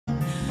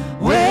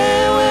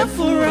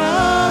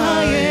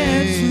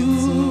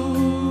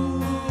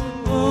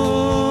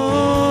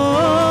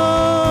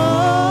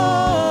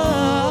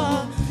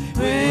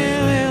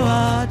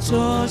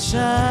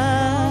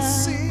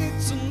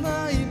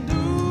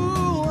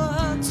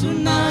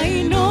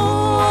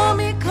tunainua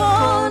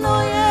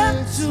mikono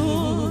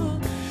yetu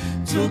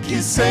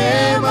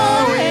tukisema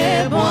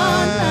we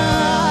Bwana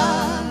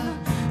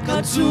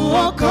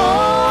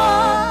katuokoa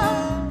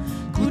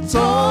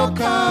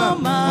kutoka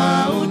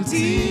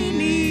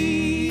mautini.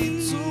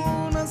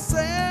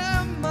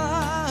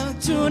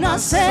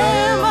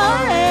 Tunasema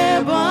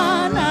e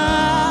Bwana,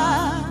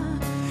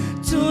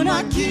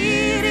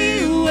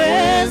 tunakiri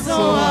uwezo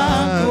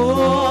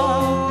wako.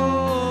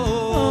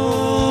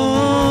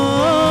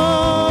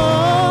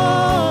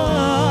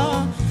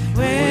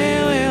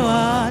 Wewe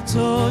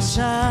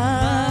watosha.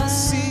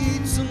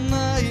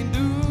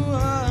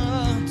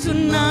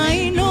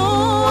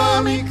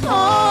 Tunainua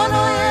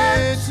mikono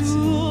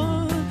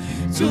yetu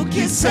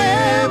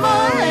tukisema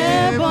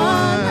e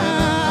Bwana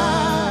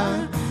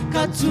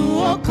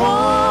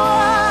katuokoa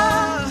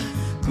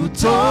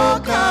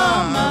kutoka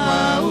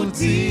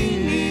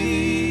mautini.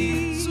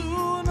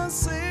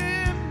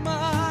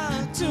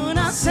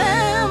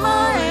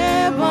 Tunasema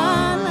e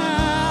Bwana,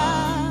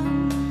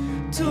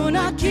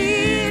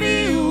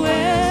 tunakiri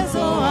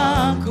uwezo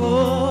wako.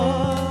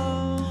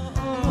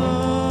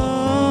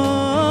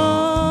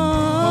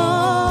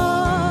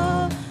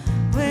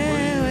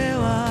 Wewe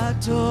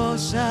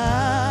watosha.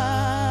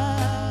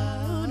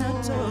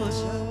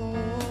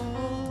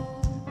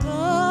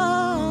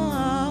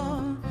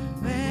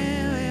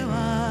 Wewe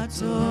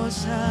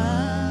watosha.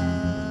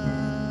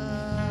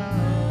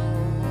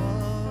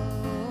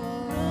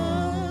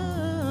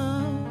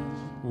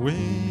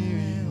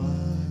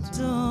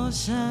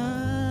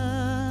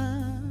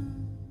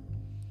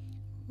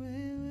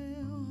 Wewe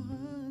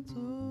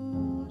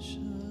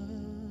watosha.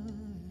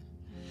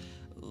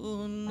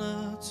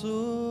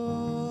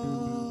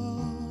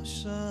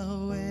 Unatosha.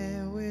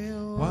 Wewe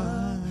watosha.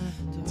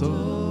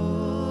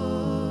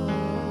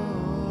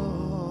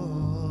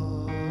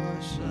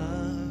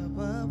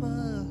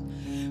 Baba.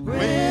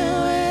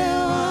 Wewe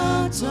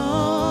watosha.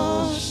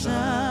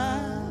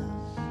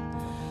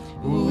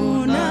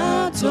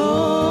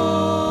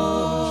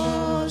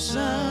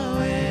 Unatosha.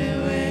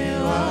 Wewe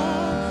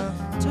watosha.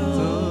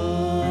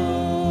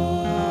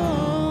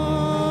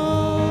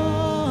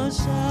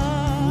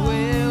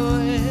 Wewe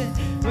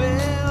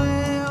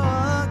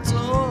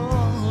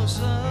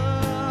watosha.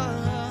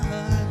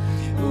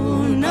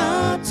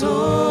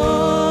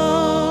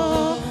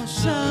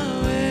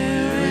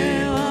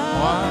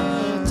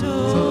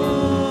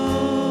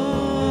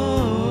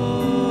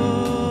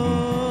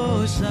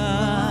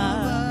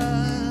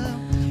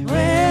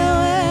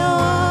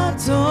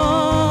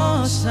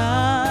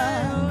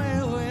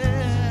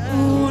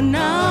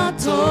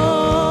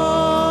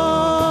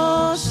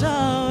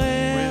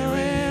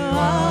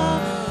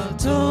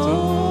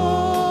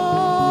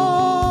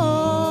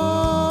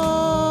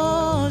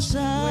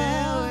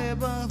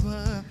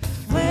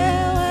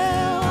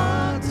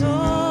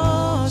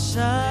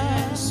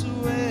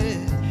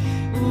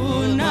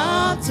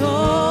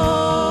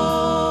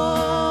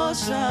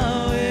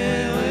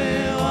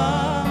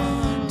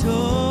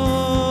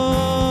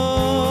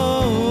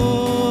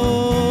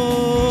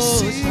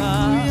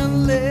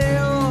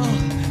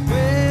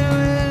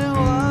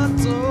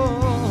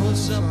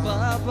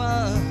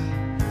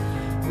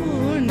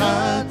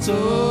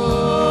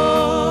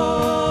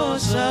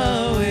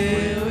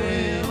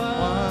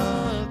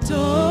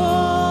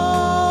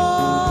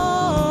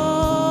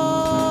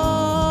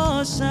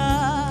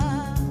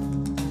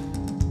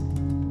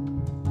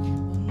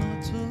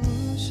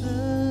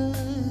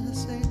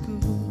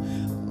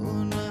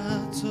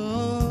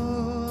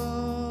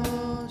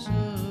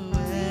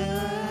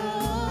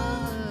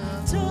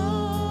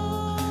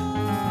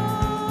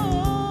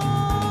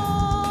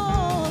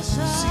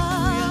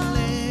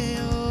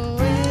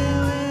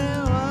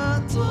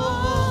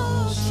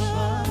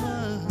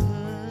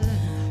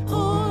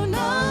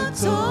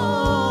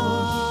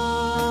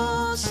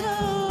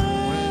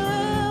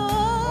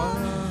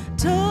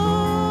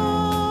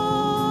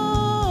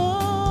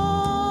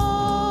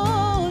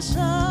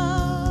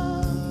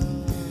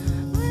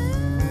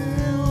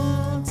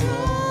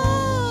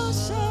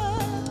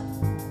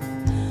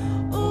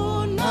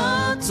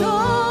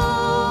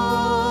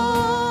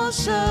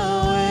 Unatosha.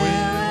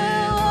 Wewe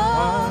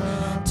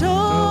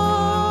watosha.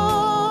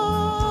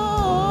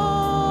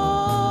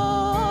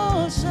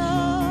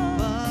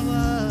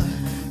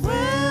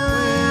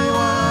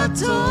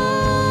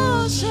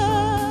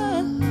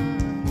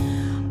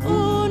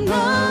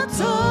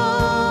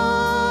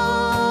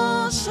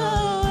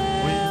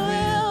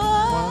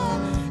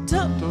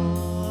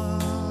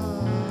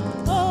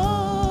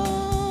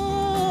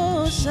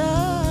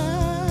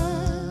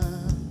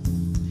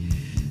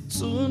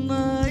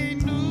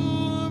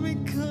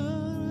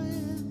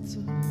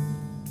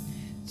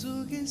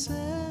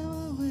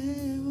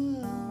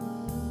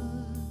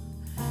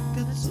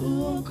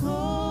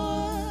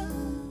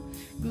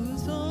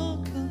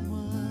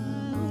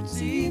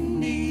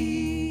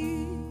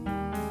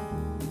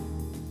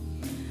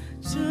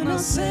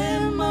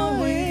 Tunasema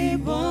we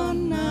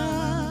Bwana,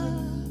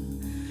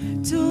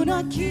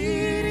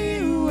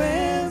 tunakiri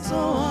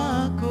uwezo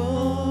wako.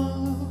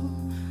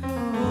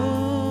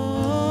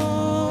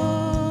 Oh,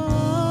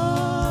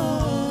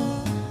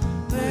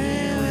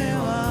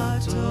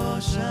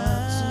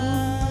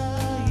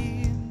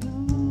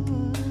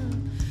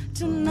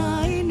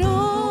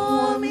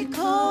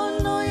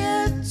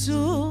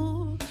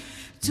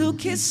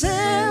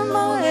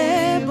 tukisema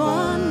e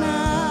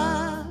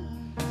Bwana,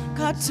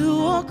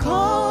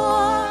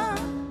 katuokoa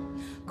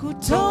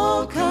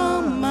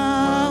kutoka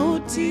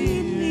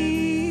mautini.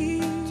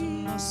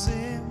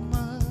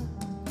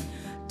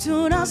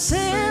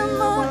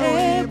 Tunasema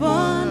e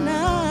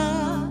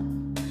Bwana,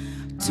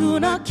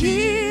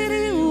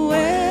 tunakiri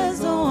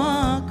uwezo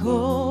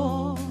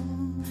wako.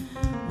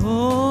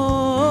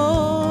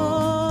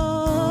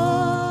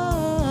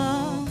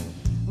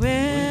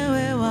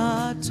 Wewe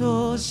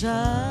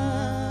watosha.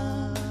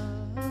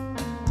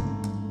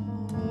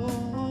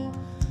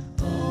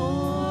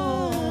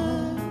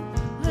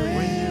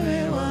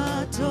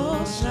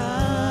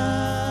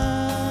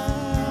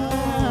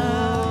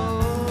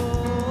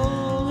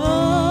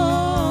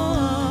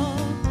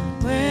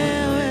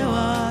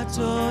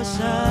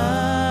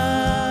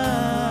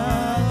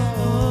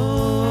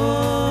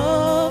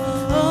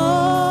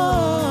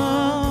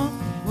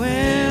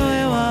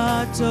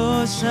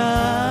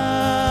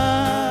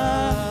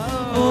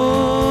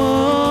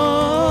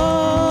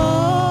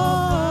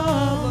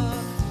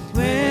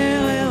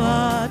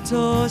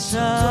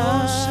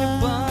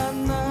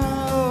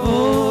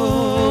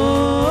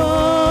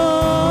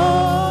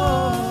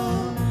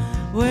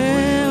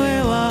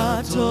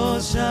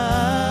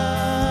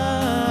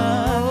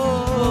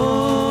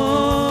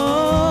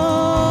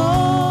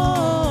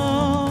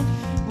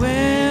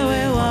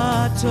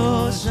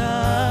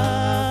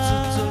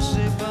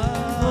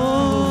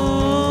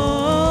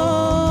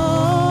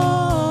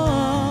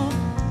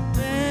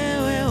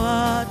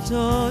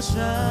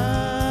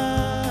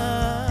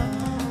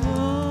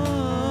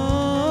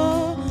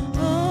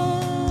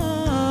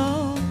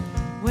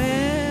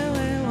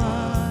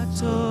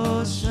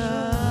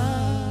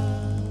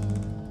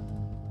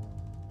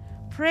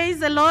 Praise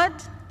the Lord.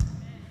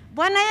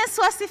 Bwana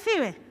Yesu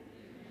asifiwe.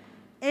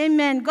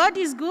 Amen. God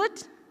is good.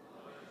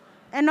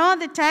 And all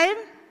the time.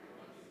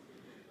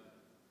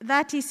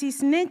 That is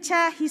his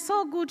nature. He's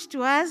so good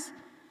to us.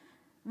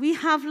 We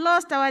have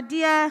lost our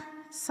dear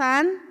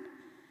son,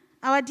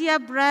 our dear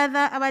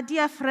brother, our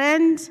dear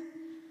friend.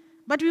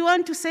 But we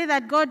want to say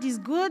that God is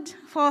good,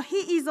 for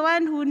he is the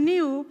one who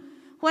knew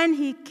when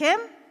he came,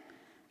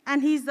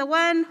 and he's the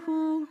one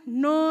who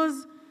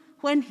knows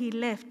when he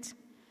left.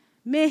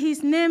 May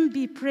his name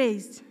be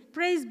praised.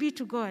 Praise be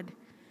to God.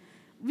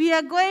 We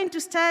are going to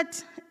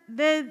start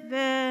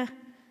the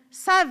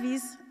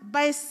service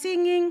by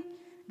singing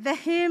the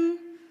hymn,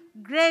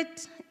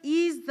 Great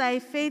is Thy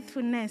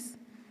Faithfulness.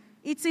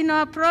 It's in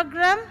our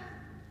program.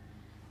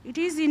 It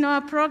is in our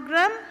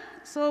program,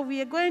 so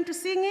we are going to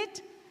sing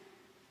it,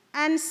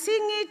 and sing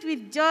it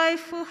with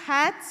joyful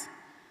hearts,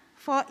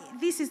 for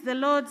this is the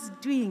Lord's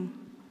doing.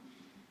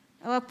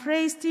 Our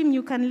praise team,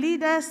 you can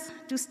lead us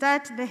to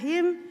start the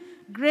hymn,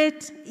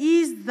 Great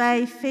is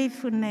Thy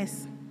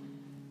Faithfulness.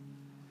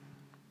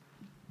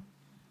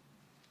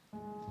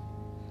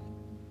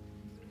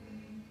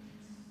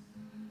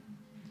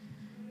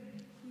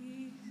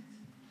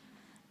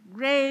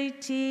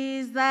 Great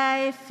is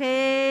Thy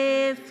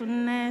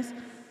faithfulness,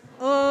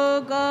 O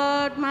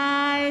God,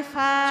 my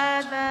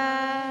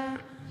Father.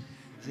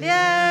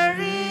 There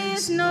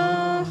is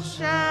no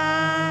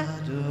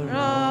shadow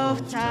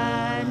of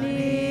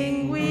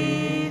turning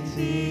with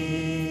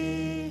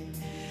Thee.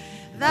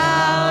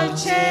 Thou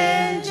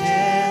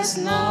changest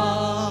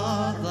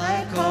not,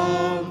 Thy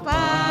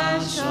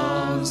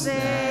compassions,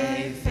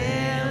 they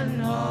fail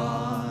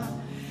not.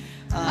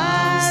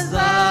 As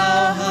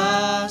Thou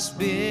hast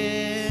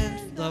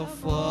been, Thou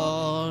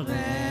forever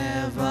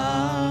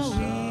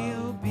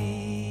will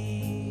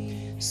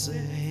be.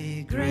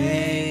 Say,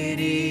 great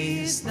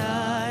is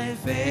Thy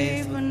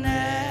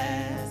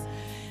faithfulness,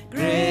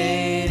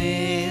 great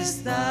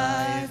is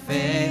Thy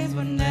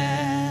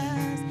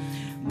faithfulness.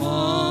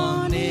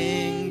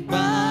 Morning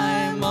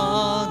by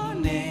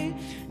morning,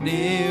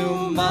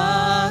 new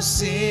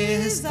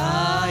mercies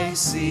I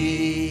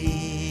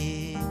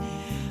see.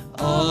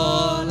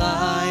 All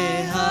I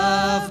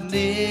have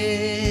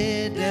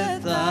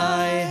needed,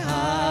 Thy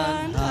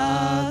hand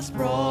hath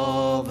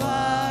provided.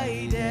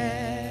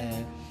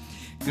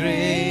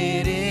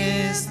 Great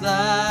is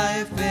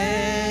Thy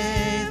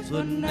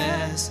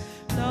faithfulness,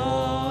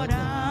 Lord,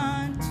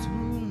 unto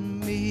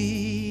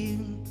me.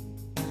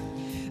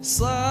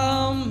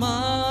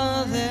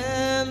 Summer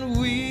and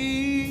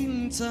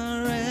winter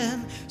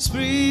and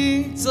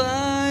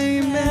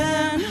springtime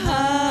and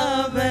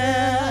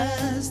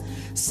harvest,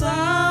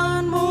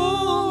 sun,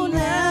 moon,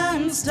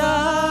 and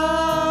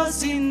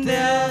stars in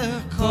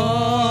their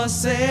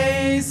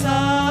courses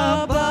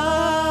above,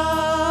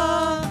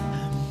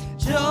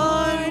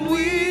 join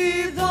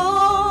with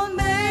all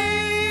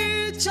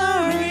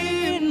nature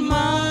in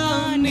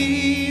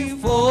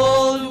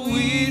manifold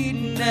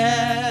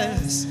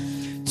witness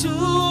to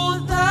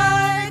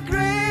Thy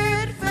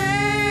great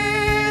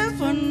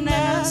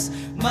faithfulness,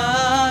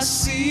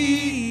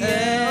 mercy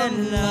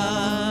and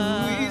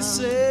love. We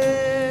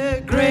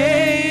say,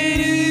 great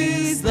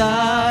is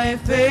Thy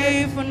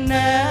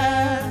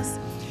faithfulness,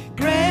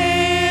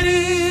 great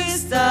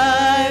is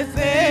Thy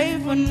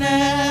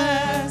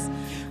faithfulness.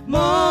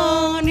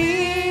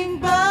 Morning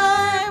by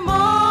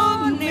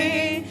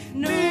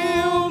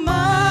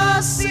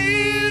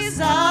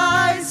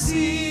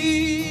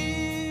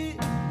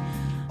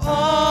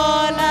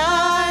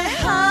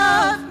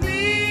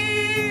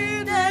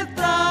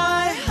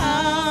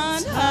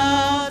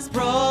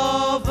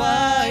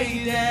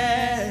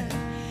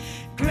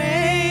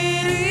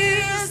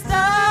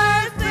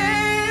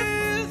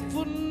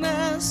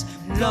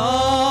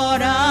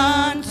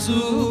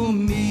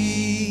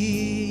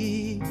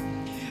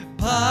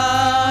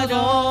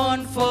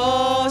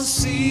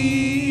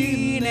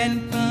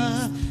and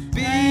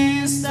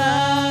peace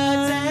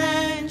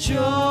that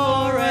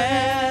endureth.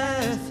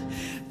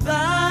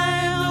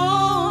 Thy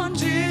own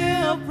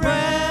dear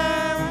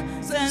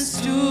presence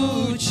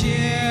to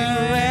cheer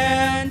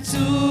and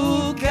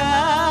to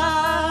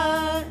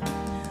guide.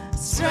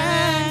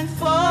 Strength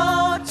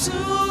for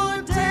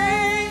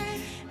today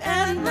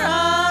and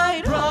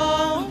bright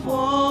hope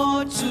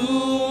for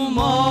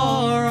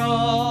tomorrow.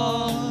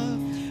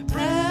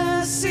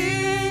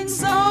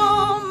 Blessings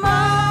all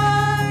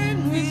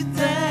mine with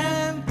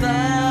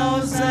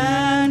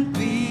 10,000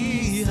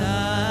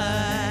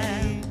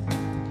 behind.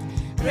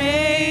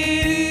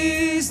 Great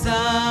is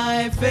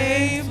thy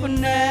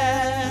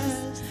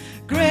faithfulness.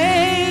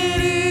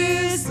 Great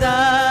is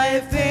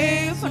thy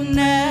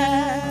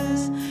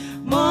faithfulness.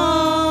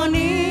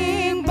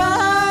 Morning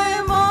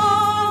by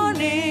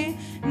morning,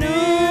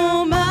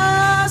 new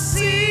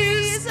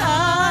mercies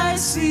I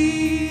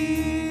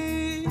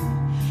see.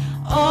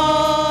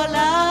 All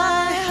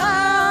I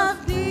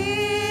have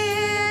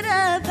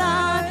needed,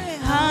 thy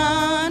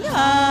hand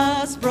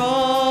has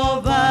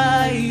provided.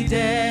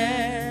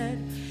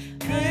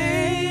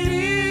 Great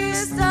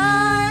is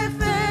thy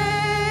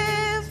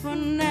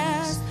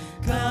faithfulness,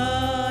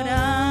 God,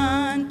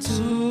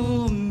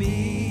 unto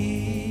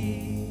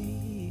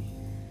me.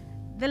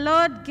 The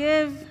Lord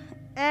gave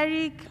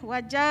Eric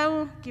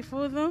Wanjau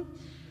Kibuthu.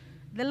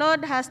 The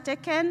Lord has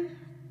taken.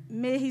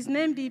 May his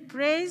name be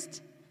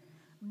praised.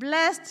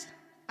 Blessed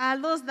are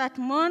those that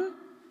mourn,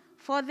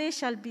 for they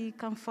shall be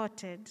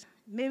comforted.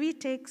 May we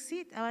take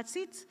our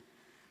seats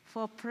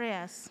for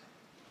prayers.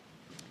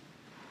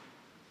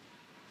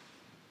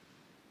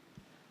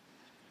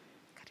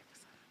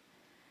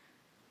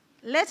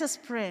 Let us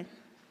pray.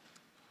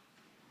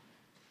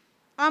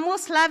 Our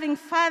most loving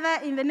Father,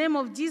 in the name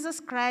of Jesus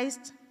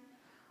Christ,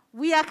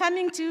 we are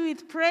coming to you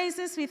with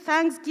praises, with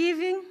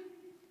thanksgiving,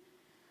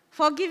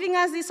 for giving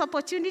us this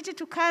opportunity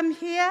to come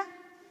here,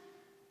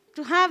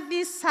 to have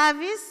this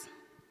service.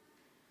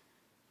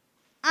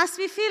 As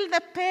we feel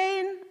the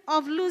pain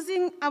of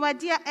losing our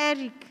dear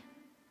Eric,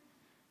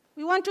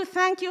 we want to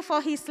thank you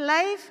for his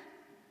life.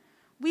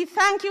 We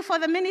thank you for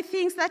the many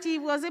things that he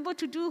was able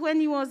to do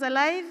when he was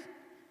alive.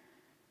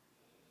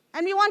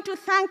 And we want to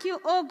thank you,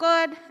 oh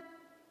God,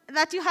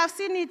 that you have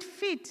seen it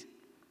fit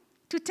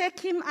to take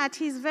him at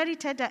his very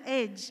tender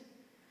age.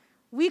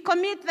 We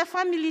commit the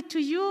family to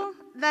you,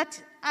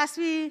 that as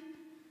we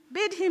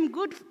bid him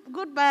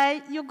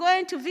goodbye, you're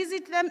going to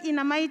visit them in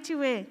a mighty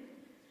way.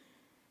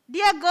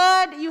 Dear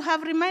God, you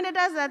have reminded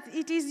us that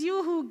it is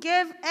you who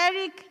gave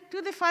Eric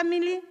to the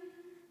family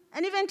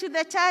and even to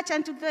the church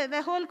and to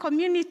the whole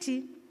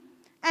community,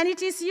 and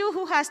it is you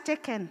who has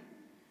taken.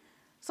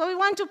 So we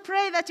want to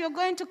pray that you're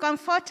going to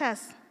comfort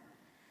us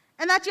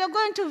and that you're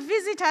going to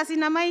visit us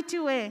in a mighty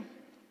way.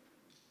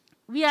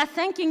 We are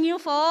thanking you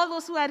for all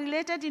those who are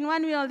related in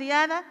one way or the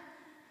other,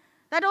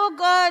 that, oh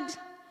God,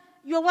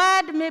 your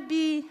word may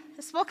be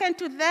spoken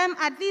to them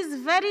at this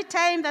very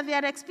time that they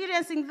are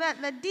experiencing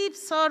the deep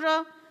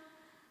sorrow,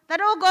 that,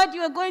 oh God,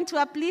 you are going to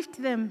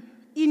uplift them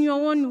in your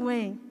own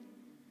way.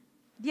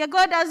 Dear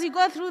God, as we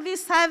go through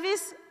this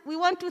service, we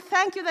want to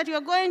thank you that you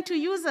are going to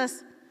use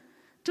us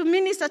to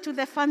minister to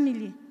the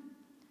family.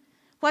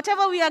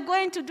 Whatever we are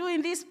going to do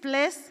in this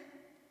place,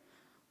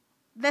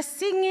 the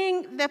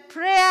singing, the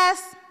prayers,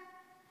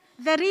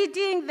 the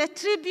reading, the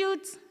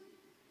tributes,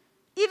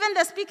 even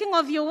the speaking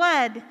of your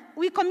word,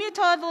 we commit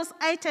all those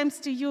items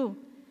to you,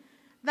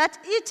 that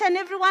each and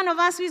every one of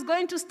us who is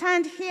going to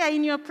stand here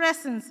in your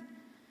presence,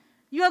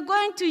 you are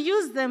going to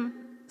use them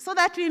so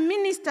that we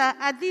minister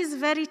at this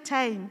very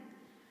time.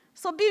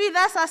 So be with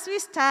us as we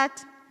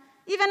start,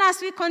 even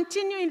as we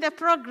continue in the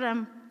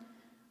program.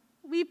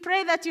 We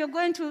pray that we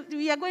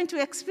are going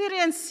to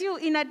experience you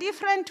in a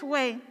different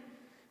way,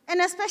 and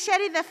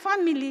especially the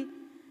family,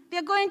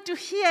 they're going to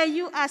hear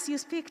you as you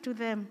speak to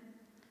them.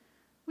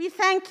 We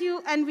thank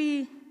you and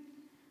we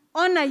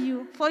honor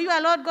you, for you are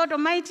Lord God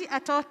Almighty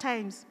at all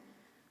times.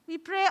 We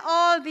pray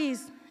all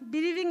this,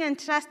 believing and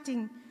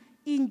trusting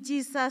in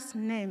Jesus'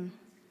 name.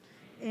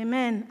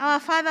 Amen.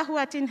 Our Father who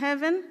art in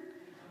heaven,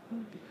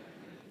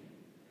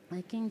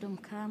 thy kingdom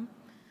come.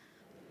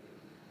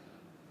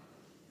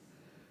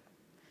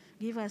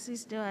 Give us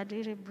this day our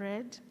daily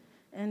bread,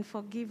 and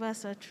forgive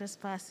us our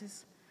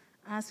trespasses,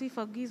 as we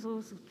forgive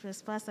those who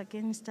trespass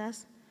against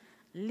us.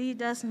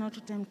 Lead us not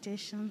to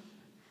temptation,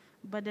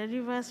 but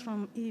deliver us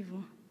from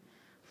evil.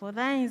 For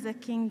thine is the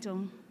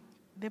kingdom,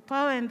 the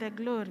power, and the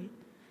glory,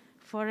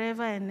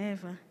 forever and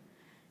ever.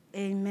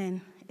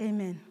 Amen.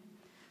 Amen.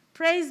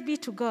 Praise be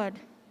to God.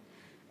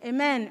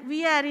 Amen.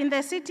 We are in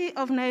the city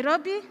of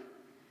Nairobi,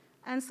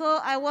 and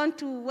so I want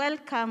to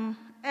welcome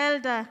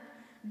Elder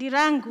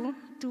Dirangu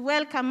to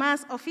welcome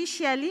us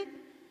officially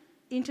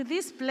into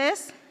this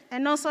place,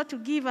 and also to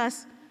give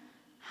us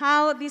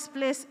how this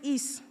place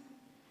is.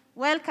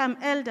 Welcome,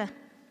 Elder.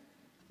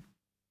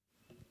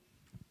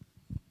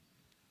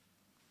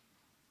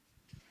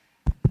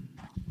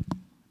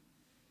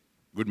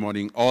 Good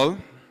morning, all.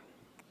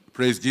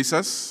 Praise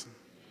Jesus.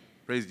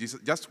 Praise Jesus.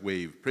 Just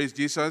wave. Praise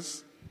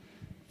Jesus.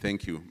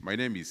 Thank you. My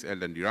name is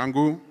Elder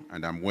Ndirangu,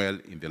 and I'm well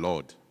in the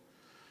Lord.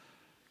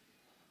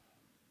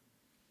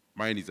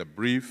 Mine is a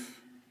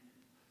brief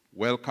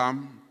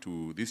welcome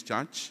to this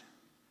church.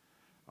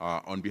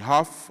 On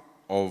behalf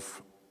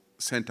of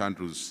St.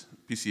 Andrew's,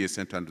 PCA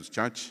St. Andrew's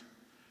Church,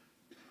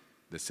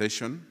 the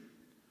session,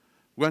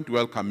 we want to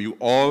welcome you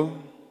all.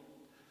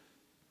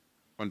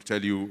 I want to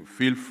tell you,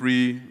 feel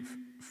free,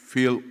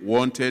 feel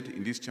wanted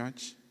in this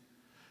church.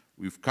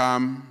 We've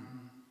come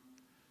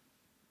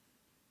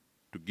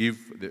to give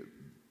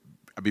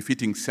a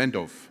befitting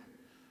send-off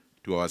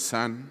to our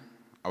son,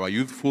 our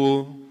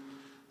youthful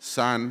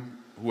son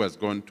who has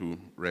gone to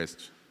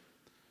rest.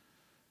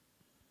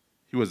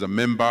 He was a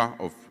member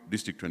of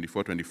District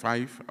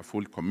 2425, a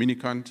full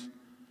communicant,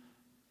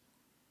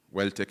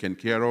 well taken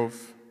care of,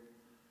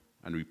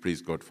 and we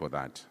praise God for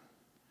that.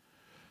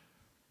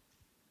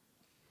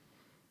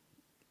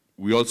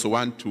 We also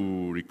want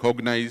to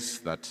recognize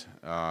that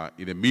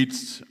in the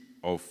midst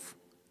of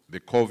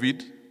the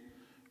COVID,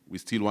 we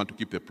still want to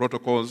keep the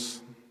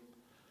protocols,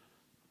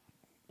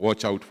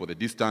 watch out for the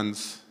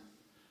distance,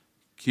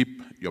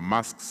 keep your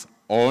masks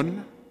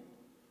on.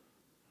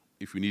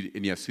 If you need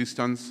any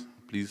assistance,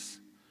 please,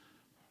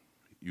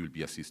 you will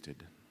be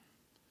assisted.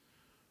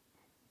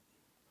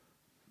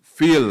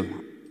 Feel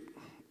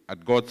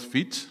at God's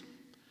feet.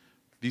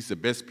 This is the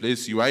best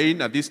place you are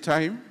in at this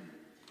time.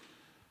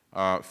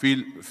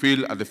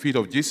 Feel at the feet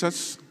of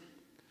Jesus.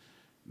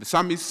 The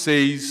psalmist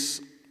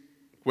says,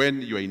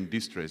 when you are in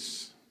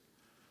distress,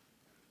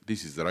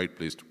 this is the right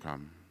place to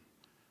come.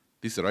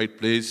 This is the right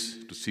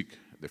place to seek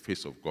the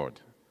face of God.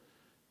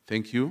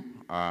 Thank you.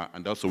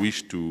 And also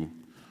wish to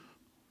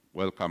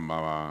welcome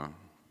our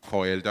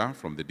co-elder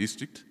from the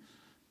district,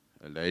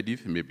 Elder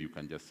Edith. Maybe you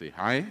can just say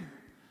hi.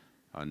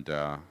 And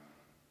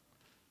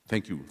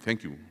thank you.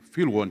 Thank you.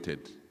 Feel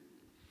wanted.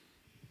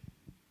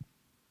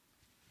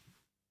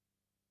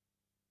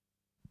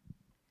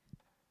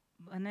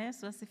 Bwana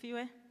Yesu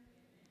asifiwe.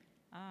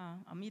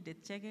 I'm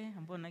Edith Chege.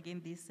 I'm born again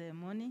this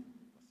morning.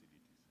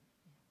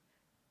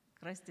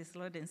 Christ is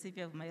Lord and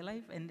Savior of my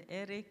life. And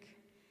Eric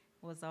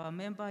was our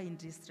member in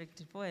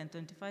District 4 and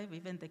 25.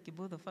 Even the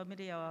Kibuthu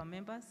family are our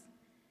members.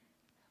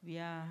 We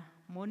are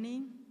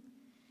mourning,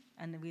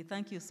 and we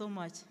thank you so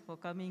much for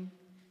coming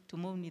to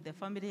mourn with the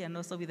family and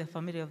also with the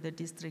family of the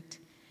district.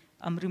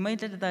 I'm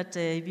reminded that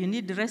if you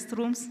need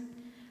restrooms,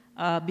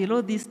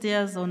 below these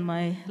stairs on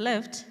my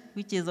left,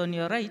 which is on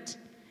your right,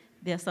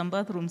 there are some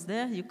bathrooms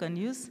there you can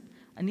use.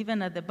 And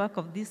even at the back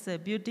of this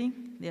building,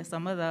 there are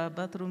some other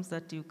bathrooms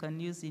that you can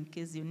use in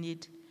case you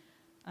need.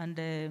 And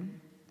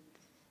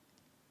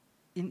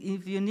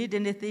if you need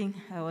anything,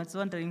 I was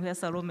wondering where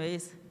Salome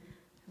is,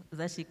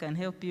 that she can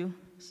help you.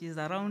 She's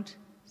around,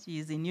 she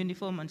is in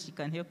uniform, and she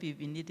can help you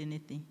if you need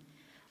anything.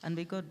 And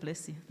may God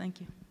bless you.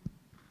 Thank you.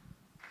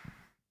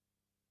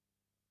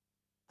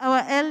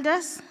 Our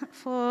elders,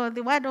 for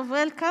the word of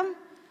welcome.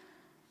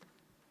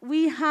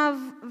 We have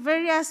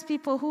various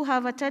people who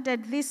have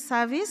attended this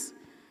service,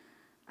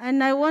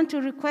 and I want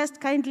to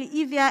request kindly,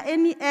 if there are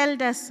any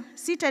elders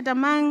seated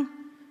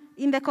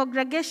in the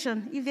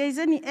congregation, if there is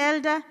any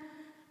elder,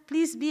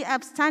 please be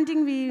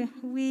upstanding.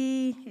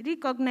 We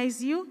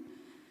recognize you.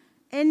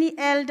 Any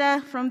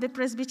elder from the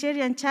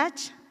Presbyterian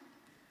Church?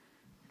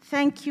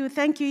 Thank you,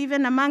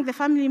 even among the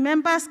family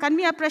members. Can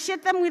we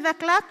appreciate them with a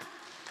clap?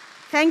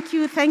 Thank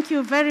you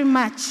very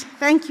much.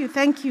 Thank you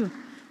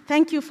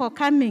for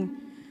coming.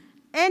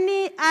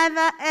 Any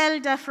other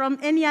elder from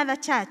any other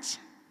church?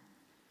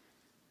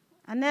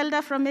 An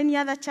elder from any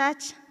other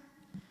church?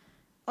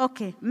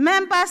 Okay.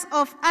 Members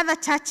of other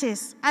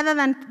churches other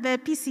than the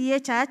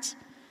PCA church,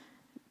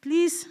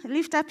 please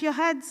lift up your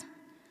hands.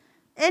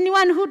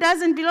 Anyone who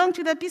doesn't belong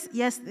to the PCA?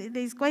 Yes,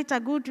 there is quite a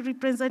good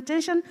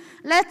representation.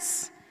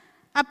 Let's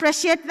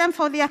appreciate them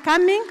for their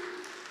coming.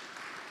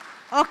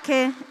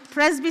 Okay.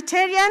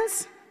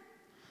 Presbyterians?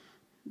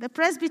 The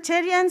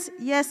Presbyterians,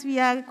 yes, we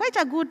are quite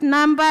a good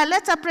number.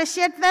 Let's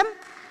appreciate them.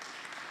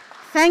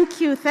 Thank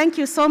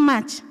you so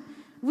much.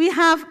 We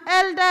have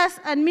elders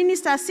and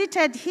ministers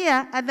seated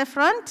here at the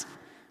front.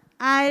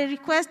 I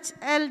request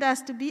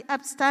elders to be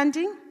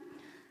upstanding.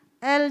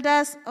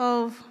 Elders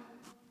of,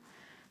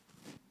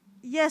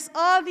 yes,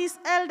 all these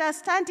elders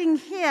standing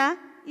here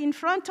in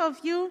front of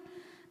you,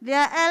 they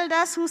are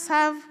elders who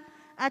serve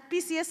at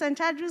PCA St.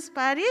 Andrew's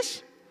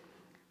Parish,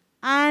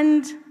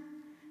 and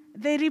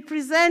they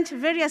represent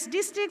various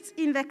districts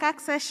in the CAC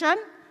session,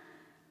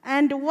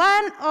 and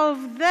one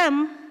of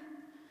them,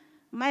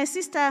 my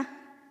sister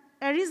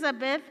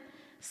Elizabeth,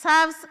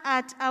 serves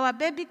at our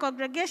baby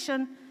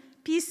congregation,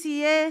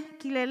 PCA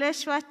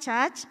Kileleshwa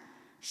Church.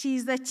 She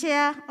is the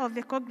chair of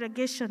the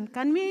congregation.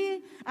 Can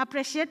we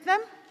appreciate them?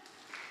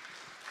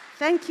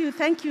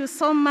 Thank you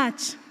so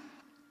much.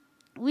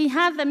 We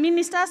have the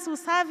ministers who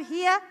serve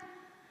here,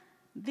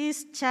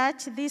 this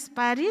church, this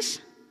parish.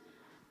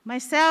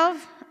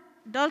 Myself,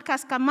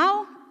 Dorcas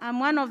Kamau, I'm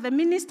one of the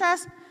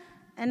ministers,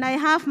 and I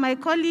have my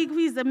colleague who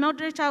is the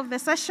moderator of the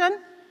session,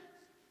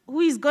 who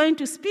is going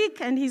to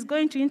speak, and he's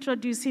going to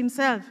introduce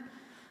himself.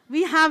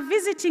 We have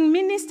visiting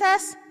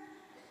ministers,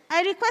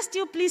 I request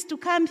you please to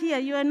come here.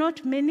 You are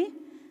not many.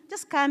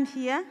 Just come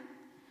here.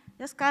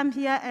 Just come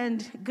here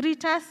and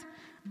greet us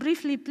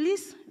briefly,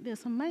 please. There's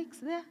some mics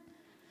there.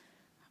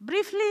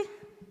 Briefly,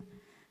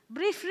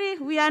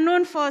 we are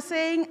known for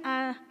saying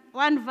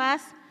one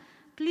verse.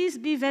 Please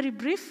be very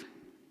brief.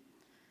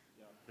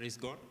 Praise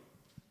God.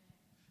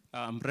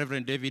 I'm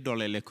Reverend David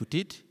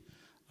Olelekutit,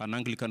 an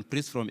Anglican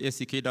priest from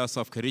ACK Dawes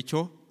of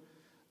Kericho,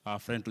 a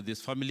friend to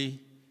this family,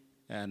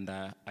 and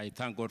I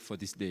thank God for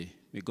this day.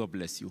 May God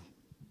bless you.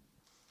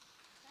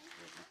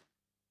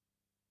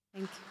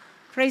 Thank you.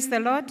 Praise the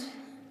Lord.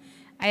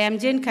 I am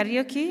Jane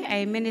Karaoke.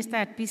 I minister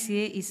at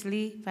PCA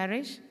Eastleigh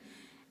Parish.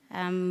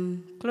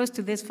 I'm close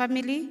to this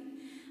family.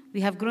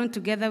 We have grown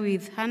together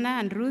with Hannah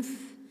and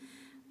Ruth.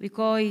 We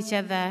call each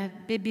other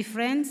baby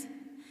friends,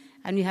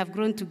 and we have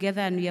grown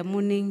together, and we are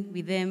mourning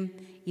with them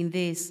in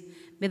this.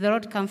 May the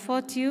Lord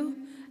comfort you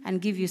and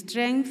give you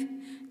strength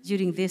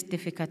during this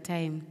difficult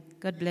time.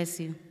 God bless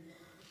you.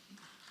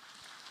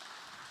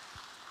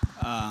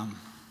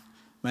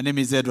 My name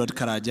is Edward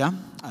Karaja.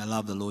 I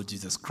love the Lord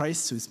Jesus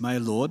Christ, who is my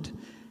Lord.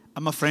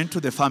 I'm a friend to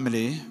the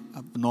family.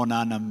 I've known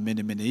Anna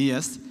many, many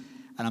years.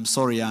 And I'm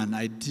sorry, Anne,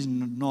 I did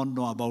not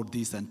know about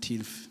this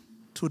until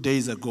 2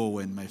 days ago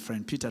when my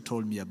friend Peter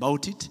told me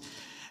about it.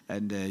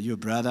 And your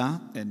brother,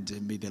 and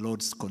may the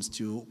Lord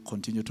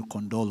continue to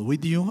condole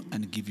with you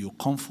and give you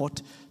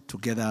comfort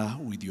together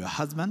with your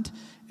husband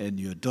and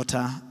your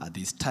daughter at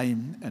this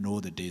time and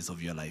all the days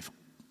of your life.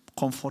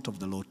 Comfort of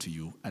the Lord to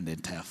you and the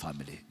entire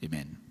family.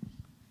 Amen.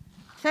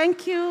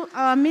 Thank you,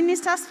 our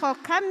ministers, for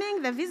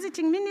coming, the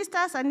visiting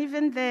ministers, and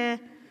even the...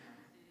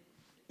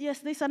 Yes,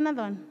 there's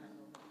another one.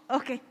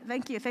 Okay,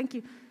 thank you.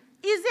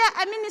 Is there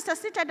a minister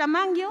seated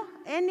among you?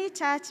 Any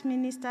church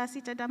minister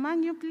seated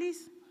among you,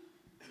 please?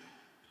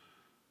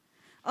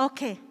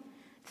 Okay,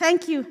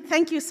 thank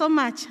you so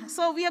much.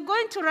 So we are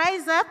going to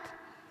rise up.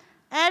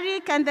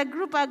 Eric and the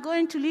group are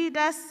going to lead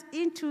us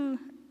into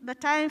the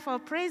time for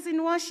praise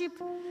and worship.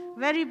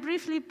 Very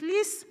briefly,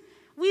 please.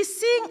 We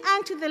sing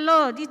unto the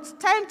Lord. It's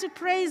time to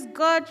praise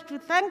God, to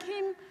thank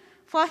Him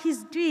for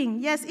His doing.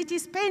 Yes, it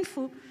is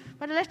painful,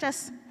 but let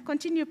us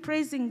continue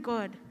praising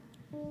God.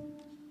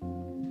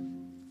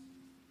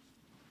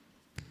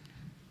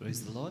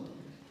 Praise the Lord.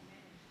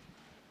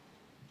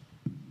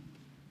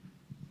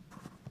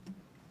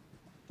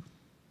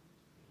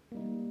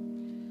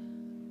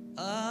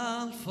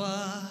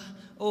 Alpha,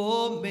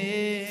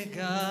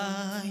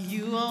 Omega,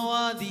 you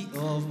are worthy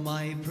of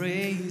my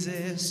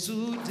praises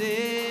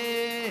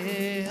today.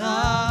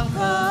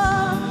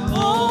 Alpha,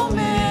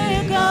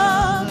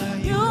 Omega,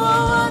 you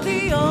are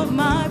worthy of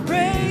my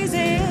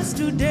praises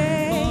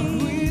today.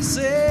 Lord, we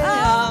say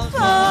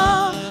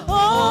Alpha,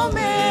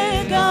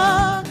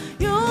 Omega,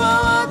 you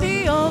are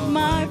worthy of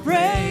my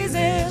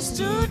praises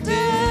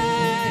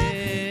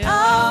today.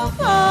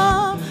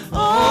 Alpha,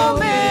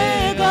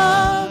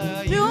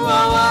 Omega, you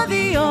are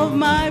worthy of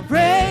my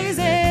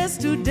praises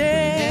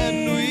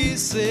today. And we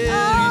say,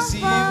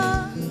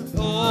 Alpha,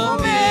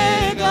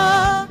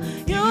 Omega,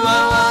 you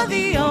are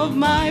worthy of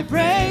my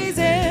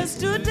praises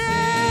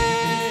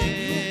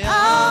today.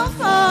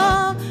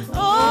 Alpha,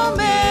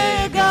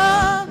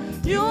 Omega,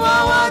 you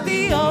are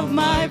worthy of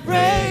my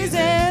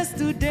praises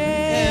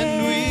today.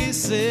 and we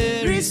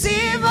say,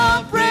 Receive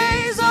our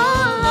praise, O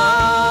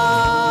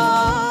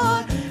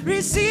Lord.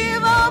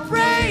 Receive our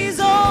praise,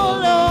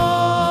 O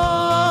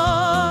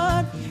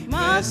Lord.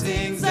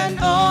 Blessings and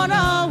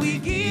honor we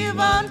give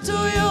unto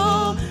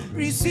you.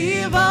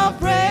 Receive our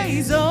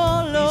praise,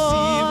 O Lord.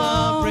 receive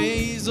our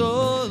praise,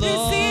 O Lord.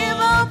 Receive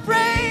our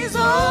praise, O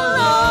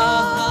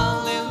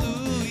Lord.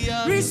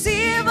 Hallelujah.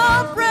 Receive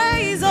our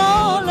praise,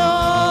 O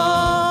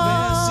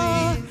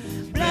Lord.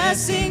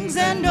 Blessings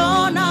and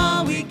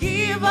honor we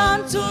give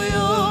unto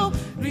you.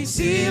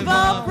 Receive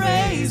our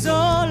praise,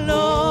 O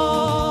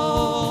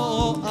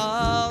Lord.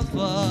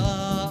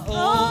 Alpha,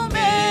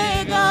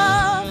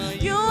 Omega,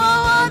 you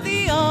are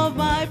worthy of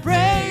my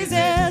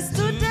praises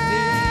today.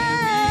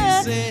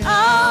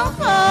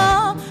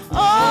 Alpha,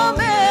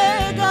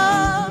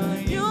 Omega,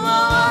 you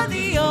are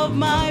worthy of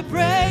my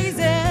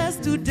praises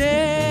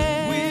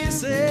today. we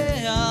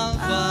say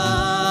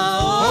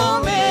Alpha,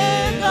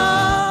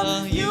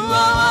 Omega, you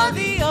are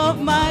worthy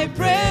of my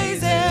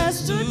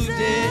praises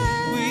today.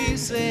 we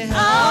say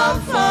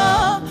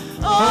Alpha,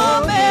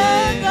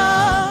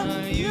 Omega,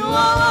 you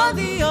are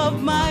worthy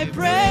of my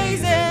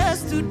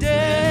praises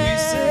today.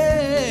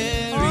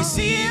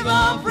 Receive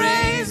our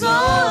praise, O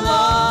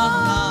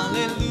Lord.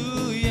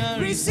 Hallelujah.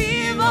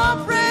 Receive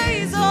our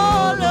praise,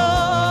 O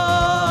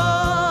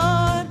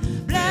Lord.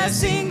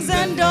 Blessings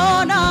and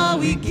honor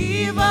we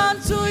give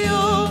unto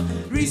you.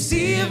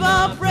 Receive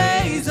our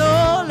praise,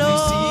 O Lord.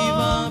 Receive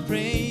our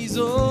praise,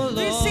 O Lord.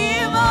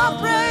 Receive our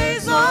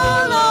praise,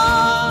 O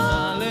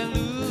Lord.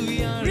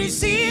 Hallelujah.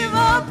 Receive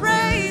our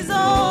praise,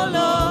 O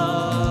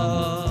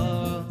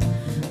Lord.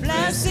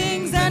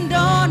 Blessings and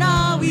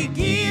honor we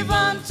give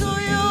unto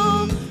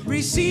you.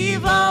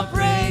 Receive our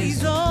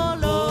praise, O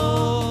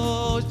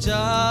Lord.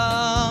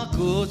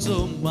 Chako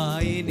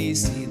tumaini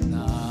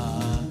sina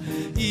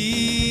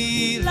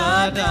ila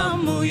ila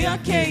damu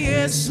yake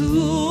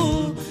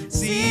Yesu.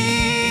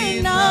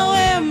 Sina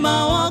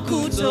wema wa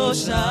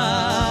kutosha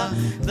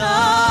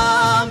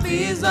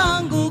dhambi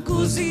zangu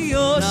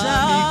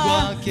kuziosha.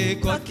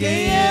 Kwake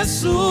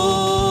Yesu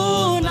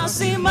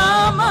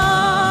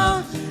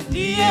nasimama,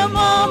 ndiye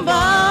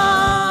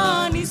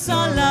mwamba ni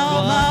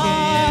salama.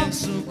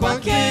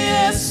 Kwake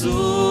Yesu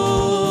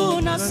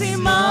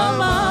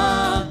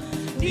nasimama,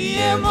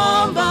 ndiye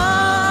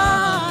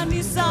mwamba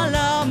ni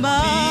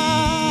salama.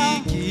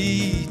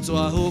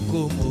 Nikitwa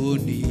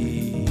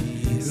hukumuni,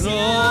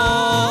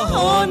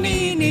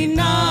 rohoni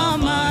nina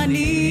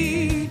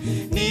amani,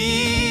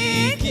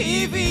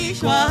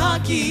 nikivishwa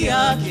haki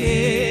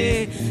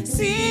yake,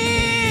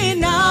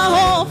 sina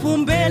hofu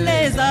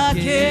mbele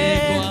zake.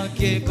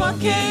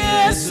 Kwake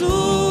Yesu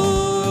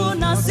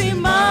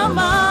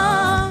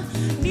nasimama,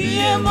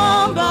 ndiye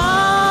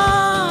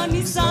mwamba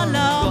ni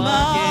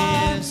salama.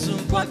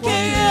 Kwake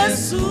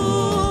Yesu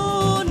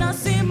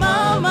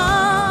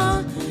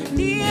nasimama,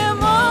 ndiye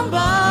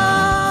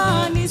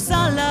mwamba ni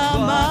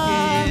salama.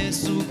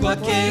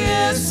 Kwake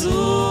Yesu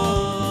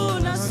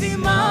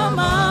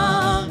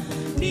nasimama,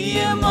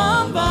 ndiye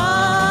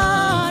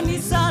mwamba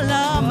ni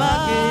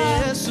salama.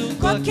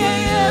 Kwake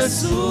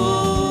Yesu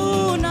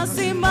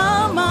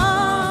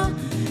nasimama,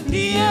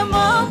 ndiye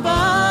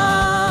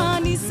mwamba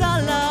ni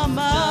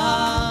salama.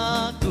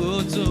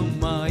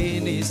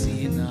 kutumaini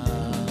sina,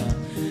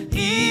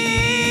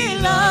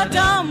 ila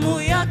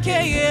damu yake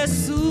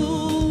Yesu.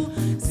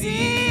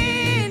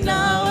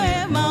 Sina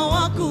wema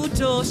wa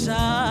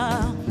kutosha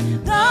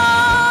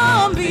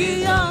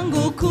dhambi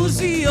yangu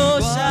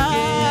kuziosha.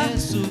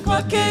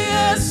 Kwake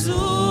Yesu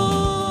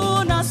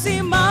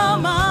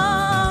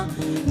nasimama,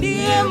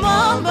 ndiye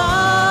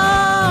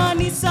mwamba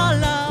ni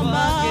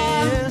salama.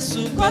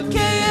 Kwake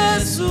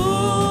Yesu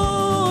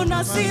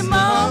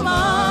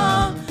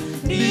nasimama,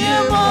 ndiye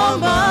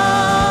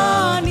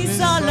mwamba ni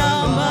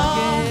salama.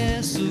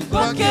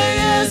 Kwake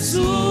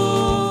Yesu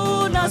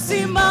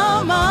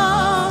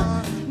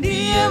nasimama,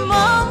 ndiye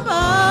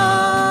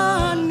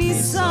mwamba ni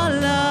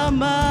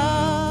salama.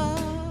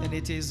 and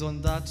it is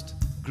on that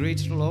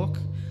great rock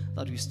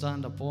that we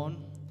stand upon,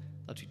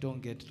 that we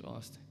don't get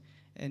lost.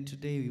 And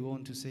today we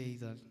want to say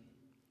that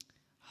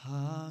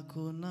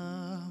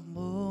hakuna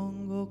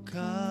Mungu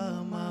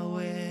kama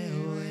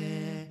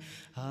wewe,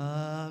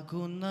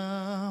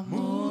 hakuna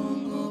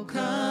Mungu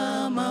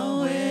kama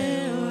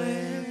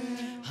wewe,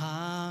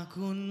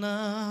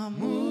 hakuna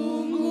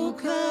Mungu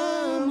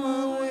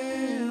kama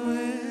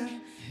wewe,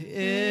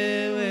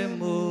 ewe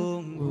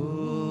Mungu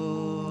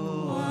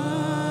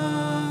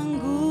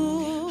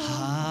wangu.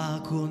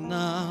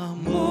 Hakuna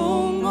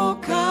Mungu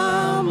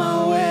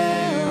kama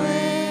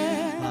wewe,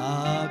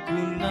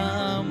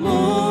 hakuna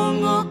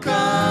Mungu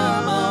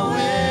kama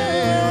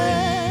wewe,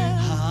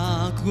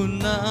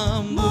 hakuna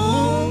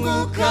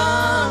Mungu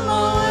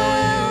kama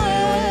wewe,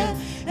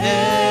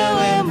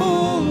 ewe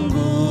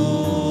Mungu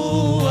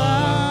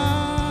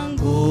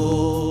wangu.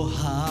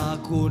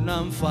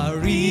 hakuna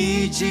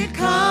mfariji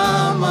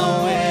Kama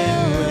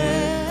wewe,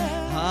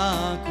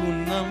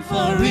 hakuna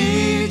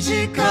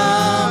fariji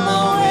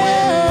kama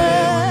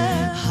wewe,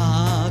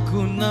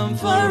 hakuna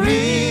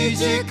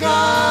fariji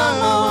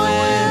kama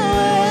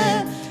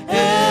wewe,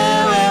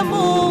 ewe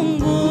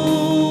Mungu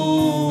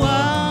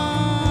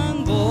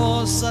wangu.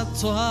 Bosa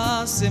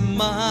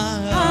twasema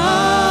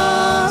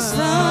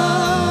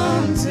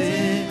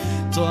Asante,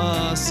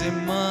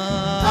 twasema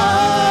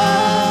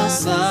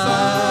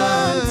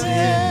asante,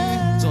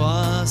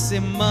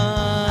 twasema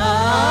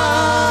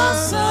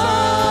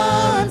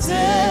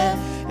asante,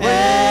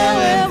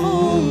 ewe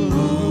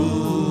Mungu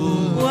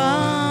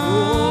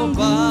wangu.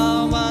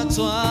 Baba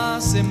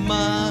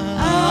twasema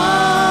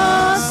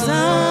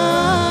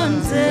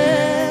Asante,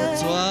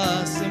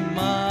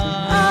 twasema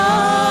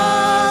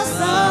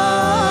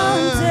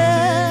asante,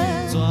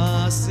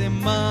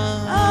 twasema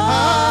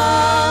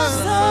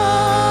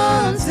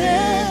asante,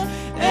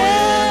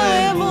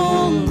 ewe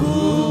Mungu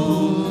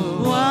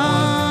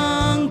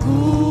wangu.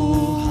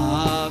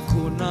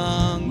 hakuna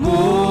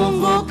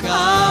Mungu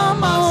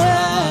kama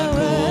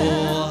wewe,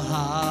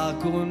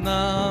 hakuna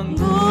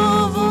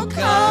nguvu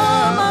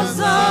kama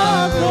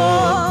zako,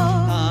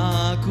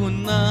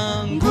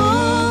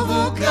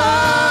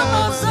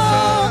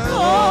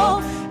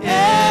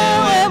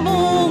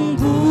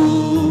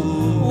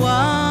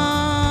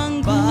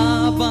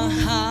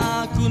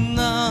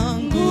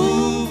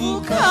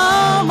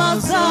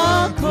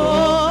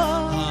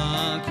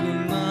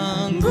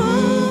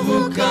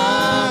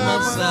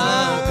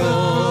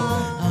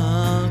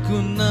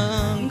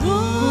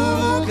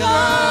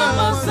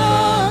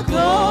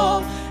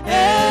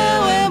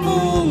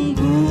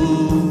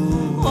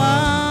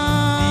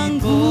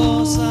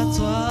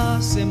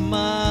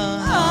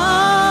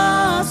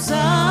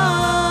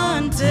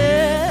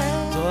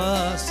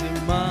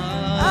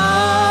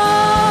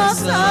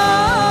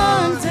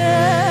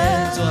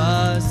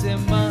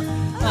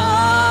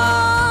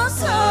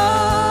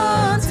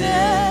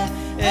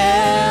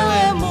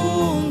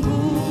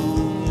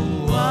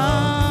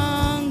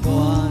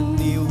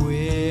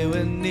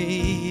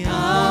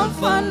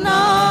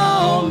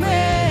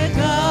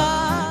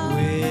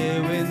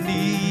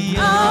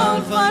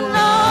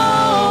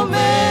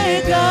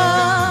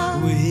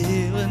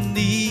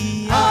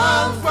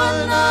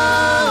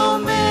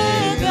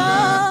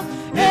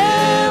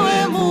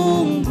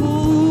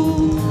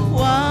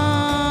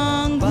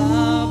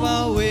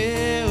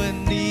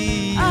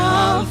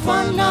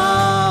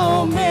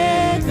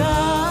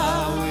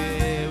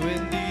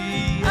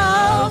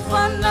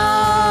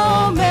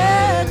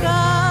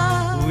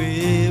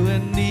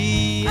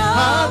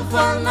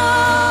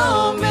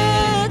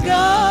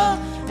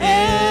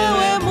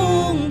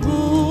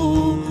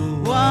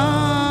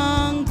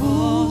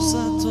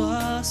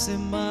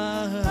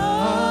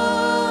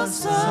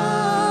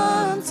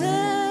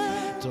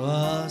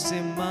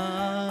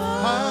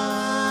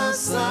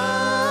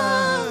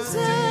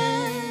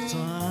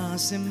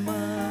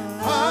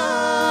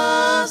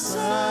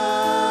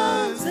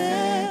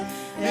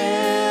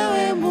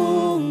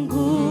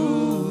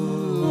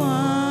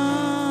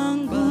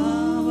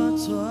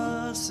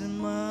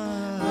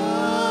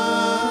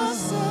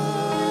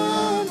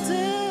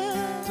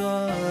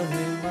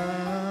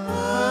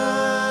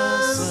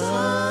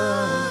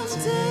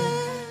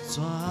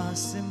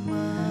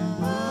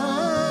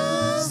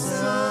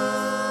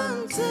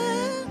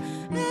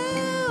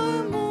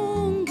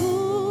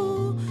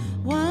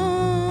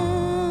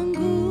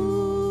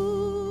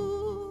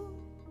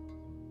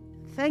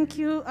 Thank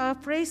you, our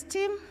praise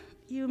team.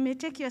 You may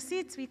take your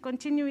seats. We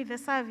continue with the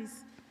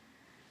service.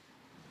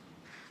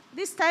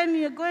 This time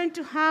you're going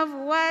to have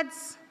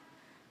words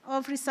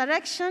of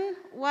resurrection,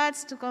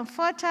 words to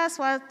comfort us,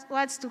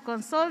 words to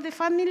console the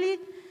family,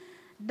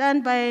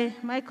 done by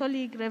my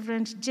colleague,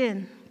 Reverend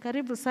Jane.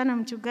 Karibu sana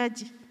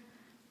mchungaji.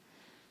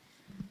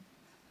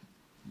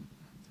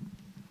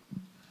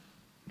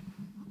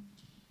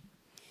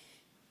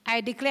 I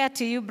declare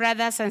to you,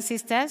 brothers and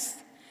sisters,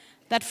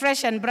 that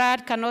flesh and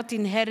blood cannot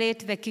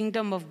inherit the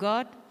kingdom of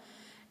God,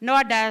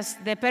 nor does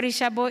the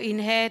perishable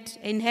inherit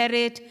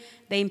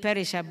the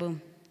imperishable.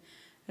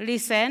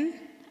 Listen,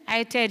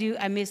 I tell you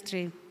a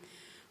mystery.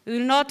 We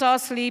will not all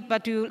sleep,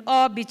 but we will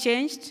all be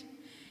changed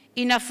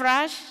in a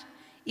flash,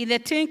 in the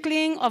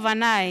twinkling of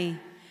an eye.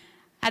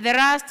 At the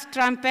last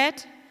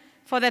trumpet,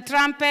 for the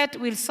trumpet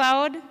will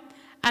sound,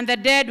 and the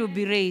dead will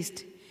be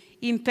raised,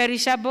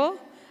 imperishable,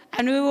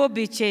 and we will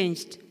be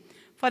changed.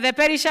 For the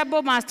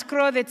perishable must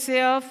clothe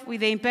itself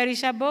with the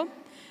imperishable,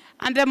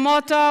 and the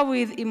mortal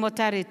with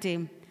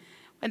immortality.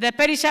 When the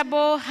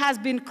perishable has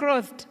been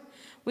clothed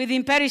with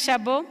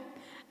imperishable,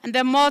 and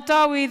the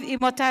mortal with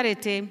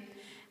immortality,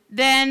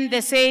 then the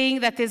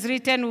saying that is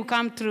written will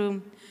come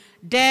true.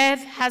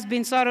 Death has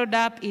been swallowed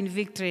up in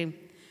victory.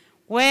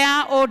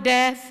 Where, O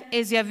death,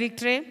 is your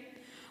victory?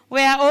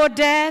 Where, O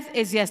death,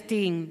 is your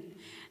sting?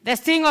 The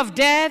sting of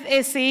death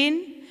is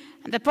sin,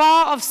 and the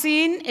power of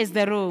sin is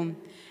the law.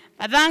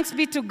 But thanks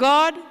be to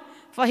God,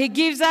 for he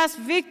gives us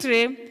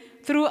victory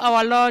through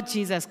our Lord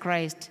Jesus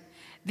Christ.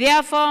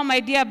 Therefore, my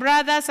dear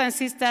brothers and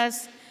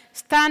sisters,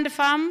 stand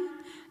firm,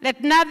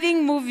 let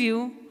nothing move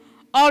you.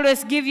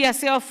 Always give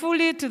yourself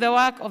fully to the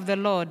work of the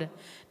Lord,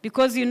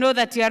 because you know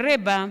that your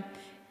labor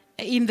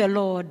in the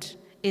Lord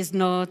is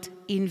not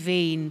in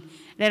vain.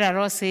 Let us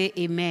all say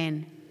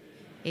amen.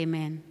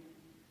 Amen.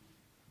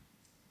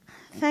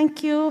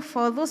 Thank you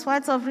for those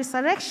words of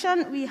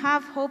resurrection. We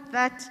have hope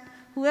that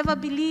whoever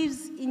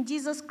believes in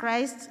Jesus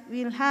Christ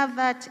will have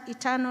that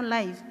eternal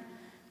life.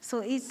 So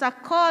it's a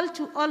call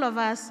to all of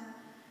us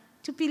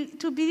to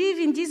believe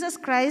in Jesus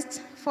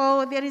Christ,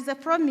 for there is a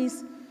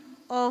promise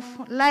of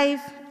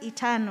life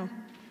eternal.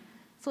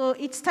 So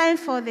it's time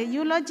for the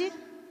eulogy.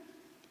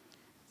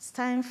 It's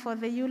time for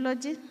the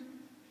eulogy.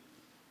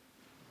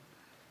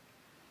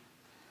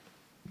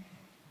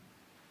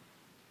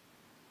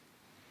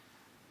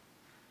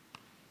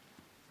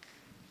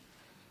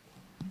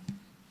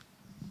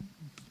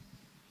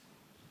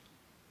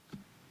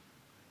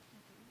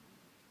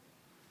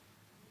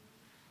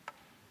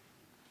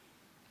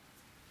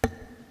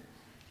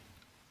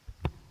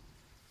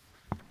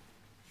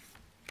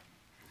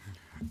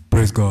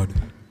 Praise God.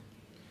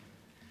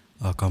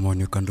 Come on,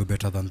 you can do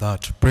better than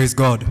that. Praise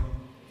God.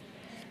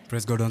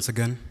 Praise God once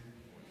again.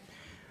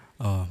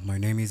 My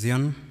name is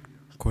Ian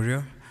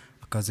Korea,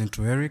 a cousin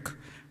to Eric.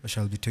 I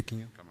shall be taking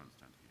you. Come on,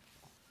 stand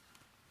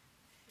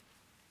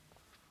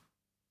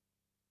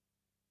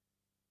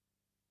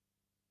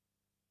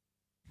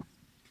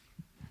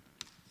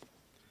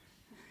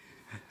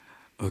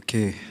here.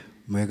 Okay.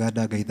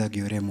 Mwegada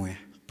gaidagi uremwe.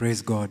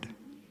 Praise God.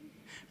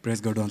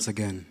 Praise God once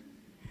again.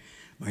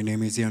 My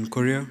name is Ian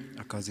Korea,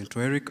 a cousin to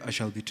Eric. I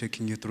shall be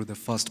taking you through the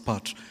first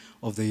part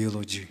of the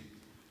eulogy.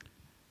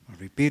 I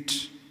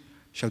repeat,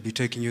 shall be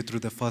taking you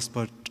through the first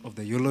part of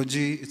the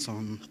eulogy. It's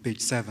on page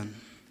 7.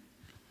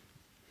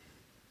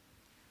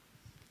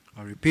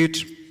 I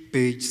repeat,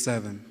 page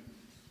 7.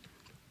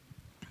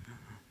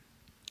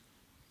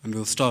 And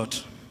we'll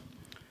start.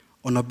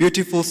 On a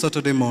beautiful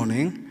Saturday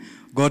morning,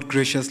 God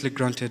graciously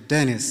granted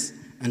Dennis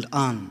and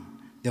Anne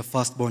their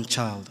firstborn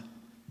child,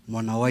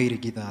 Mwanawairi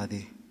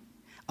Gidade,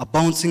 a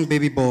bouncing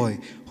baby boy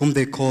whom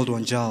they called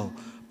Wanjau,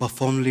 but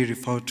formerly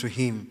referred to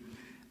him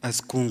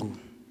as Kungu.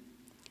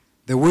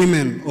 The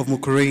women of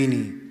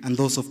Mukureni and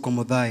those of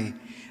Komodai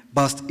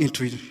burst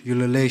into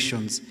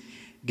ululations.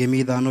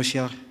 Gemida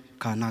Anoshia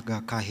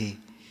Kanaga Kahe.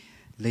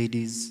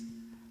 Ladies,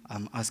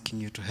 I'm asking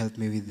you to help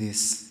me with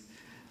this.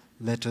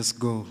 Let us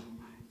go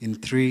in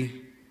 3,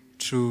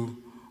 2,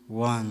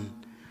 1.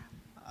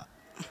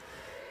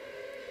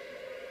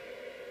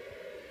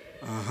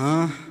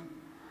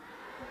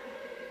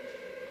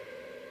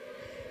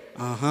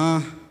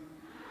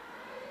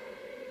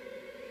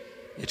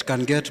 It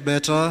can get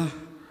better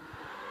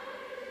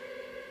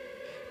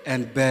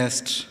and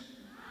best.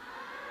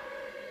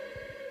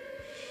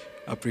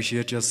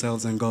 Appreciate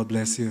yourselves and God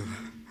bless you.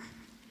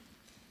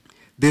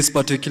 This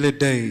particular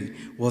day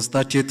was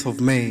 30th of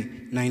May,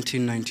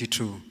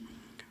 1992.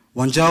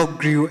 Wanjau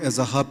grew as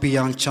a happy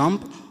young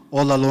champ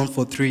all alone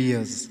for 3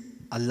 years.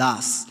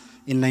 Alas,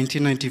 in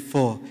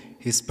 1994,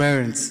 his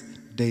parents,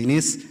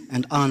 Dennis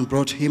and Anne,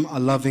 brought him a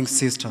loving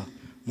sister,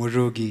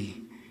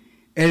 Murugi.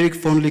 Eric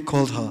fondly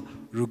called her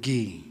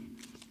Rugi.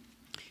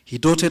 He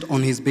doted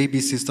on his baby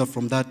sister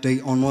from that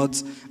day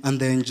onwards, and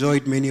they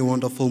enjoyed many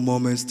wonderful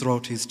moments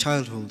throughout his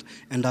childhood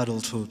and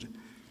adulthood.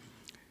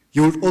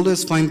 You would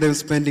always find them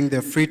spending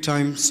their free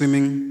time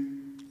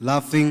swimming,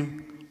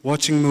 laughing,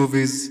 watching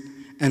movies,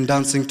 and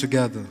dancing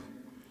together.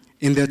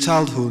 In their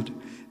childhood,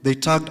 They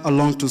tagged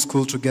along to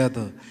school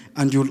together,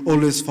 and you'll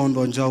always find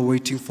Wanjau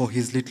waiting for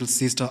his little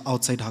sister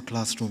outside her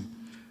classroom.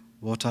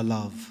 What a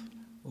love.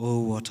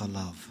 Oh, what a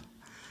love.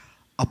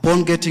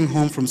 Upon getting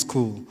home from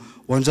school,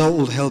 Wanjau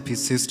would help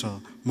his sister,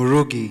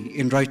 Murugi,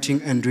 in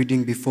writing and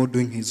reading before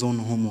doing his own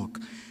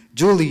homework.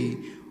 Julie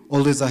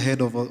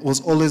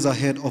was always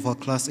ahead of her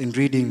class in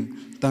reading,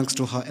 thanks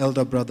to her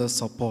elder brother's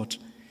support.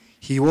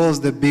 He was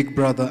the big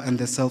brother and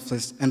the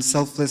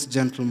selfless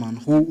gentleman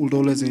who would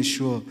always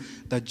ensure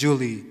that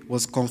Julie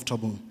was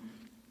comfortable.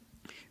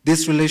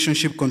 This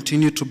relationship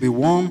continued to be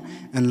warm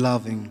and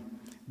loving.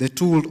 The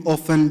two would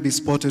often be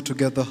spotted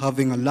together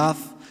having a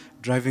laugh,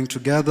 driving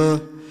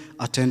together,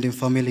 attending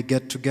family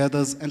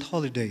get-togethers and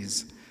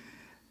holidays.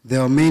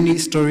 There are many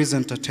stories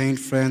entertained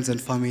friends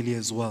and family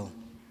as well.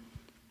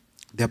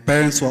 Their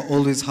parents were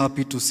always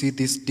happy to see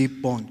this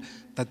deep bond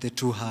that the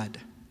two had.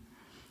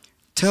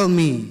 Tell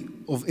me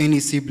of any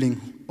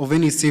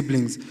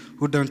siblings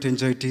who don't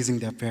enjoy teasing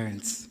their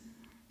parents.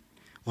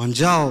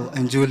 Wanjau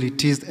and Julie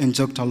teased and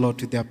joked a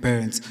lot with their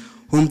parents,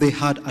 whom they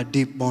had a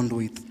deep bond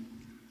with.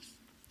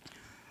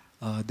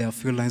 There are a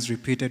few lines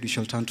repeated. We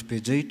shall turn to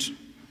page 8.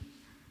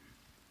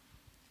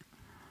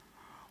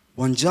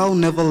 Wanjau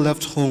never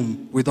left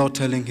home without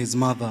telling his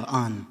mother,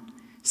 Anne,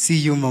 "See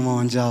you,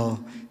 Mama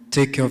Wanjau.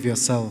 Take care of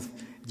yourself.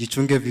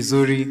 Jichunge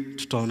vizuri,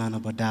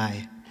 tutaonana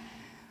baadaye."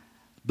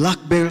 Black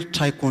belt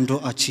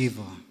taekwondo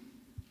achiever.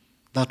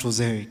 That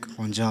was Eric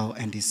Wanjau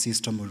and his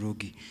sister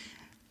Murugi.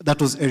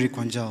 That was Eric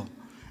Wanjau.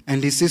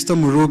 And his sister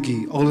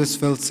Murugi always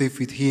felt safe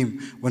with him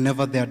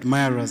whenever the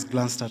admirers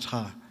glanced at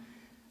her.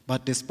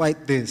 But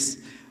despite this,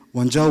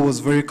 Wanjau was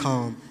very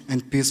calm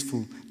and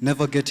peaceful,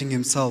 never getting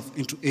himself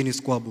into any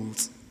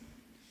squabbles.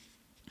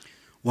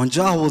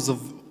 Wanjau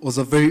was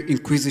a very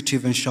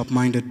inquisitive and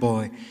sharp-minded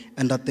boy,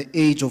 and at the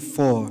age of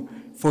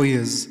 4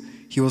 years,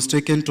 he was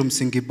taken to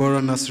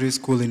Msingibora Nursery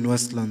School in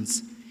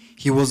Westlands.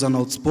 He was an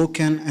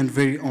outspoken and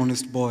very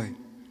honest boy.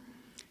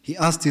 He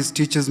asked his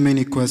teachers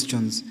many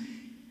questions.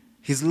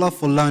 His love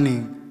for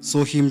learning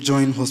saw him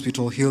join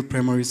Hospital Hill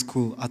Primary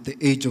School at the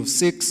age of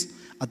 6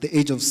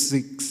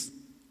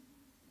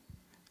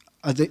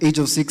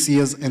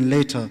 years, and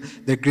later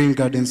the Green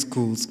Garden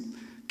Schools,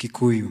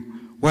 Kikuyu,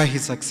 where he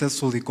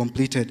successfully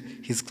completed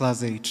his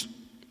class 8.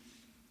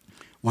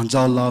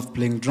 Wanjau loved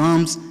playing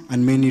drums,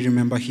 and many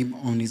remember him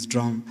on his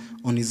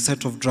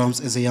set of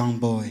drums as a young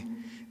boy.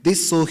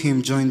 This saw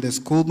him join the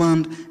school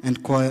band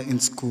and choir in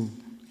school.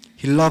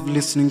 He loved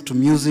listening to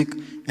music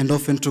and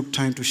often took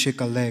time to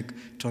shake a leg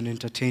to an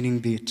entertaining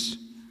beat.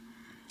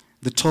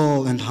 The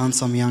tall and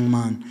handsome young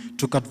man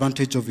took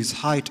advantage of his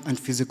height and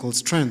physical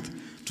strength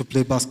to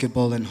play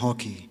basketball and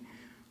hockey.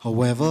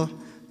 However,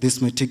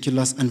 this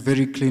meticulous and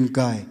very clean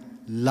guy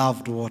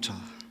loved water.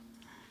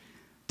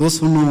 Those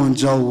who know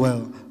Wanjau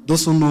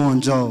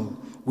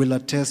will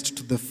attest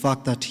to the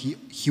fact that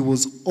he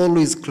was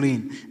always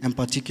clean and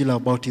particular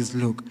about his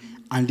look,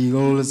 and he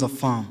always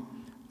affirmed,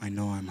 "I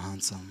know I'm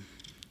handsome."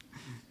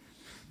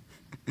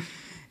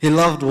 He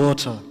loved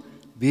water,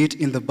 be it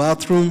in the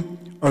bathroom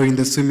or in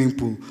the swimming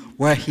pool,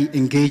 where he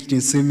engaged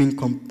in swimming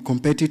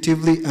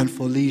competitively and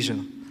for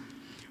leisure,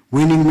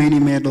 winning many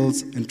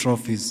medals and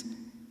trophies.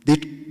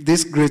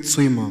 This great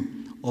swimmer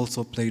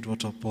also played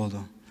water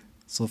polo.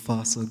 So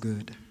far, so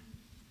good.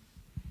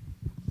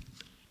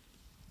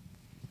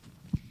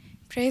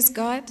 Praise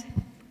God.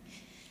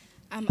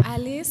 I'm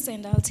Alice,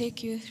 and I'll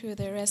take you through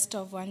the rest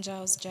of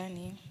Wanjau's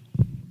journey.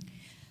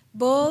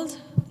 Bold,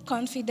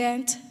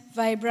 confident,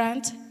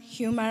 vibrant,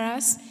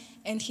 humorous,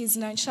 and his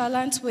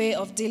nonchalant way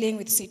of dealing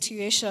with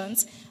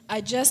situations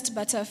are just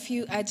but a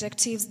few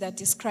adjectives that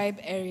describe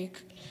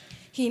Eric.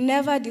 He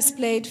never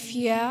displayed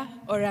fear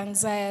or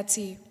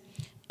anxiety.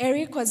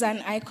 Eric was an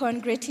icon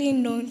greatly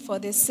known for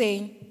the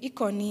saying,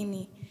 "Iko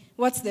nini?"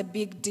 What's the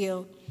big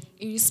deal?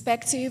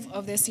 Irrespective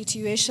of the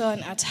situation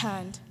at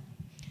hand.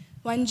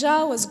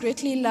 Wanjau was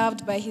greatly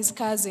loved by his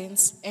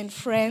cousins and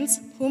friends,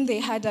 whom they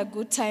had a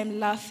good time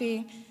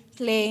laughing,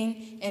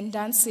 playing, and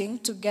dancing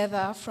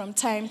together from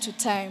time to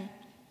time.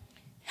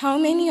 How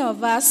many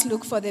of us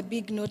look for the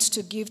big note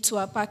to give to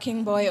a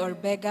parking boy or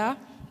beggar?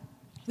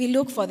 We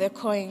look for the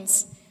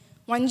coins.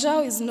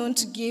 Wanjau is known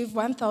to give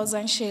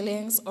 1,000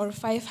 shillings or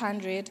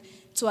 500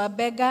 to a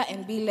beggar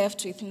and be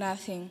left with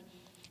nothing.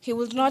 He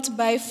would not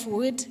buy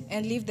food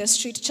and leave the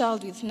street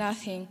child with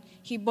nothing.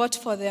 He bought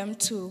for them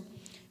too.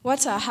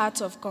 What a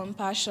heart of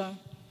compassion.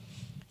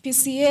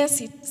 PCA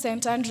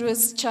St.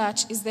 Andrew's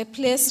Church is the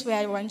place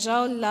where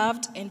Wanjau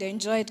loved and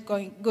enjoyed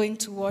going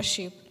to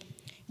worship.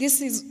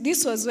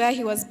 This was where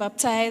he was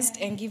baptized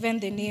and given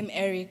the name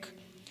Eric.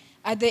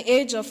 At the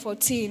age of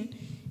 14,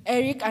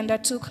 Eric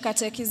undertook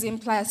catechism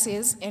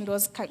classes and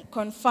was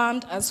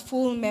confirmed as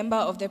full member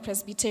of the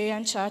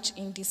Presbyterian Church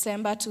in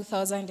December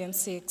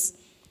 2006.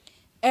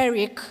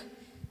 Eric,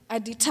 a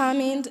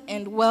determined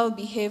and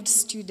well-behaved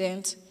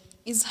student,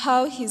 is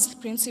how his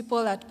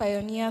principal at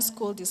Pioneer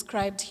School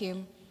described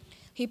him.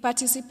 He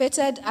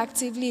participated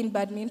actively in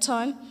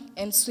badminton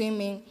and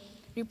swimming,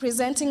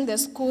 representing the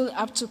school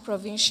up to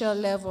provincial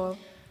level.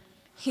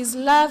 His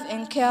love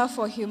and care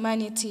for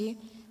humanity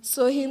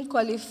saw him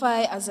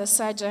qualify as a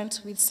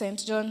sergeant with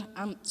St.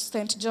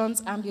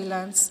 John's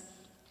Ambulance.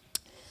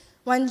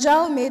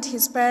 Wanjau made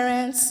his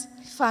parents,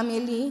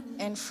 family,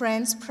 and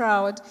friends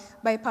proud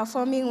by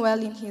performing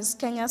well in his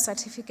Kenya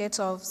Certificate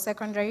of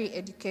Secondary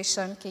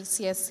Education,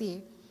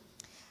 KCSE.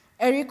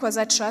 Eric was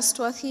a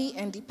trustworthy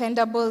and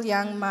dependable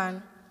young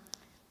man.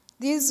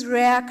 These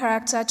rare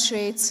character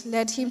traits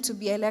led him to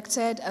be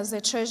elected as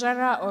the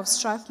treasurer of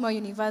Strathmore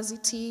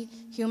University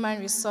Human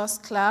Resource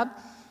Club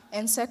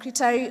and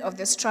secretary of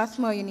the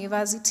Strathmore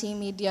University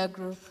Media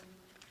Group.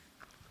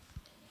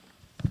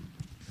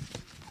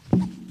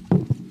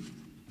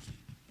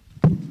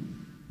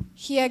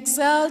 He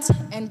excelled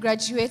and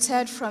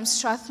graduated from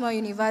Strathmore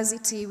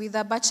University with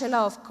a Bachelor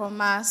of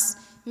Commerce,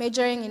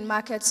 majoring in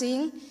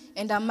marketing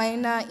and a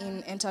minor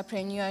in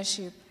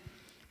entrepreneurship.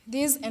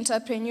 These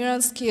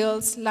entrepreneurial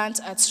skills learned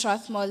at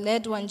Strathmore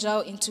led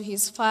Wanjau into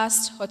his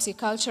first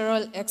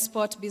horticultural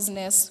export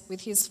business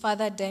with his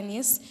father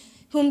Dennis,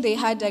 whom they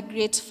had a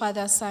great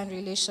father-son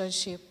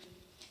relationship.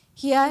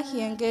 Here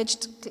he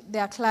engaged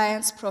their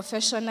clients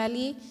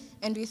professionally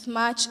and with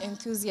much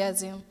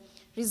enthusiasm,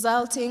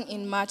 resulting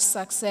in much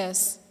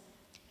success.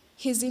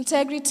 His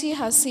integrity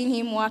has seen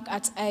him work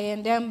at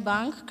I&M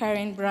Bank,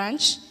 Karen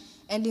Branch,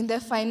 and in the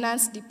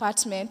finance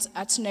department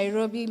at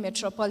Nairobi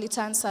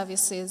Metropolitan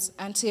Services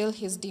until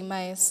his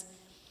demise.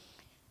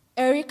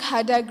 Eric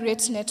had a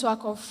great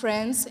network of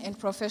friends and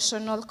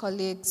professional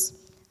colleagues.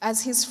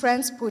 As his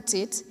friends put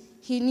it,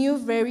 he knew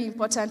very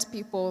important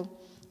people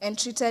and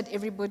treated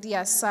everybody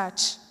as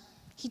such.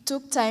 He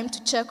took time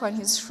to check on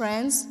his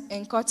friends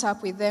and caught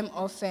up with them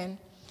often.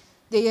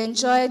 They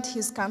enjoyed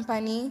his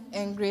company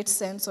and great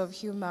sense of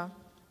humor.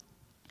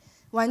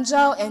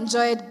 Wanjau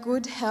enjoyed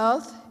good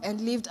health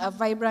and lived a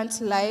vibrant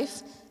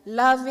life,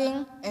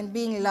 loving and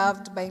being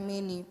loved by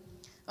many.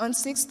 On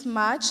 6th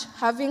March,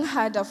 having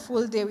had a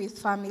full day with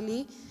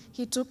family,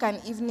 he took an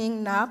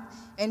evening nap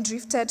and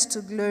drifted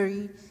to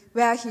glory,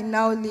 where he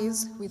now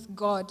lives with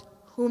God,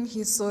 whom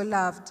he so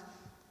loved.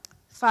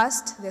 1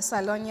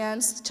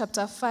 Thessalonians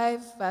chapter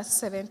 5, verse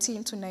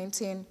 17 to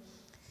 19.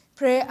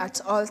 Pray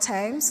at all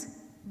times,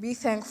 be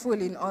thankful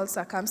in all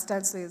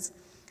circumstances.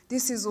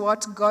 This is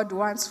what God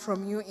wants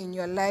from you in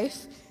your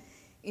life,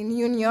 in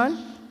union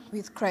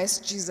with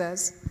Christ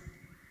Jesus.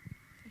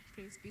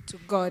 Praise be to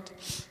God.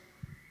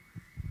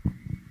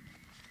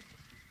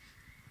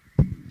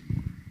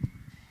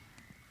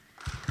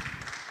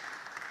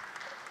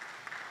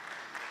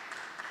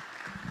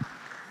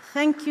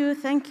 Thank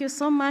you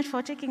so much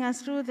for taking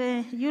us through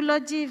the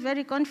eulogy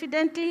very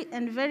confidently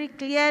and very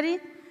clearly.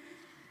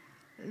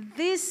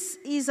 This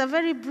is a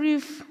very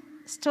brief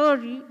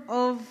story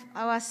of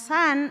our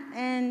son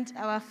and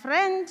our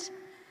friend.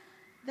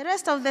 The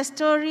rest of the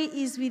story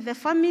is with the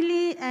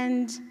family,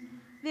 and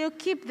they'll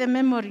keep the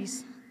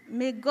memories.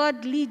 May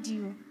God lead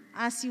you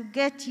as you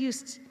get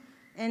used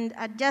and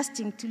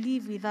adjusting to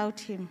live without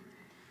him.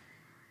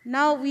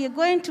 Now we are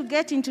going to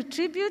get into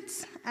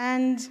tributes,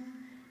 and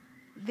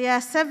there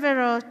are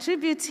several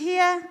tributes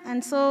here,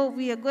 and so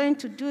we are going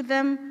to do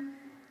them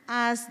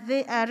as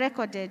they are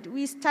recorded.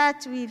 We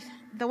start with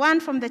the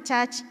one from the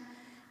church,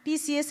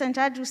 PCA St.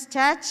 Andrew's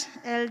Church.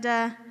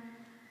 Elder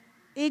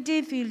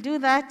Edith will do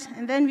that,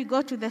 and then we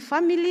go to the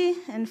family,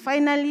 and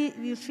finally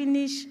we'll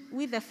finish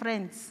with the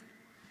friends.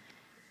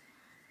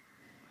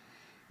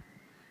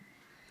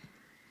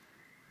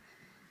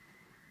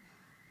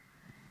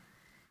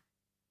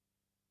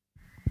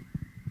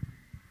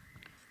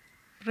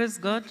 Praise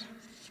God.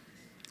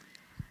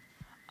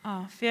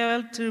 A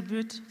farewell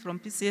tribute from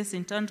PCA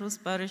St. Andrew's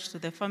Parish to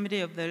the family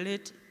of the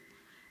late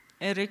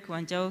Eric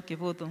Wanjau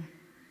Kibuthu.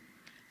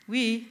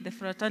 We, the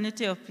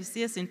fraternity of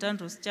PCA St.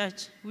 Andrew's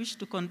Church, wish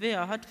to convey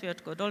our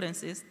heartfelt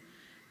condolences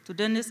to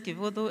Dennis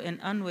Kibuthu and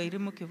Anne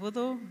Wairimu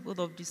Kibuthu, both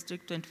of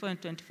District 24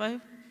 and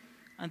 25,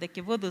 and the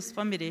Kibuthu's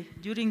family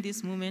during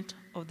this moment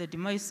of the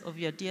demise of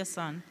your dear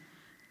son,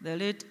 the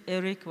late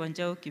Eric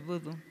Wanjau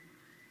Kibuthu.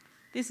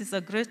 This is a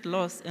great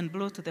loss and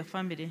blow to the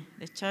family,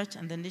 the church,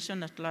 and the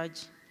nation at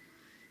large.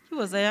 He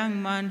was a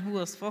young man who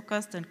was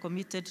focused and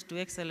committed to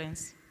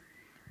excellence.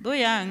 Though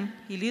young,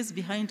 he leaves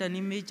behind an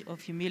image of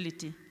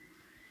humility.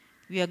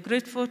 We are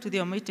grateful to the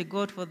Almighty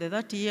God for the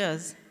 30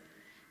 years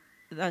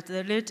that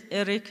the late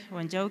Eric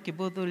Wanjau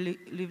Kibuthu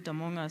lived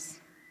among us.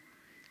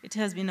 It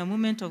has been a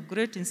moment of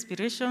great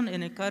inspiration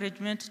and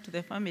encouragement to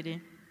the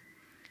family.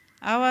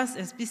 Ours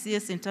as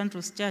PCA St.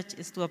 Andrew's Church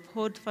is to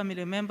uphold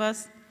family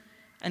members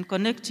and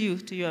connect you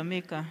to your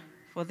Maker,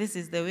 for this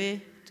is the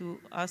way to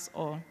us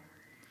all.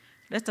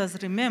 Let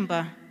us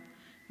remember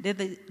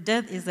that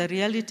death is a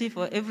reality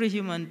for every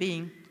human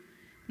being,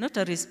 not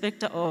a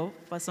respecter of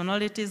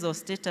personalities or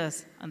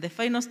status, and the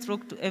final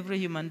stroke to every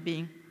human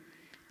being.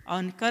 Our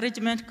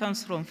encouragement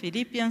comes from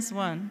Philippians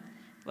 1,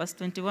 verse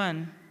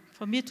 21.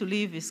 For me to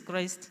live is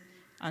Christ,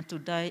 and to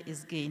die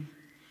is gain.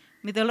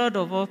 May the Lord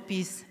of all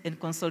peace and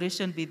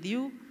consolation be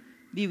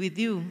with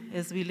you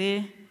as we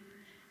lay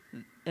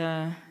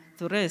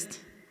to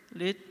rest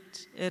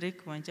late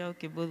Eric Wanjau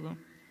Kibuthu.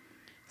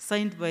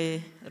 Signed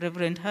by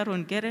Reverend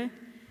Haron Gere,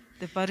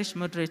 the parish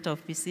moderator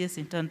of PCA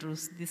St.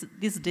 Andrews,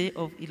 this day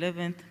of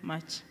 11th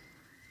March.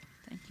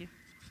 Thank you.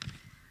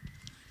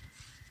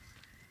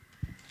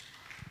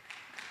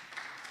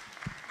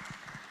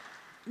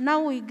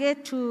 Now we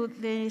get to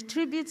the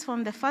tributes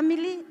from the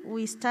family.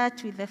 We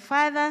start with the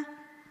father,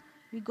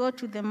 we go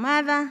to the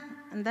mother,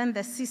 and then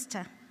the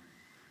sister.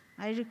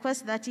 I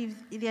request that if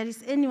there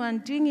is anyone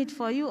doing it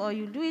for you or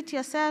you do it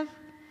yourself,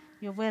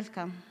 you're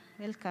welcome.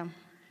 Welcome.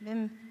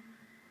 Then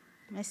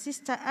my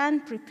sister Anne,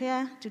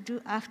 prepare to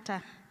do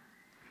after.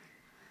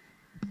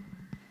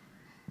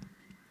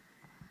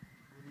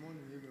 Good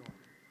morning, everyone.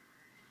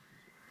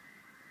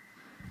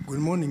 Good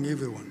morning,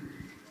 everyone.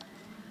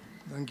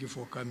 Thank you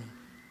for coming.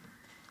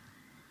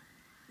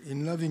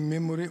 In loving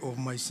memory of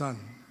my son,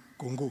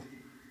 Congo,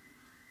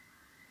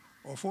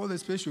 of all the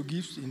special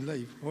gifts in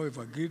life,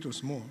 however great or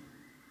small,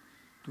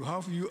 to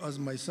have you as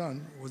my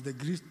son was the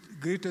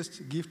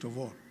greatest gift of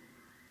all.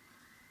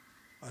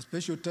 A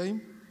special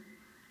time,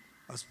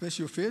 a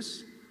special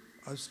face,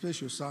 a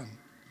special son,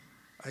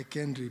 I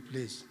can't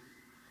replace.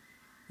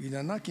 With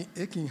an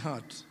aching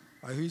heart,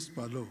 I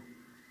whisper low,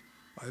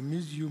 I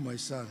miss you, my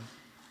son,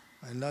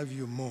 I love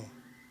you more.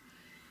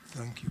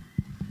 Thank you.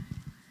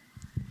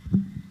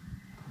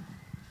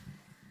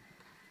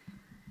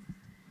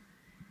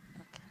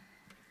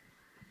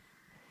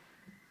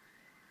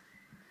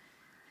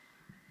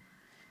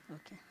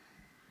 Okay.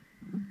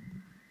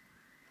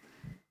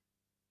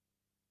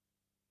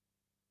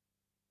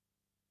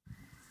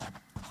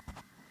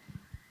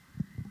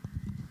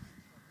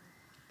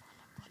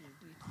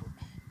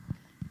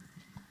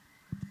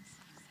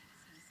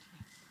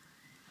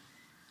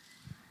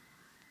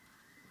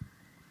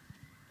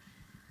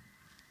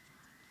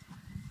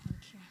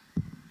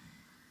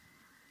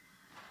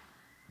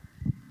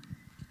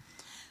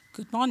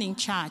 Good morning,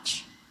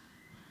 church.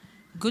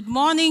 Good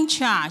morning,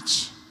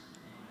 church.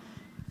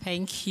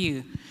 Thank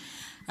you.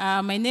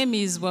 My name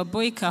is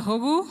Waboi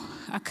Kahogu,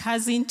 a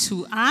cousin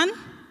to Anne,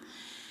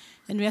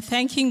 and we are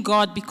thanking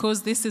God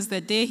because this is the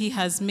day He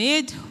has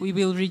made. We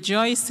will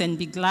rejoice and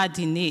be glad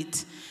in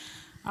it.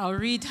 I'll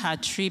read her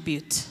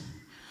tribute.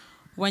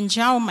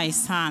 Wanjau, my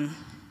son,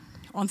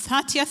 on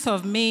 30th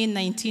of May,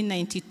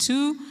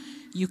 1992,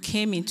 you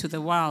came into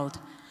the world,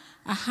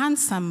 a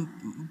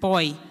handsome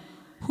boy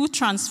who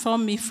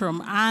transformed me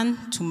from Anne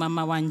to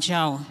Mama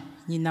Wanjau,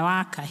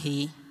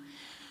 Ninawakahe.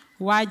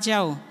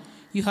 Wajau,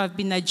 you have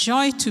been a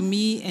joy to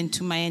me and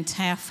to my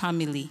entire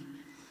family.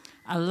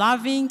 A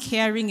loving,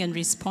 caring, and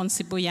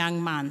responsible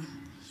young man.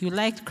 You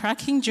liked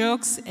cracking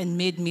jokes and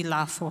made me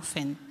laugh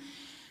often.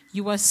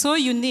 You were so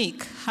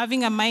unique,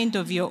 having a mind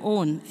of your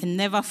own and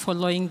never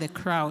following the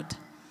crowd.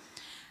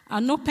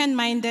 An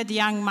open-minded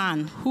young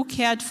man who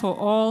cared for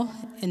all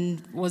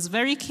and was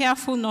very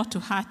careful not to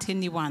hurt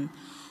anyone,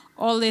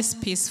 always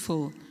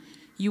peaceful.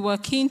 You were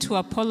keen to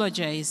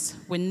apologize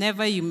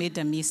whenever you made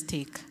a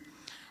mistake.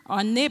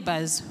 Our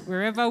neighbors,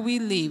 wherever we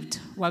lived,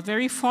 were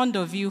very fond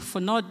of you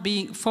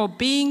for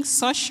being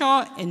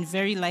social and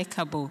very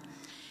likable.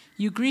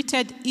 You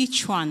greeted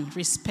each one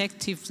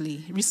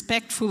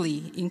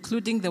respectfully,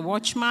 including the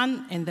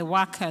watchman and the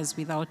workers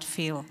without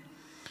fail.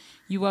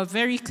 You were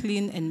very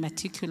clean and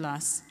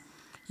meticulous.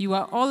 You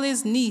were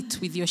always neat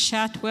with your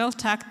shirt well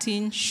tucked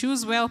in,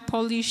 shoes well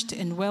polished,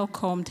 and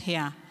well-combed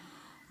hair.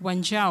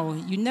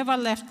 Wanjau, you never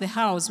left the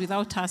house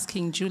without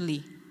asking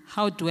Julie,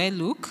 how do I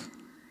look?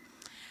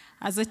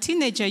 As a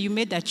teenager, you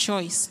made a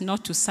choice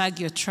not to sag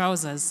your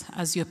trousers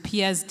as your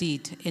peers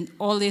did and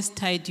always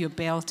tied your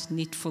belt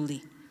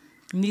neatly.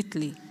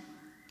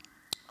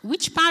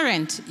 Which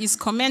parent is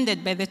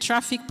commended by the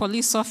traffic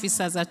police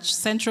officers at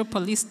Central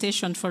Police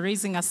Station for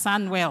raising a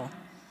son well?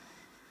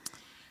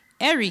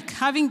 Eric,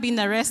 having been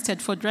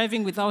arrested for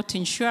driving without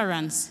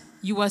insurance,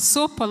 you were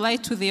so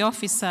polite to the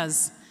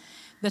officers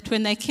that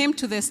when I came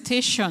to the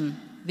station,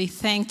 they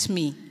thanked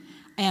me.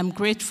 I am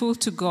grateful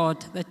to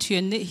God that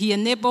He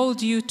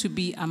enabled you to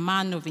be a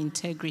man of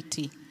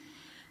integrity.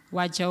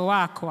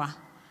 Wajawakwa,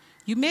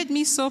 you made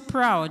me so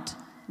proud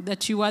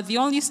that you were the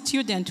only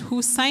student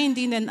who signed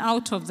in and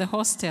out of the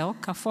hostel,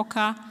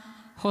 Kafoka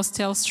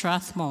Hostel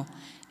Strathmore,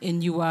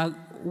 and you were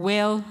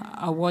well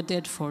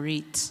awarded for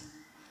it.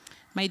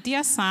 My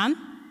dear son,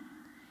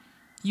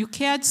 you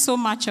cared so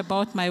much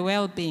about my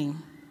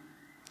well-being.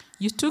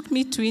 You took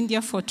me to India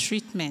for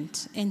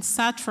treatment and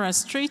sat for a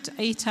straight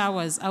 8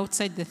 hours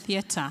outside the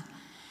theater.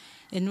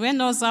 And when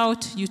I was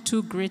out, you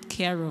took great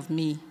care of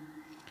me.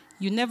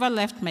 You never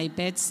left my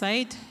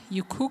bedside.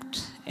 You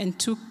cooked and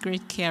took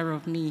great care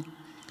of me.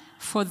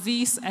 For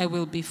this, I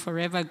will be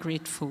forever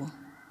grateful.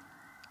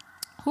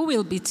 Who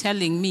will be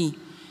telling me,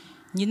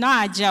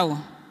 Nina Ajao,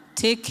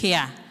 take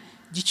care,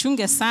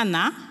 jichunge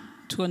sana,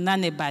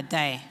 tuonane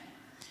baadaye.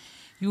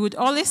 You would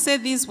always say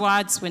these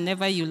words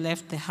whenever you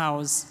left the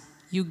house.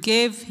 You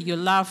gave your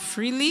love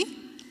freely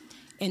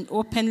and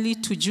openly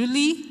to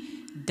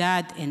Julie,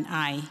 Dad, and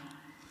I.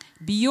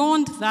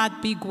 Beyond that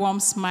big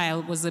warm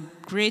smile was a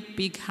great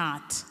big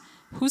heart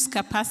whose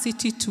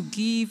capacity to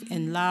give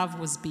and love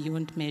was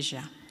beyond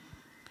measure.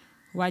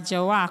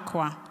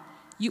 Wajawakwa,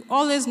 You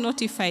always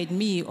notified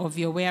me of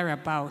your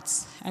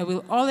whereabouts. I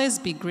will always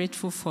be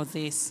grateful for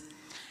this.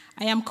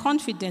 I am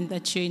confident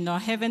that you're in our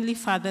Heavenly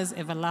Father's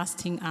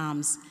everlasting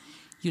arms.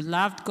 You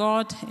loved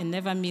God and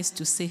never missed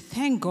to say,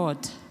 thank God,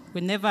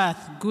 whenever a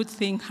good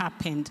thing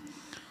happened.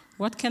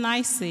 What can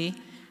I say?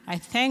 I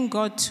thank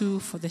God,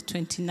 too, for the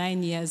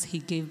 29 years he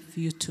gave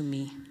you to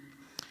me.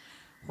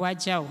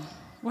 Wanjau,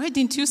 why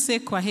didn't you say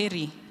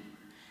kwaheri?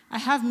 I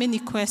have many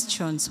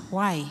questions.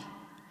 Why?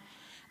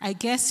 I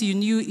guess you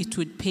knew it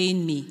would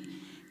pain me.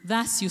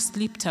 Thus you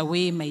slipped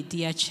away, my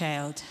dear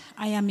child.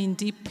 I am in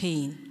deep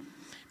pain.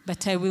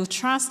 But I will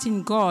trust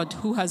in God,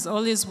 who has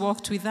always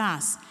walked with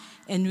us,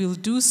 and will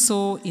do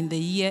so in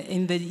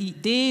the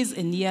days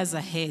and years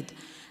ahead.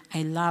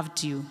 I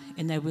loved you,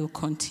 and I will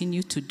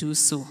continue to do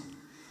so.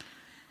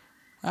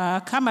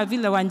 Kama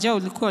vile Wanjau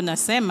ulikuwa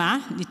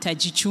unasema,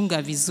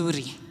 nitajichunga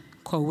vizuri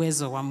kwa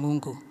uwezo wa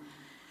Mungu.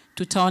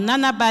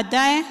 Tutaonana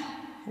baadaye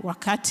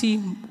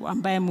wakati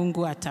ambaye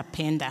Mungu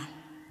atapenda.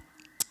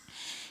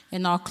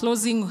 And her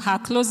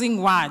closing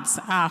words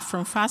are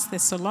from 1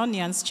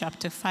 Thessalonians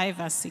chapter 5,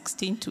 verse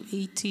 16 to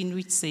 18,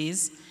 which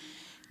says,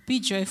 be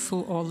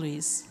joyful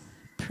always,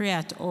 pray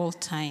at all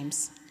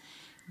times.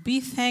 Be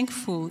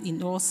thankful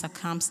in all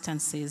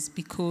circumstances,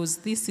 because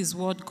this is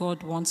what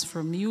God wants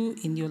from you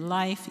in your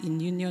life in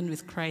union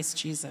with Christ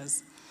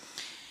Jesus.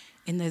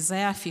 In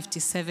Isaiah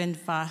 57,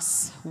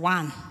 verse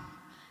 1,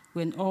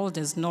 when all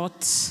does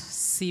not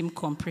seem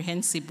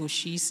comprehensible,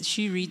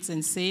 she reads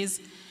and says,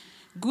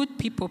 good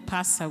people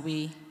pass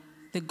away,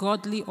 the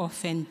godly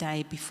often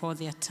die before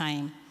their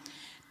time.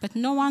 But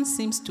no one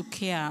seems to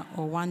care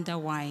or wonder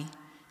why.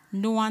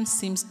 No one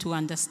seems to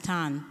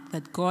understand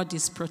that God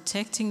is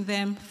protecting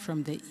them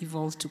from the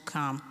evil to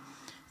come.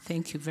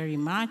 Thank you very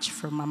much.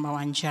 From Mama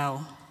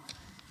Wanjau.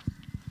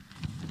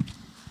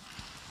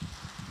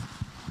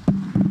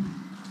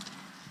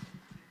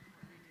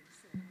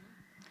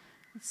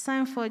 It's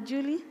time for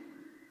Julie.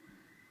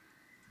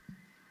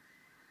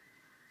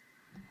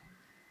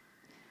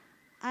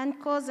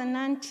 Uncles and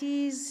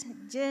aunties,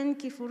 Jane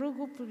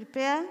Kifurugu,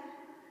 prepare.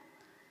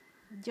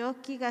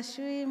 Joki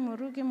Gashui,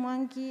 Murugi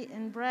Mwangi,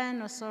 and Brian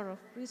Osoro,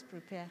 please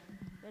prepare.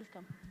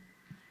 Welcome.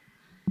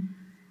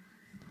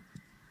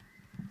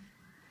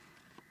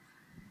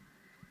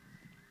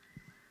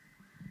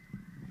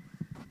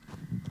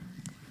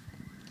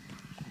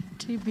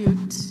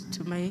 Tribute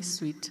to my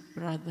sweet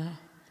brother.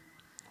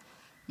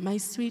 My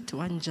sweet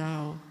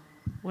Wanjau,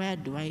 where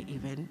do I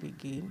even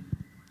begin?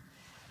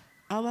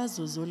 Ours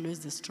was always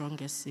the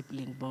strongest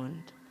sibling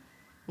bond.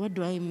 What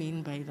do I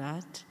mean by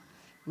that?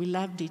 We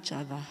loved each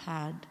other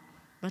hard,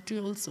 but we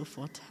also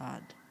fought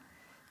hard.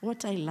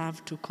 What I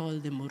love to call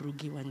the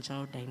Murugi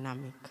Wanjau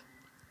dynamic.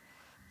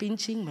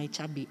 Pinching my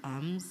chubby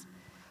arms,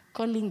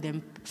 calling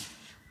them,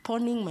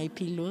 pawning my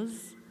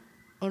pillows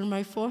on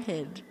my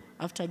forehead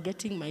after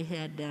getting my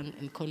hair done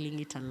and calling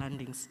it a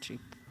landing strip.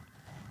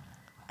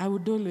 I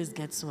would always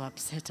get so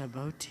upset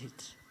about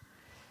it.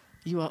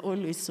 You were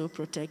always so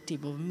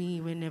protective of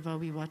me whenever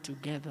we were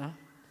together.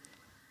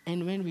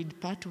 And when we'd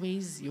part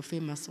ways, your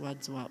famous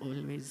words were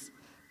always,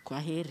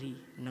 kwaheri,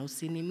 na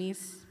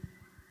usinimis.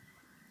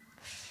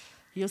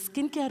 Your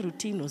skincare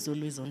routine was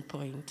always on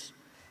point,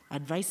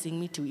 advising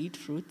me to eat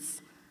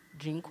fruits,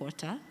 drink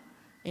water,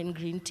 and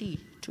green tea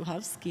to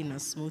have skin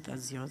as smooth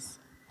as yours.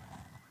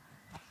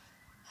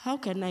 How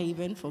can I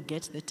even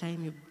forget the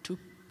time you took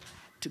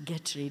to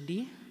get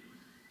ready?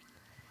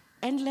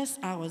 Endless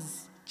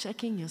hours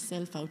checking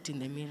yourself out in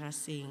the mirror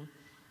saying,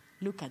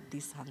 look at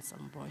this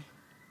handsome boy.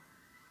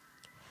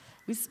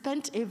 We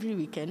spent every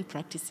weekend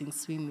practicing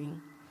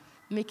swimming,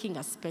 making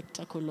a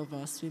spectacle of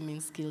our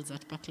swimming skills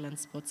at Parkland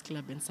Sports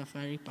Club and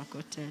Safari Park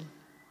Hotel.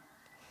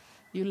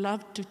 You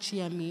loved to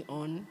cheer me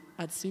on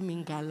at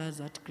swimming galas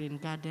at Green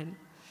Garden,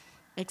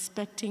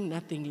 expecting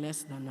nothing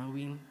less than a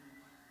win.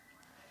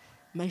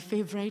 My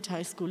favorite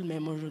high school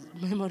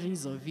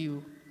memories of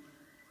you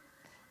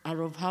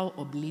are of how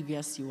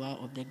oblivious you are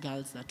of the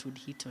girls that would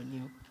hit on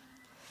you,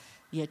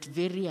 yet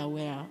very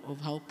aware of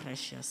how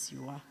precious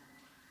you are.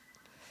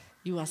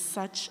 You are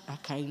such a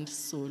kind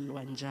soul,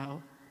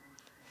 Wanjau.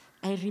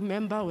 I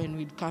remember when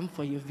we'd come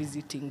for your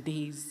visiting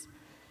days,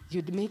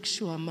 you'd make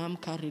sure Mom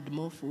carried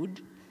more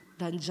food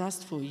than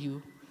just for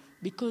you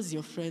because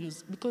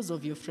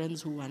of your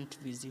friends who weren't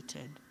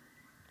visited.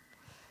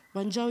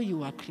 Wanjau, you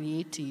were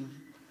creative,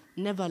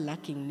 never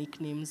lacking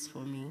nicknames for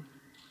me.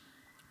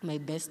 My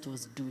best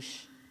was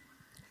douche.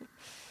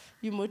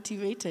 You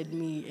motivated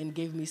me and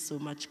gave me so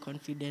much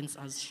confidence,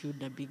 as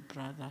should a big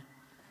brother.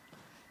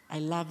 I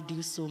loved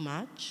you so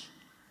much.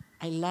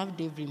 I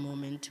loved every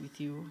moment with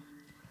you.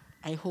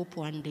 I hope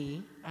one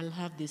day I'll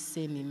have the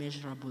same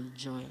immeasurable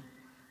joy,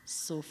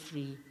 so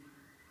free.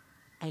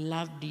 I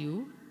loved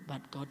you,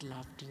 but God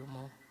loved you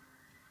more.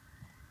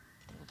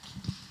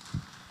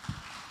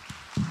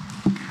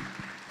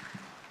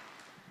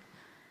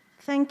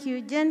 Thank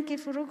you. Jen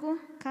Kifurugu,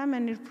 come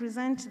and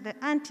represent the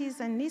aunties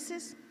and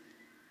nieces.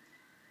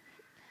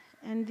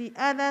 And the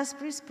others,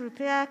 please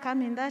prepare,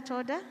 come in that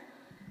order.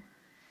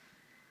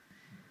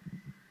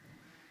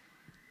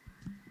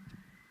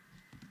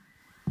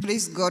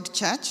 Praise God,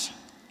 church.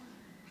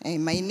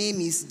 My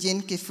name is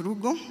Jane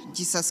Kefrugo.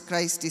 Jesus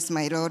Christ is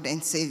my Lord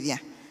and Savior.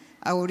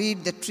 I will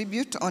read the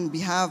tribute on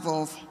behalf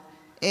of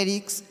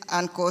Eric's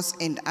uncles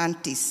and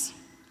aunties.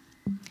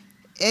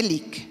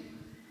 Eric,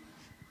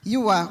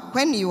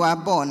 when you were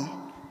born,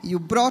 you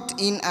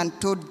brought in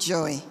untold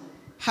joy,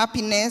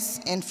 happiness,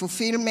 and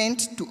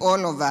fulfillment to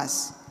all of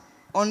us.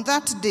 On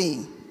that day,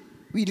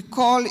 we'll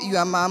call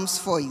your mom's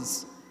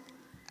voice.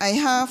 I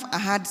have a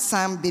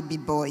handsome baby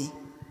boy,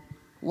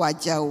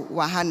 Wanjau,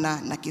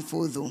 Wahana, na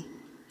Kibuthu.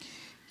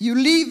 You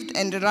lived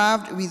and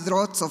loved with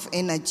lots of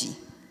energy.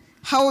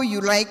 How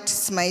you liked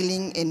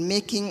smiling and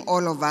making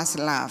all of us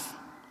laugh.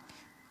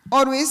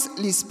 Always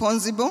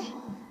responsible,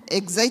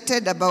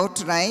 excited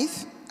about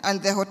life,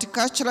 and the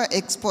horticultural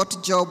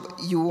export job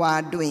you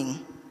are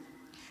doing.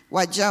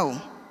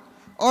 Wanjau,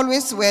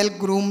 always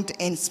well-groomed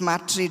and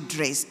smartly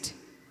dressed.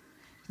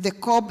 The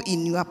cob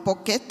in your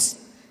pocket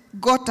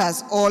got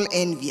us all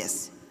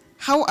envious.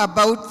 How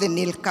about the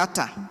nail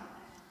cutter?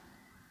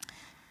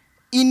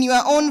 In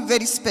your own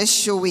very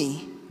special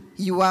way,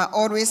 you are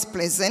always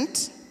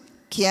pleasant,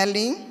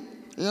 caring,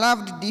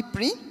 loved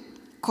deeply,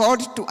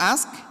 called to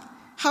ask,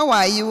 how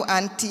are you,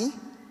 auntie?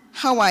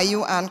 How are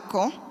you,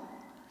 uncle?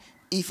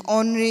 If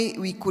only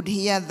we could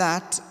hear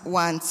that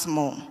once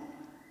more.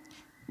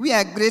 We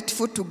are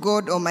grateful to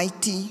God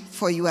Almighty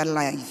for your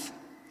life.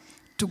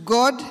 To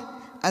God,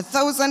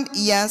 1,000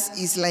 years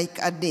is like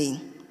a day,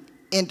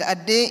 and a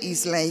day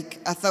is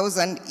like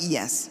 1,000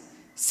 years.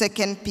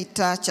 2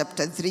 Peter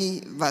chapter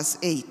 3, verse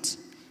 8.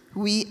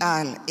 We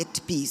are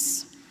at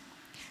peace.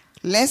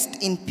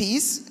 Rest in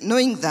peace,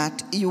 knowing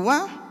that you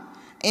are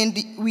and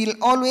will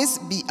always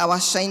be our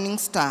shining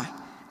star,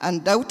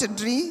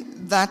 undoubtedly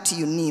that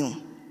you knew.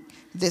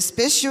 The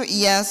special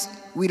years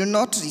will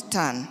not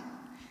return,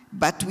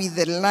 but with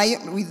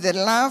the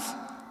love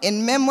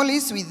and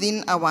memories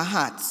within our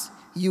hearts,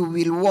 you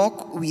will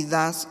walk with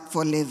us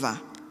forever.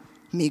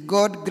 May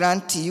God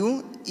grant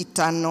you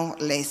eternal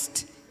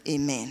rest.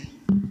 Amen.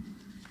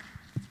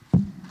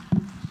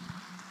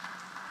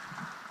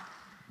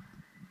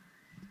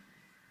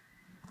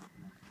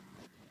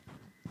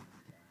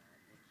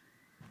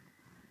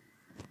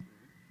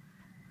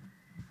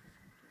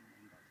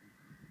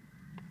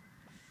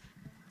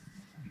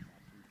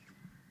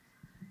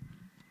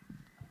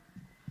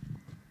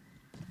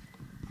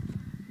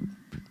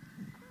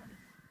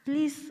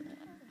 Please,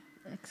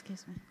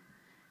 excuse me.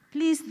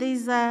 Please,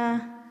 there's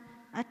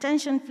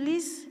attention,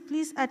 please.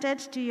 Please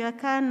attach to your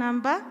car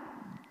number.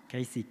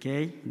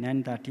 KCK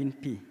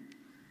 913P.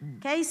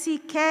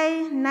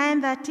 KCK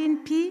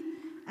 913P,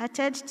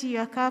 attached to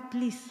your car,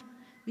 please.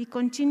 We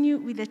continue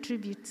with the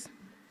tributes.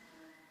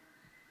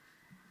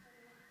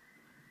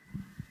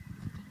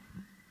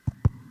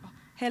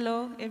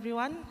 Hello,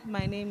 everyone.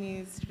 My name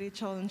is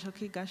Rachel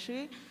Njoki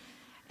Gashui,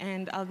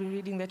 and I'll be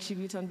reading the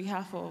tribute on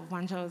behalf of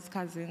Wanjau's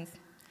cousins.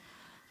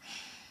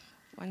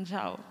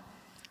 Wanjau,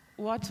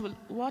 what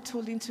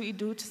wouldn't we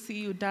do to see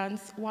you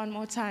dance one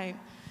more time?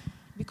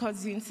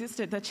 Because you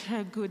insisted that you're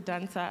a good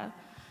dancer.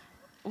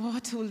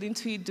 What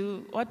wouldn't we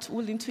do? What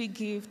wouldn't we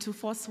give to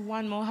force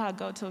one more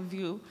hug out of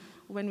you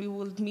when we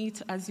would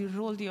meet as you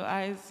rolled your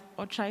eyes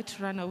or tried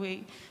to run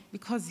away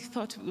because you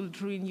thought we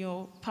would ruin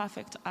your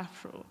perfect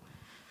afro?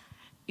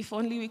 If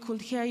only we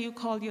could hear you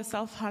call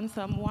yourself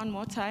handsome one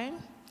more time,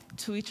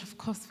 to which of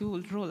course we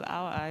would roll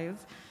our eyes.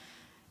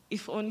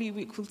 If only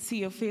we could see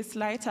your face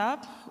light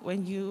up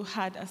when you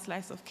had a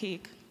slice of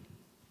cake.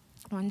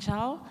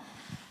 Wanjau,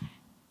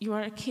 you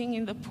are a king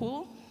in the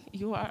pool.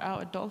 You are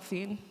our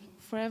dolphin,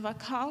 forever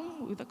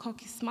calm with a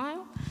cocky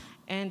smile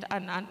and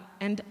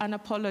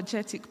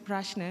unapologetic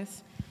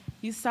brashness.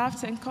 You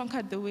surfed and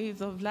conquered the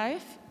waves of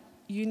life.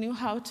 You knew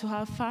how to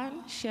have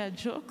fun, share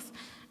jokes,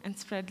 and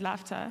spread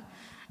laughter.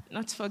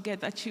 Not to forget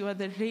that you are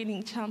the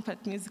reigning champ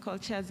at musical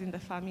chairs in the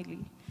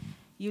family.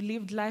 You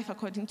lived life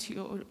according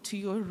to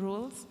your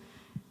rules.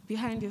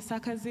 Behind your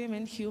sarcasm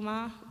and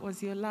humor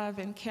was your love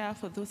and care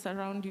for those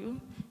around you.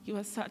 You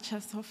were such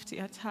a softy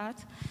at heart,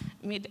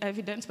 made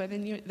evident by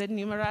the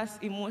numerous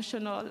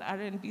emotional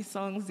R&B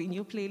songs in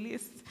your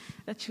playlists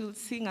that you'll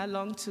sing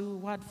along to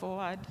word for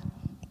word.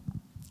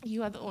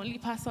 You are the only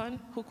person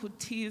who could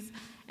tease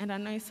and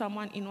annoy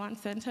someone in one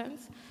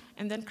sentence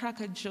and then crack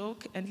a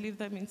joke and leave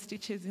them in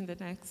stitches in the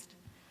next.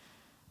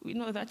 We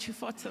know that you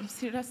fought some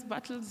serious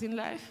battles in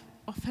life,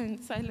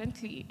 often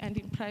silently and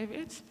in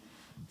private.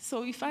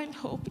 So we find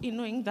hope in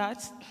knowing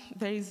that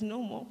there is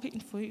no more pain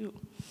for you.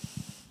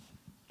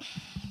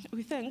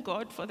 We thank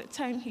God for the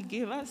time he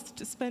gave us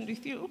to spend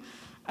with you,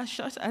 as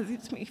short as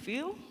it may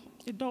feel.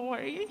 Don't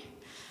worry,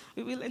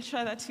 we will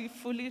ensure that we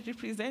fully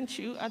represent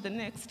you at the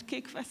next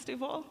cake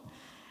festival.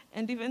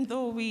 And even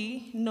though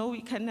we know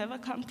we can never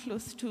come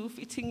close to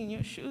fitting in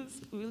your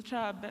shoes, we will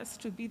try our best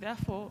to be there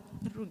for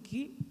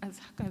Rugi as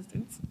her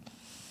cousins.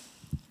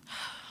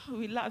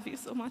 We love you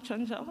so much,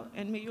 Wanjau,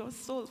 and may your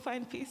soul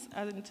find peace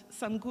and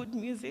some good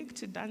music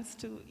to dance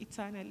to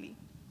eternally.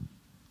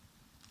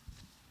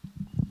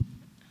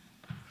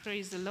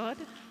 Praise the Lord.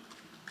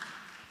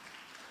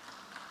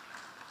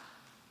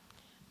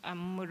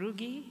 I'm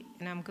Murugi,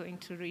 and I'm going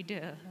to read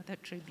the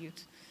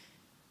tribute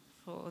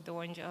for the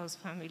Wanjau's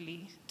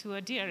family. To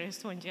our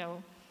dearest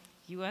Wanjau,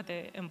 you are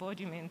the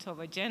embodiment of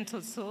a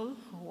gentle soul,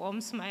 a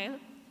warm smile,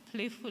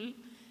 playful,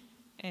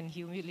 and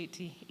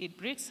humility. It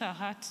breaks our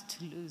heart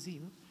to lose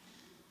you.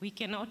 We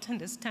cannot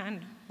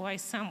understand why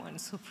someone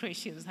so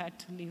precious had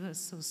to leave us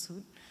so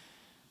soon.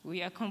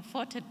 We are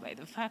comforted by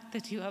the fact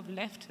that you have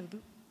left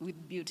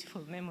with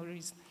beautiful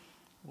memories.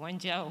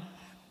 Wanjau,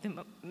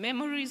 the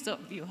memories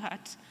of your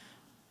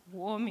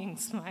heart-warming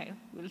smile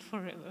will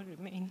forever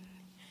remain.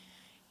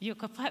 Your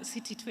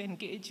capacity to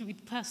engage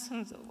with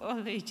persons of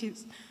all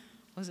ages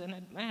was an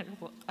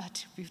admirable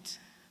attribute.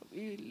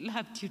 We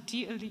loved you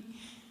dearly,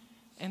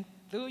 and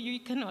though we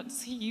cannot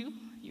see you,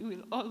 you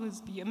will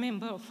always be a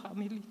member of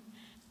family.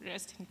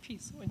 Rest in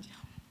peace, Wanjau.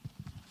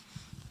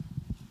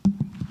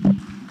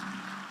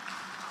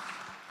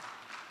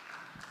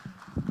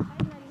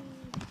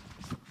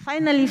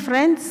 Finally,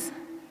 friends,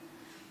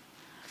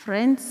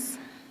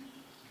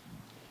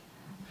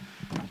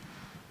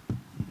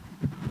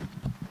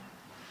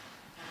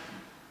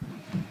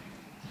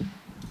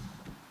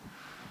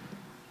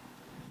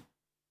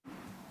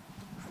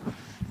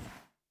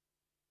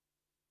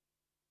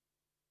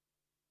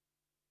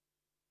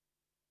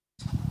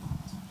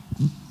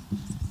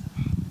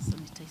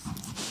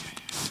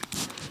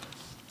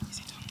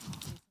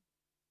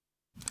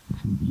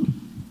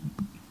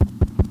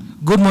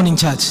 Good morning,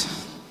 church.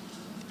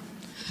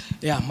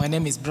 Yeah, my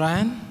name is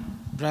Brian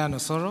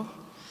Osoro,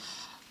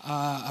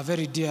 a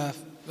very dear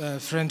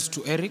friend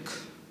to Eric.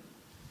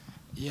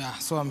 Yeah,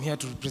 so I'm here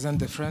to represent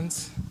the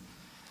friends.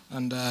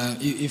 And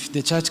if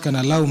the church can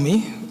allow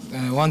me,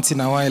 once in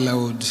a while I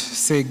would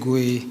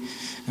segue,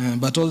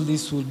 but all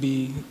this will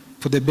be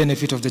for the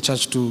benefit of the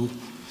church to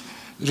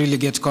really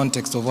get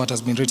context of what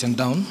has been written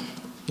down,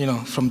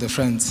 from the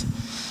friends.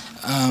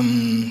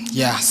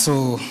 Yeah,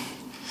 so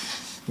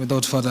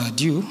without further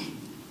ado,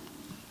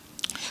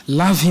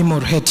 love him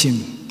or hate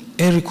him,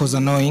 Eric was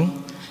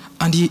annoying,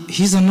 and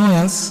his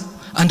annoyance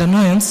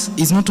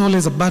is not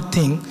always a bad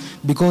thing,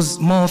 because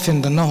more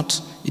often than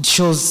not, it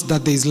shows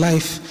that there is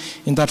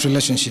life in that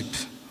relationship.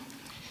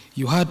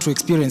 You had to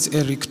experience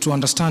Eric to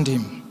understand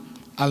him.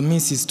 I'll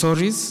miss his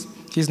stories,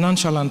 his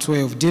nonchalant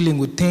way of dealing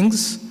with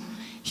things.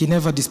 He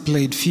never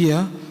displayed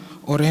fear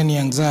or any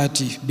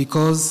anxiety,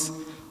 because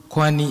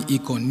kwani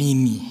iko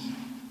nini.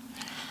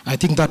 I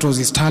think that was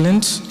his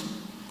talent.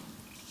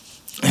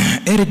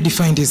 Eric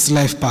defined his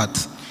life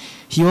path.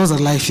 He was a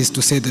lifeist,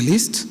 to say the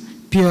least,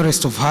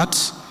 purest of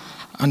heart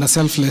and a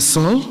selfless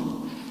soul.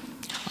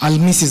 I'll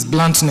miss his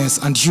bluntness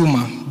and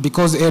humor,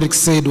 because Eric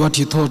said what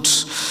he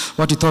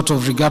thought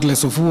of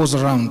regardless of who was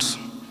around.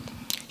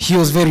 He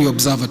was very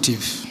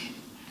observative.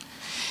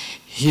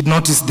 He'd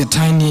noticed the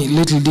tiny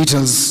little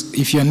details,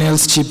 if your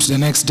nails chipped the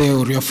next day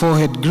or your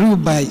forehead grew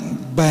by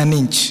an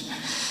inch,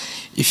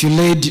 if you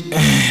laid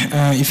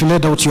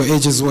out your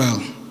edges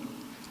well.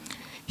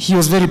 He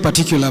was very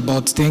particular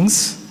about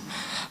things.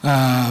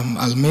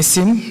 I'll miss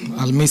him.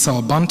 I'll miss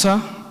our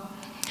banter.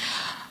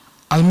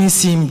 I'll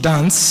miss him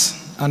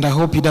dance, and I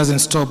hope he doesn't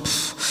stop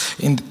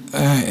in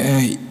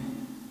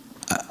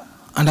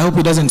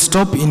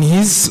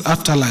his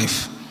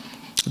afterlife.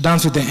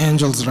 Dance with the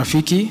angels,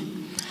 Rafiki.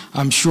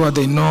 I'm sure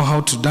they know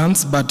how to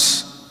dance, but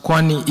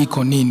kwani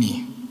iko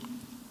nini.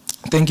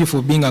 Thank you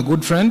for being a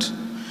good friend,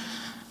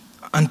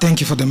 and thank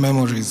you for the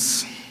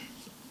memories.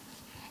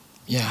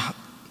 Yeah.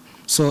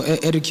 So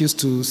Eric used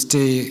to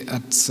stay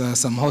at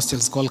some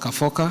hostels called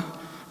Kafoka,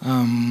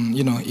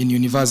 in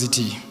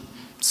university.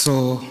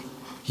 So,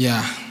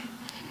 yeah,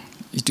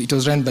 it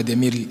was run by the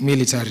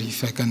military,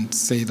 if I can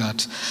say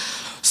that.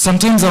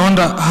 Sometimes I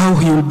wonder how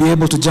he will be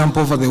able to jump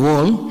over the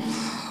wall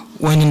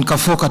when in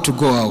Kafoka to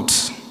go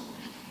out.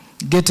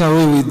 Get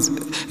away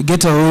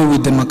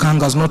with the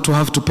Makangas, not to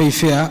have to pay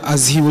fare,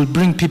 as he will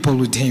bring people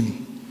with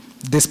him.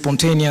 The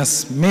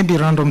spontaneous, maybe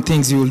random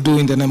things he will do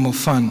in the name of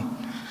fun.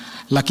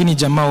 Lakini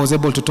Jamaa was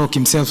able to talk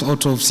himself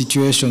out of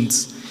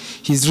situations.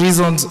 His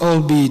reasons,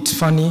 albeit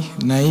funny,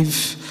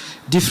 naive,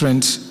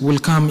 different, will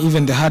calm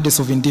even the hardest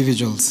of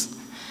individuals.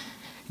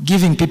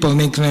 Giving people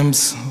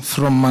nicknames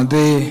from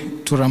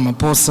Made to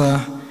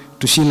Ramaphosa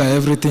to Sheila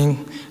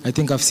everything. I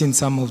think I've seen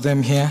some of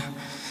them here.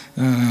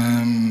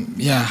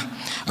 Yeah.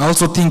 I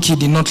also think he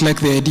did not like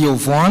the idea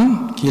of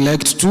one. He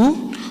liked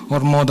two or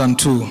more than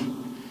two.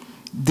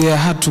 There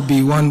had to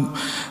be more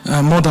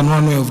than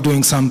one way of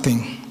doing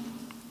something.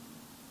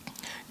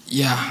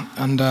 Yeah,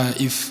 and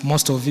if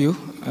most of you,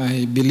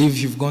 I believe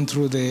you've gone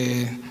through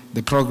the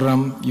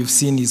program, you've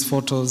seen his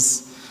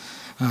photos,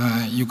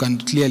 you can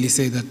clearly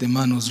say that the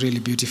man was really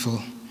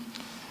beautiful.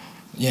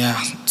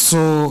 Yeah,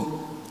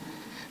 so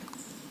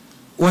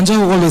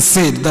Wanjau always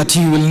said that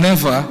he will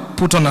never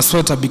put on a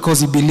sweater because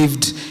he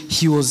believed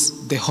he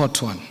was the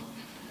hot one.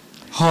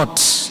 Hot.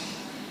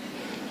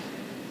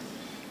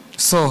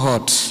 So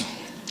hot.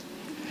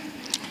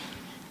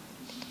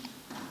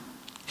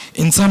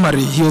 In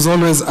summary, he was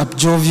always a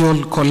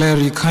jovial,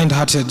 choleric,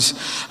 kind-hearted,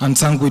 and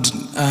sanguine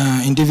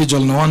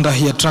individual. No wonder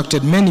he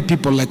attracted many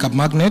people like a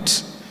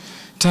magnet.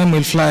 Time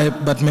will fly,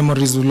 but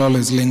memories will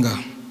always linger.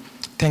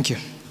 Thank you.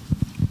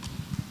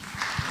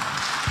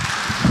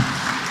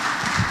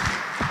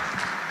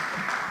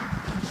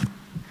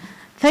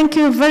 Thank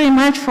you very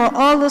much for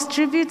all those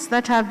tributes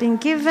that have been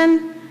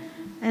given,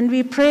 and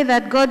we pray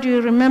that God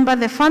will remember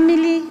the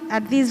family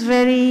at this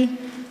very,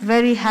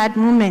 very hard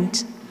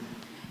moment.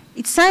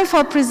 It's time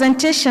for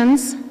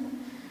presentations.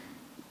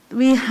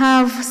 We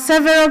have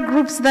several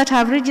groups that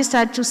have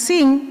registered to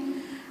sing,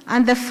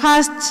 and the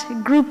first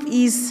group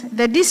is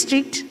the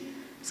district,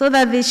 so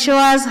that they show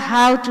us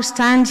how to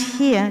stand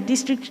here.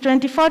 District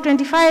 24,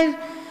 25,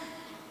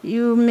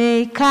 you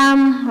may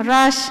come,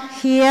 rush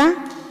here.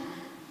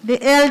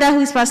 The elder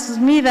who is passes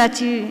me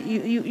that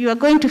you are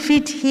going to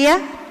fit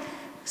here,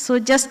 so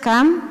just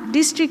come.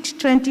 District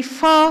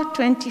 24,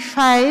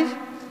 25,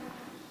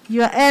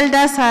 your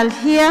elders are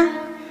here.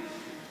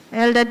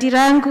 Elder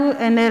Dirangu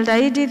and Elder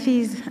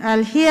Edith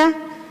are here.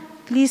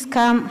 Please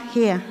come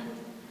here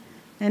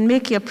and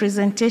make your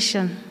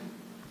presentation.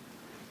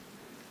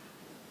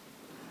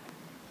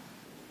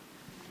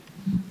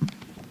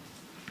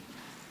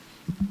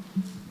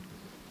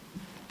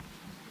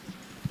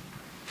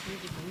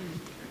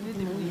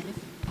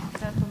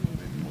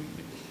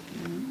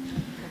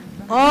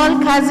 All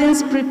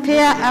cousins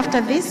prepare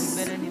after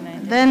this,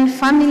 then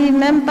family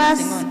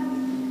members.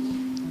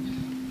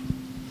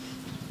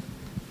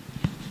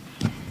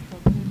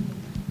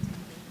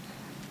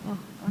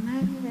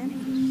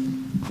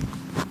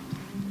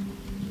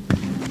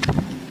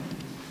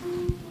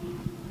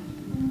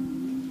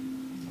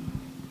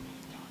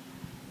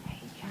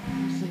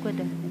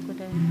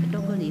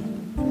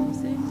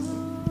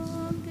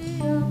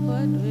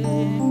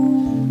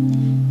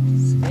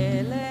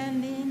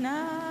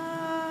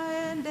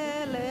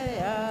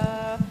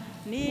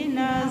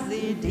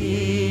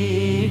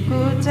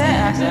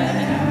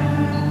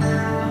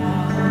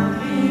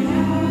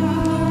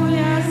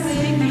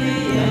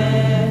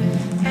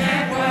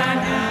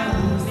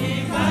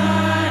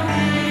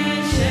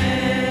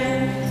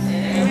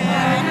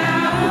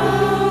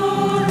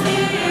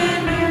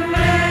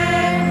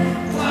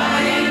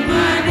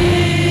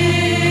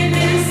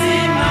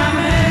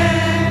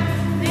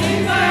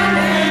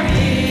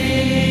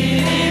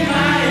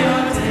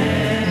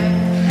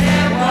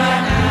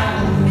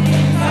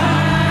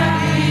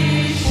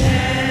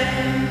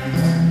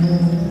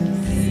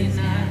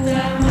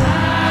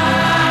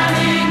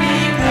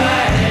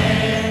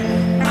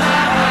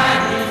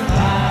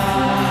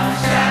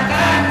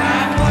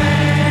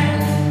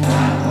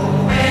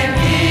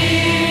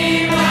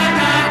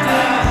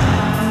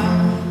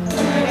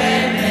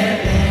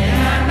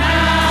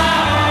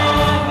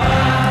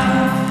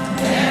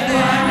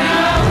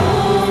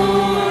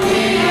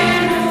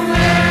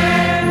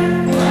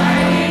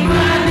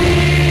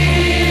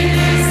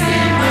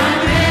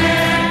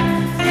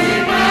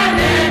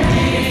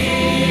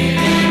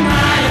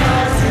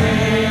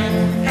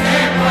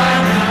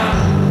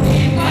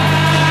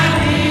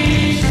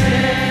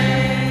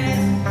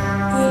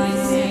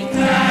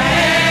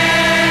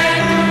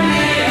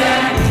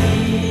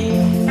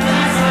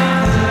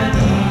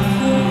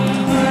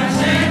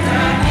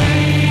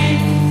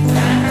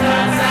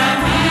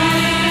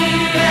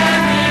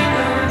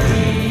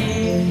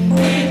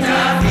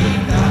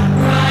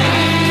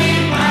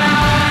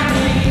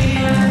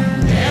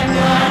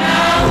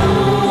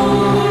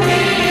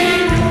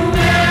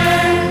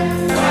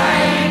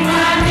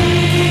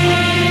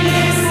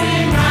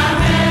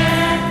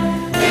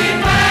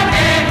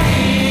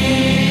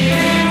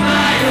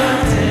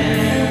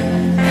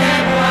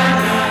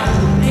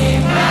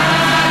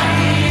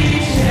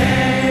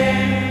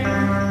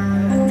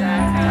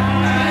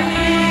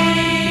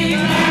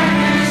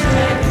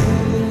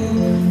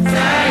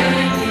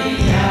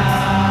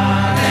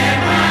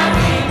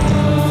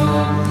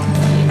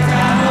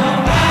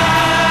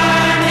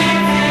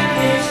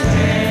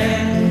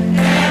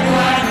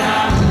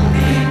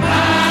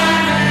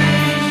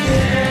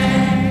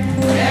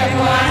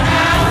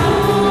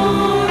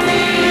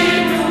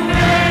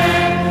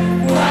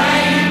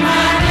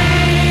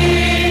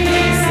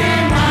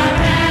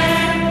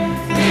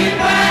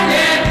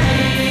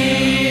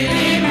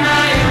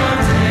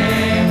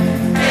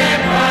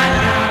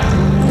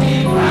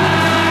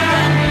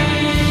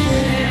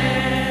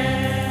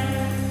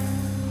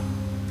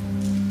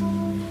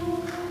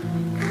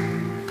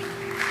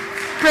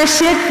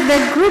 Appreciate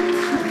the group.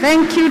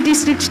 Thank you,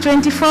 District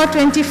 24,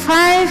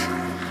 25.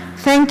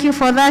 Thank you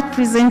for that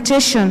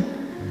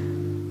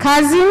presentation.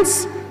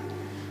 Cousins,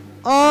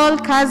 all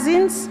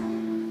cousins,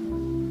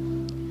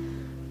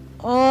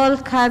 all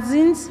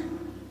cousins,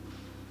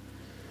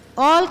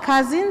 all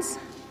cousins,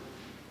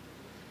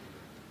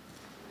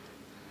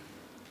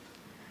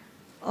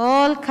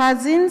 all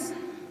cousins,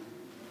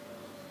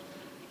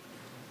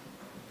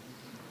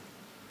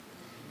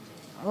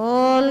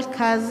 all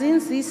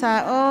cousins. These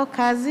are all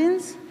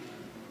cousins.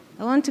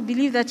 I want to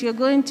believe that you're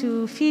going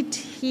to fit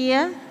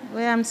here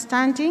where I'm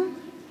standing.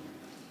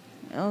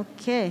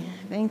 Okay,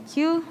 thank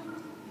you.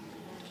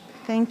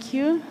 Thank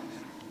you.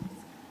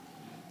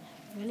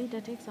 The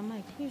leader takes a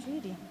mic. Who's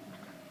reading?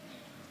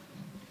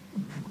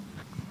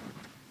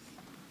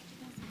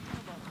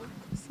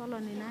 Solo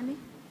ni nani?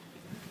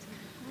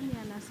 Nani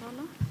ana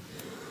solo?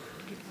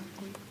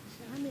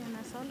 Nani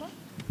ana solo?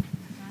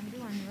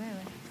 Naambiwa ni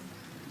wewe.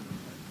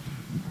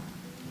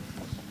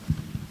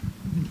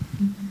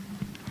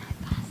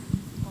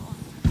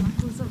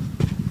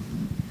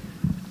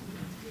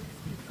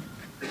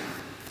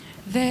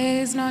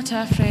 There's not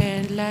a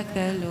friend like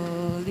the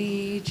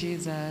lowly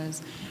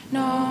Jesus.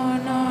 No,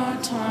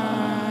 not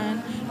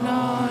one.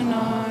 No,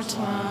 not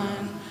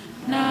one.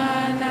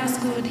 None as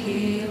could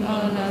heal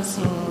all our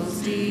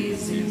souls'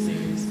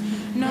 diseases.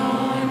 No,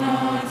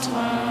 not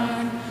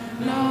one.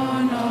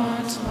 No,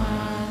 not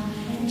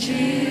one.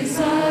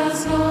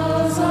 Jesus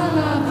knows all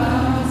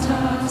about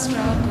our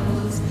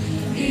struggles.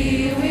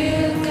 He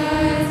will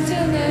guide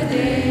till the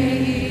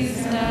day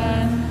is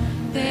done.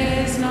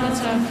 There's not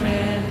a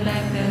friend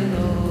like the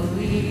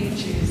lowly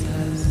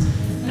Jesus.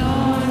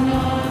 No,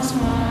 not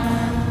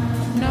one.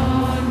 No,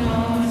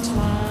 not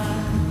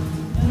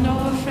one. No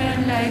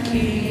friend like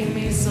him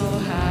is so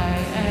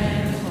high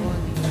and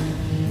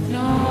holy.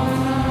 No,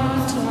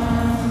 not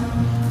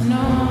one.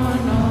 No,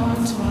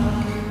 not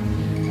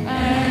one.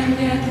 And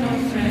yet no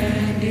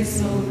friend is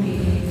so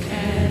meek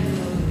and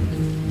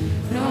lowly.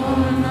 No,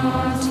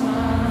 not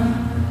one.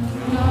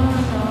 No,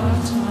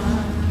 not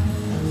one.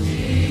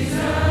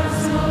 Jesus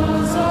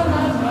knows all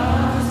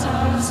about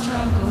our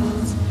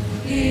struggles.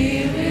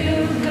 He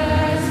will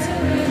guide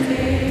till the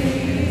day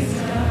is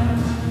done.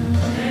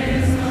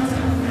 There's not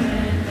a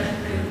friend like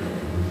the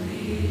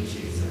lowly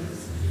Jesus.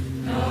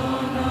 No,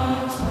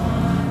 not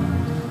one.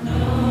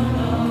 No,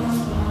 not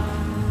one.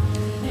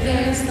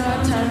 There's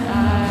not an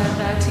hour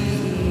that he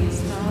is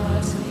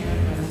not near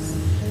us.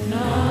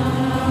 No,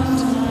 not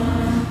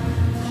one.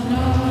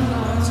 No,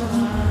 not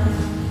one.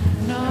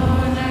 No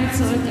night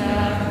so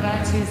dark,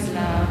 but his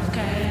love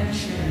can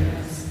share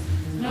us.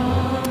 No,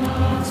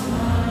 not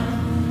one.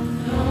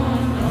 No,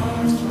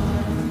 not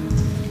one.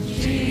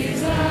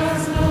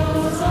 Jesus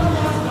knows all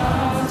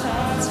about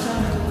our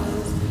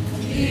struggles.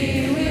 He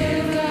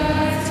will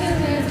guide till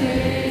the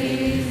day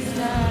is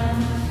done.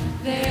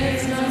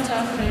 There's not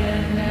a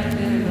friend like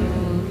the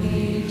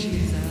lowly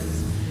Jesus.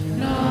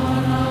 No,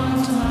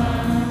 not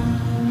one.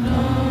 No,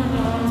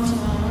 not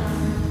one.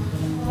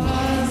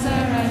 Was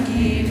there a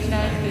gift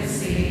like the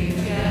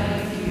Savior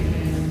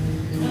given?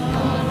 No,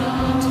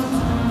 not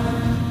one.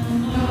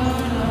 No,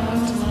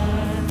 not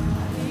one.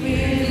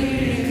 Will he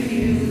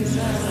refuse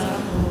us a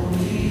home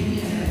in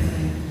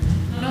heaven?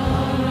 No,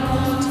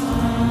 not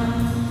one.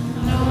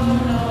 No,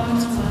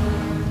 not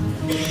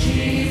one.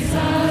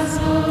 Jesus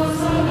knows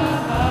all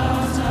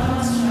about our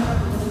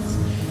struggles.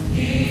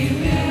 He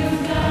will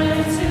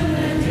guide till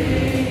the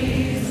day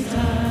is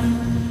done.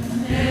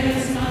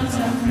 There's not a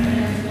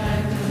friend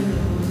like the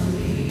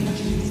lowly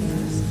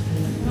Jesus.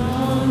 No,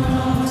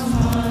 not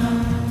one.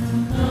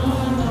 No,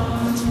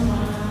 not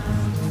one.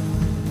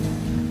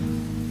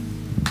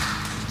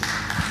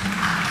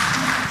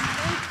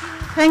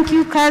 Thank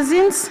you,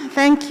 cousins.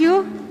 Thank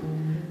you.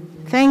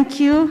 Thank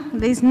you.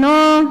 There's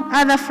no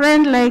other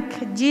friend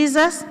like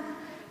Jesus.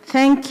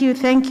 Thank you,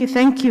 thank you,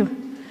 thank you.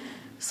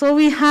 So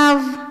we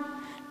have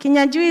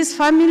Kinyajui's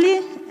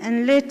family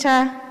and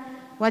later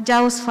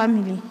Wanjau's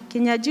family.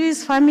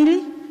 Kinyajui's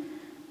family,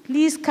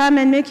 please come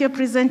and make your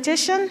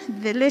presentation.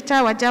 The later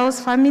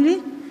Wanjau's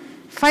family.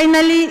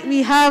 Finally,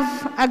 we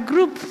have a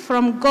group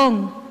from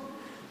Gong.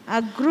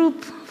 A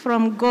group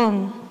from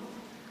Gong.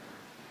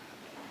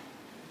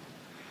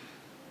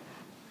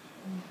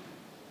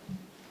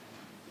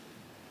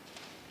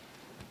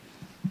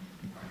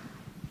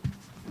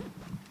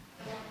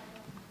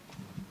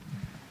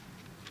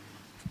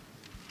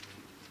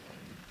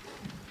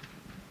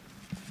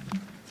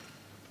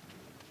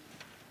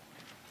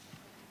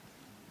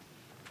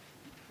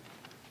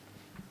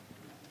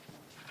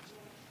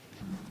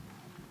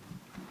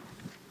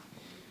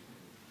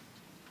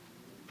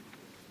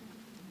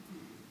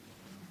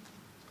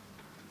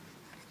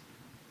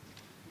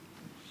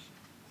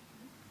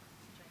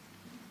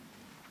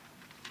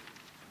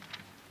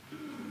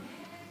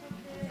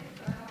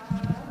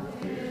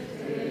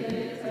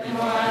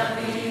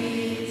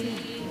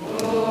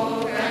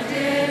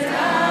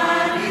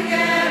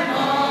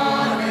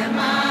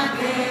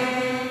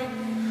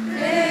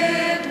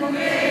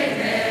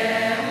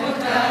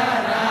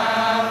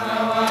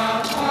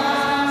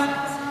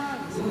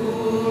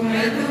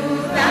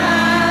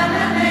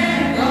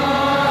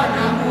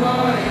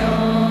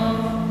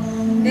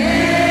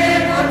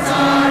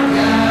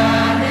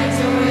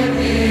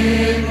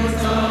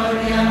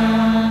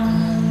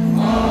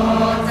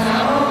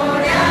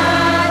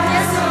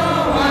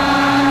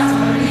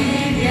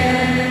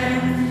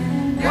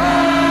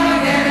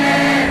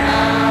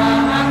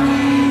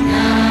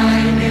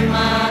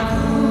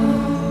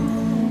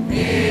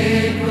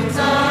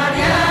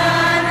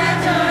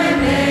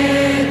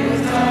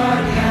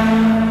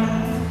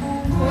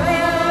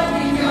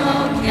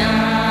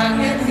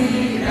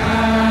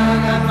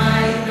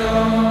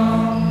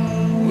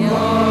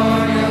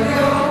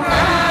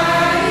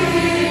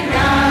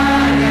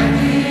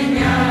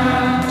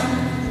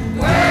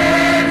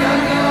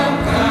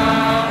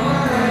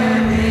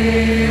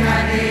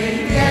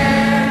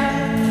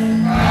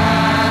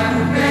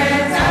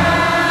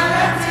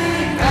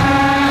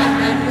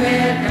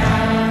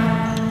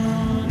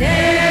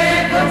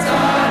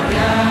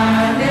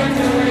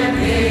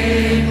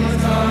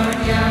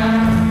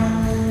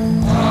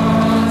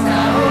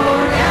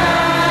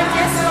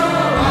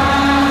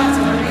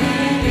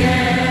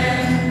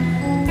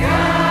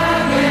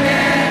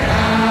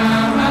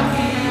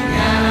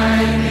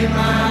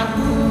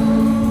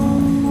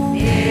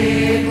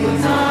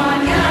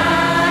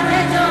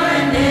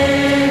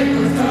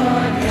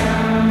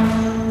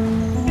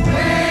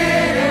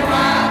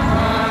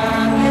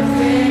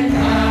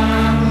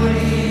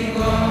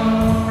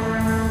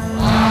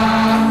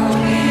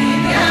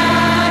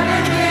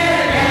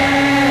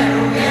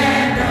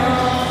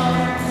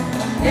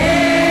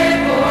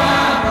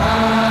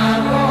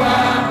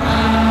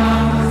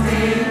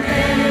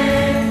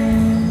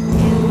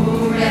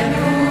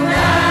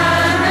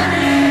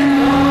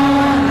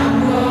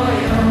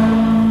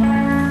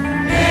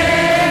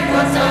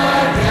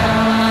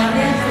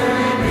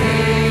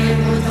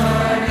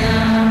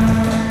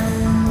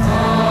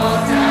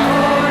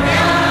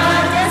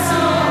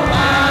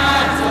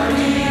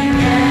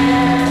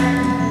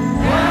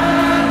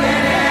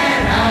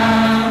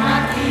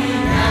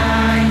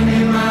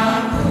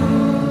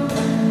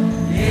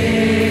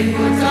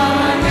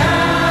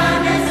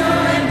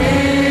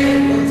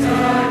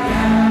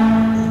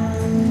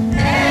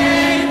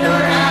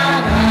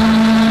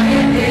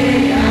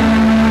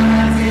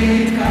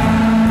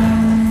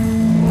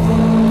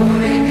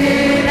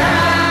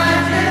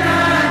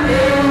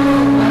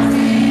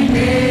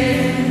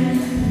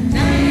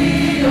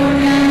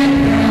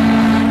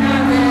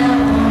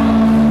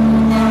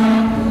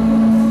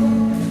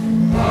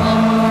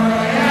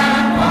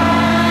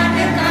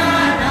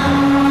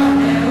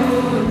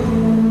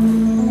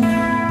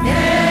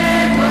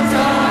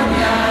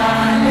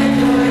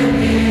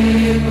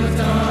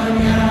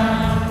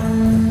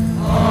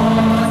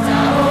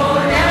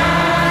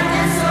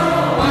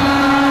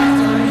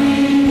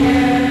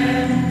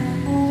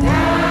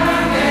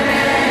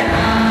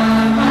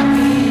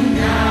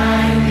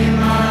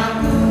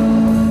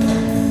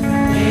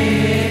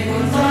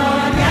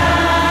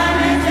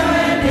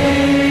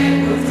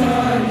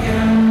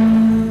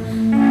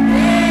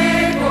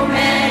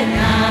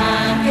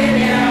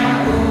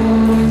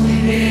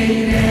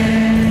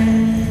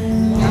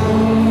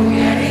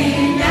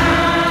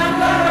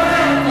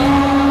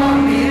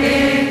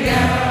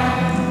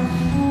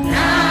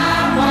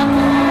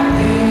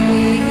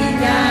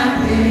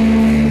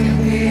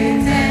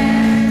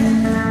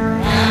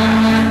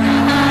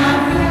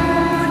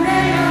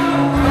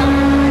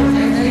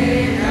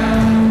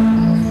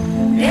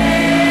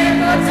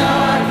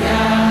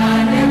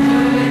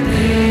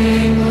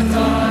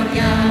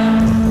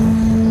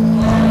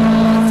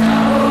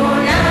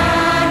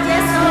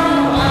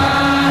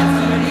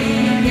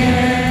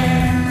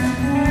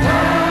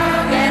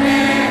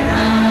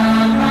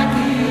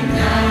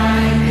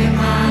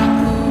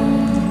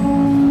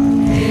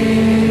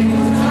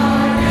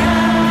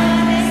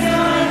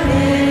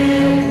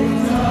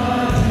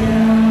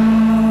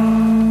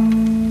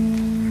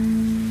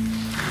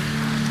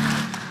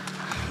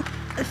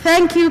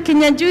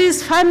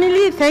 Kinyajui's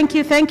family, thank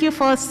you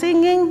for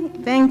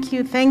singing. Thank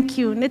you.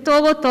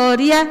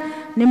 Nitogotoria,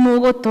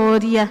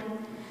 nimugotoria.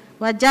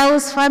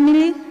 Wanjau's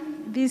family,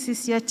 this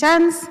is your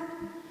chance.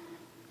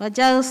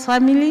 Wanjau's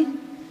family.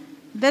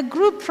 The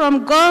group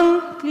from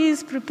Gong,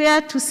 please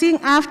prepare to sing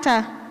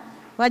after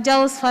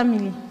Wanjau's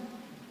family.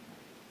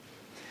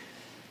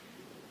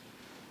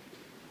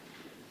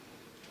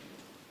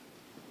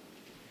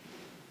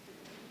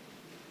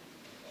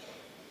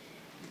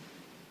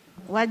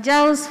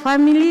 Wanjau's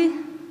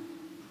family.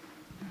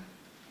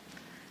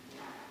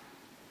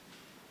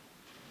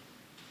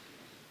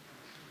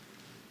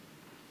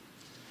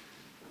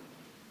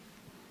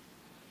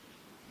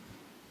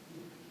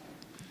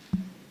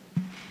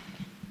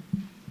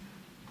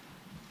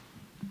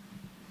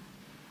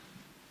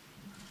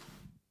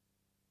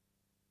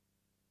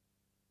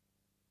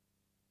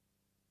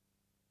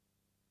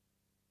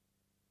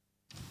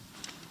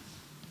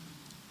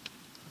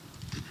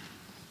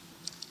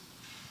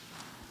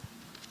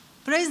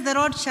 Praise the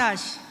Lord, church.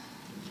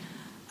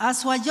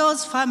 As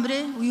Wanjau's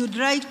family, we would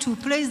like to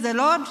praise the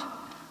Lord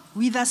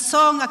with a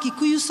song, a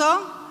Kikuyu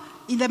song,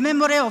 in the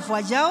memory of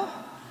Wanjau.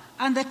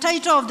 And the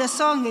title of the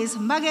song is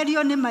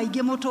Magerio ne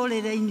maige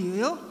mutorere-ini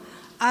uyu,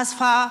 as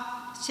for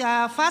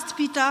 1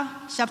 Peter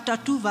chapter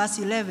 2, verse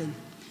 11.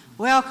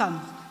 Welcome.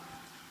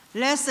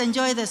 Let's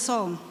enjoy the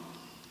song.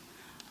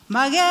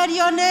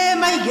 Magerio ne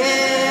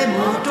maige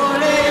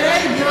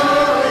mutorere-ini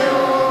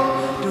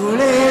uyu,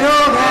 tulero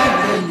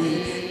gageni.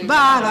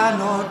 Bara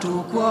no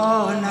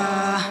tukuona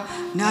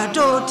na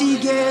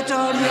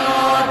totigetorio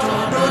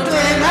todo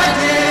twena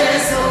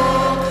Yesu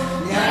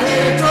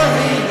nyaleto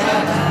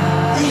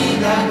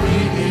ila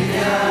kwini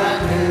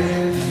yake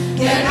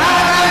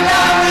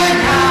kenara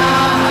wena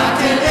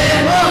kende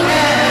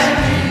moge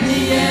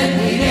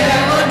niye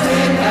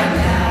otwena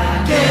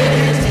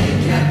kete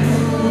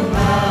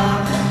kyaduma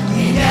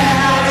niye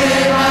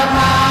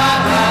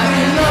baba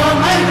ngilo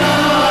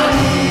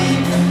maidori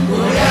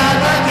goya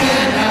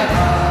kenda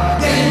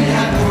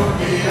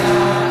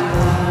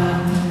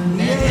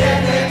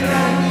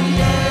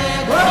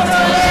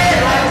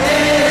Gotolera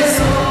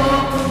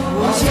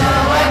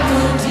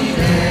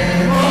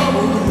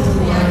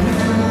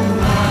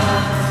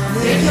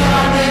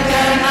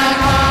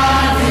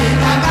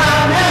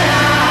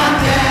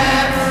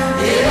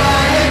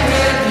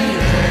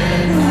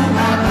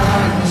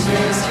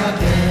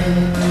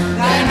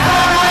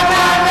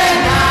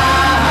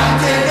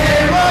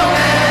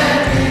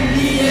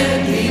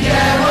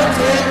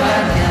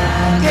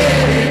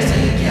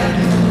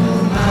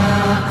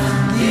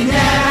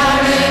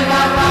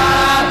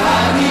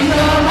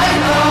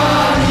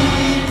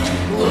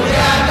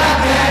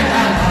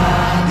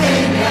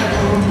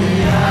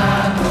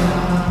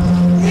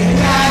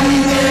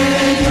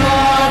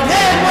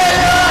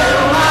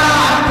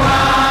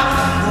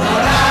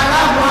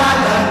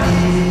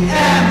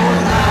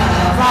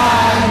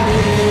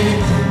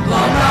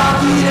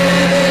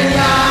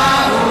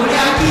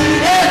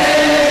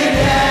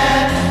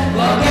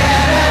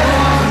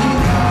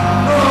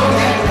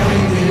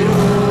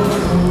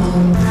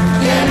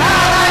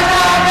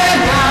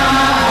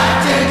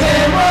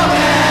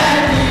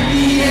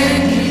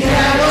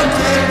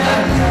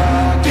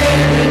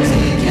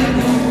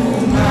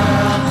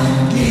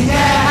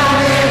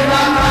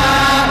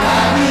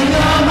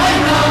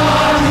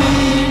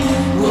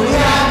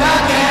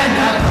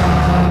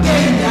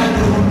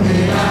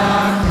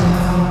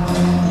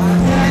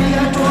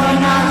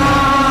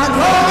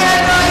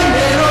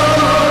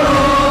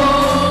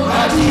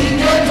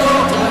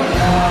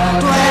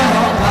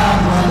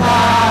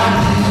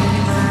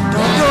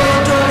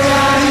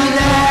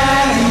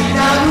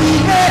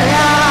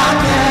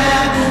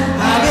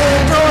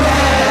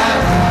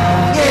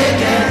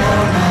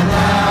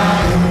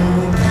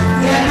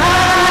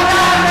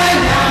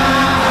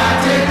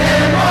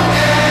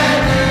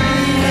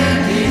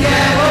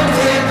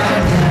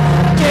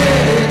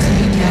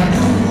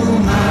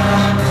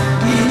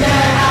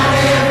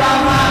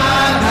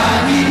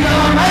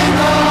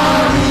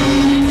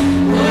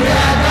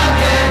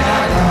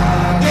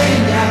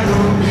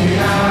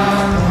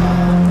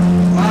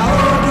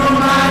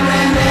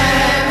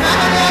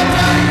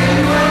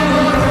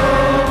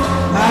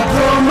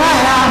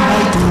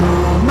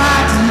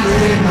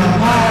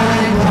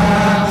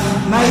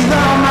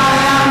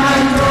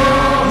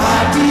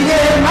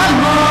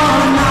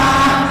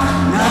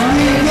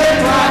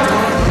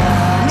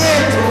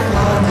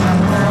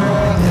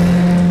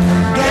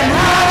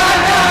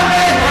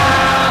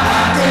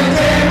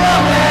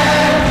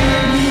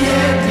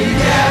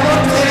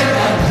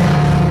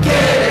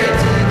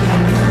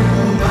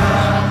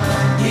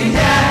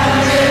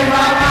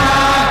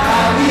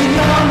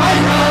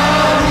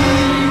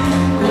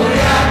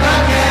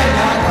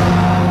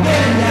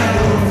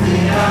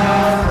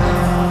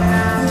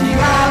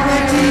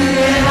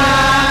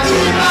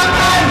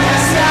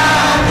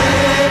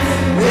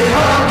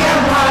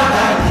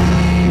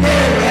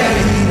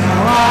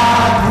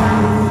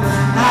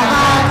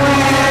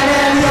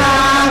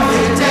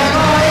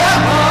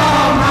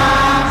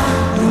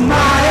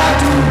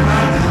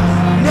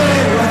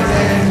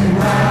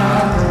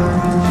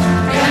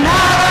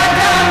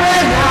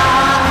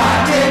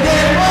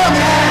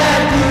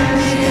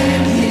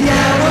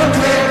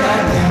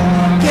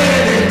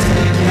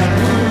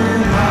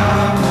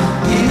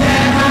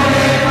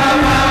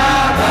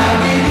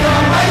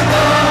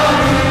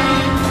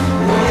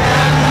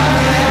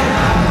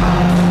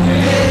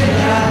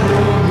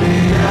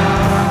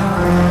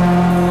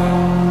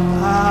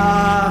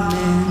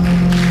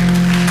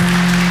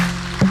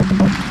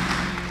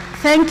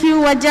Thank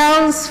you,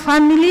 Wanjau's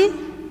family.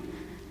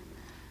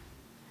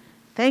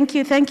 Thank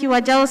you,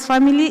 Wanjau's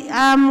family.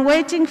 I'm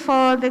waiting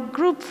for the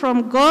group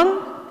from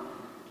Gong.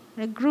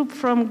 The group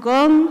from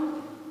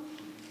Gong.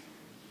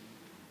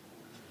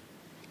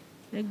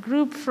 The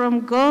group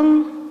from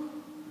Gong.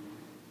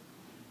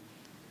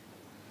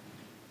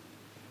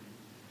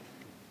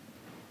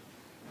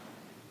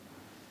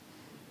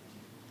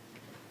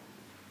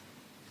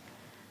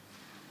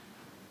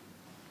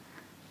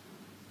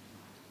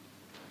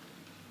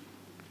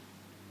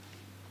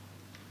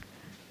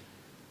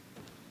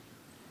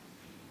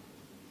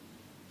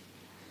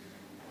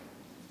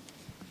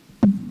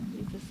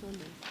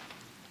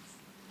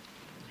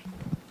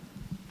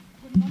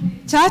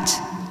 Church,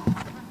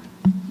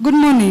 good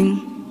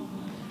morning.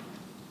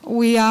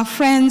 We are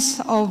friends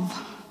of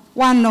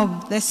one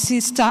of the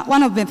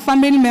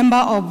family member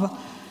of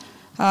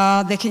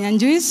the Kenyan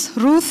Jews.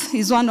 Ruth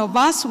is one of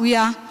us. We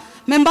are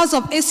members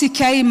of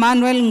ACK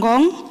Emmanuel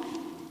Ngong,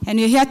 and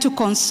we're here to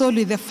console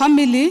with the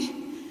family,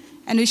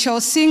 and we shall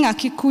sing a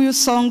Kikuyu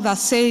song that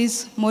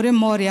says, More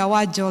Moria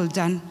wa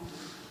Jordan.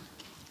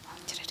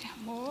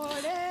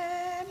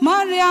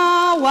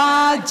 Moria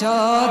wa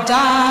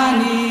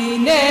Jordani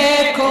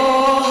neko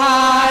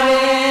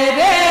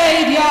harereria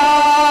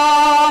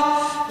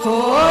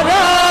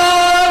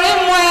Forori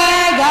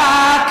mwega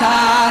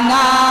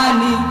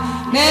Kanani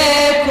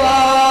neko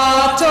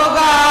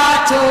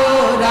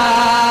togatora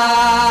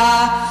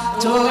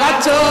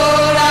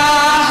Togatora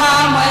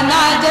hamwe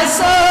na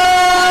Jesu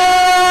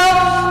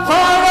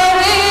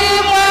Forori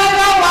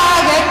mwega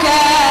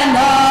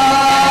wagekeno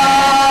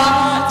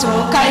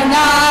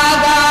Tokainaga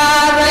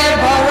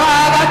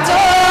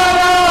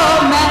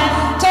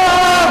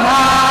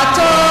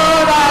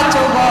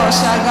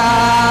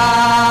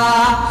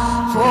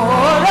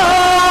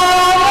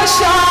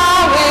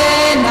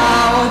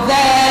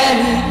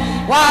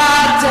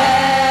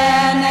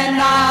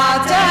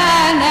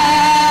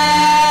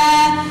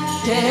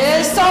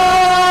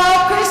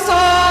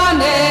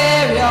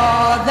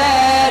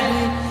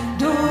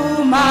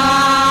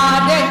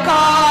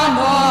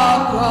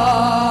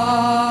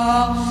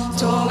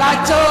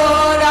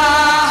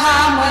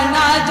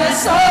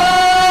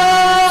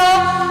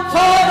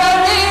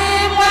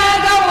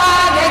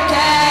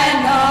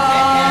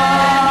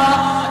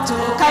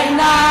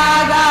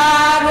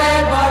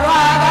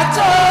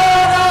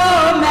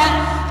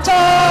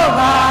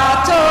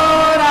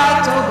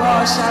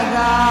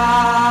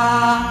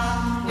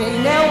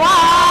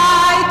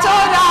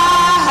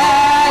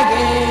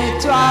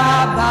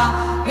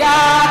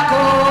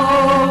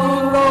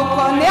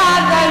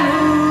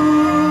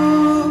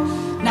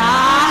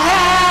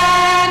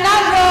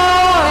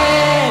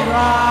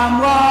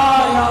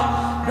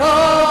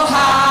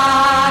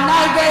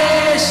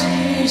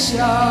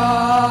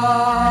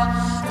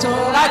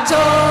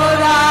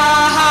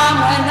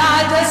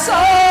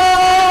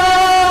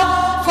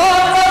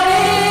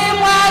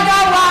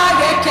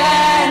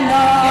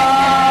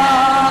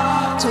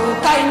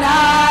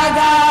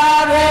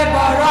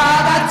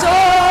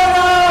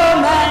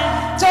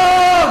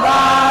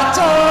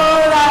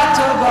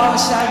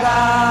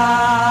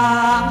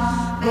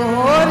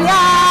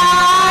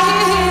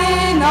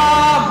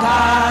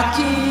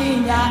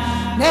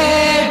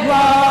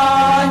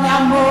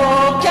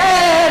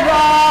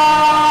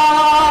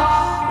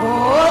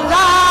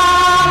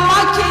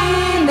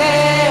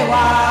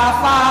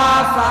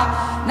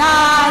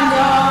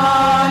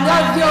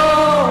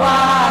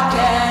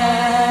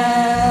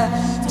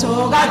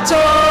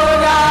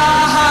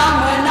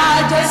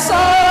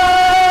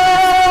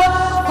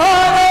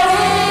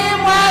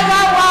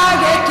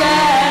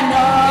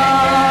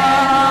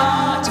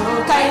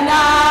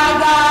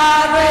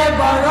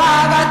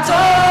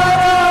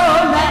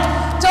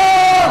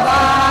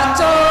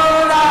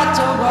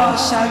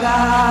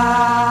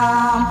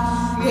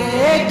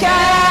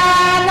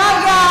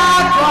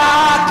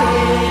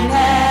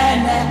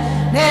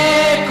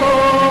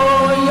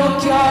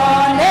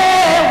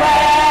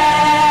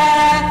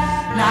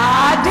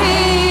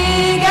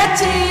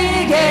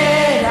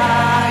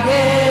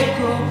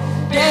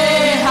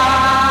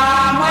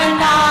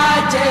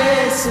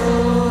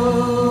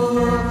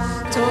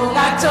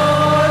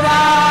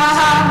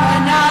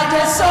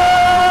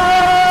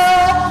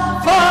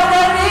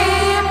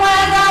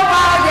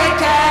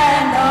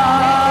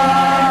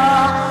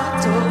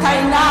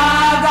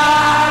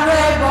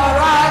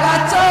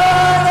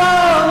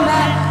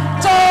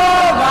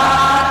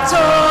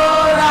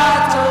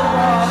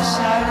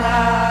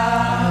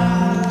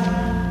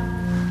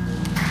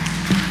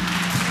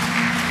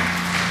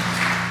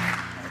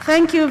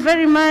Thank you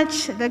very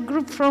much, the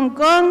group from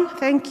Gong.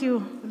 Thank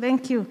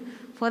you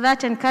for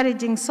that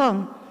encouraging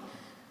song.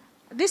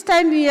 This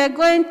time we are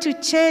going to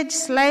change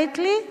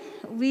slightly.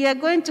 We are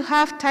going to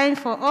have time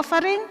for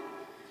offering.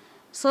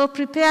 So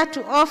prepare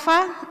to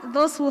offer.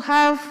 Those who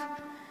have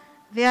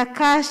their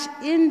cash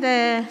in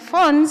the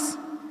phones,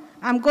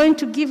 I'm going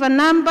to give a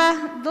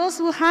number. Those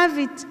who have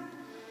it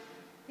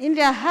in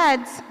their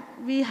hearts,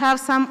 we have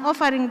some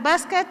offering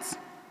baskets.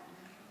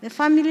 The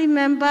family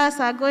members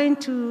are going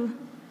to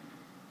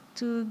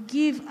to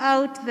give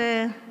out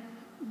the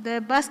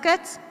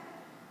baskets.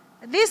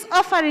 This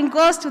offering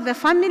goes to the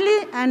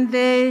family and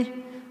they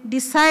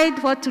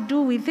decide what to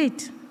do with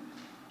it.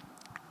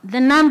 The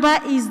number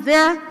is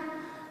there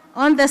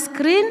on the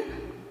screen.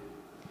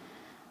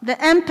 The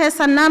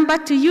M-Pesa number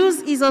to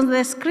use is on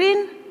the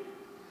screen.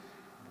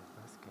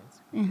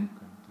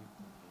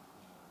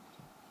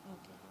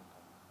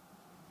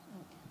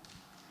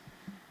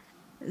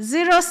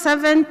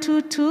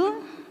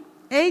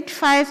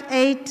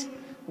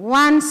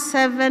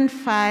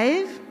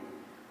 0722-858-175,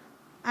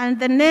 and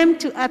the name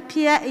to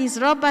appear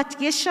is Robert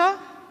Gesho.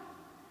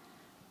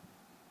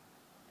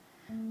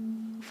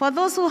 For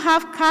those who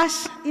have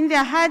cash in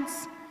their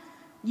hands,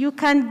 you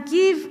can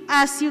give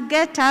as you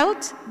get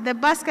out. The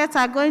baskets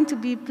are going to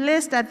be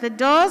placed at the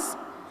doors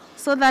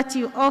so that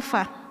you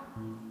offer.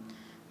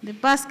 The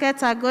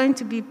baskets are going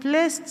to be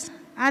placed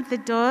at the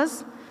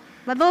doors.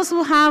 But those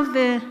who have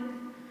the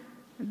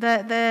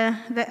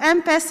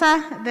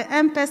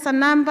M-Pesa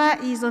number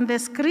is on the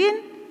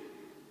screen.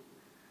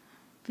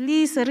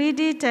 Please read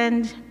it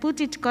and put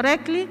it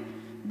correctly.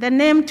 The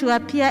name to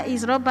appear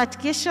is Robert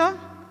Gesho.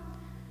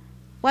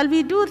 While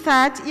we do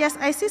that, yes,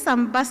 I see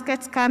some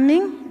baskets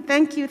coming.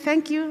 Thank you,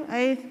 thank you.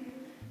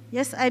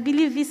 Yes, I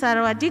believe these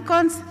are our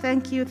deacons.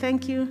 Thank you,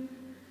 thank you,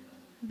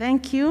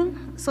 thank you.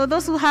 So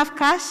those who have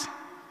cash,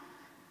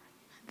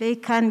 they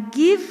can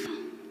give.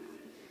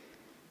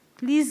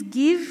 Please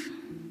give.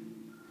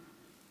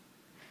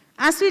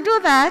 As we do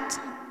that,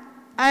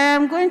 I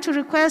am going to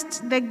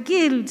request the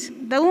guild,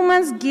 the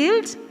Women's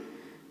Guild,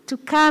 to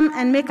come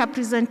and make a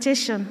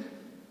presentation.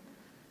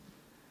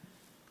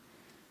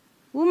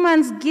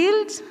 Women's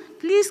Guild,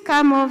 please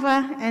come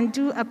over and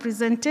do a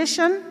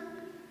presentation.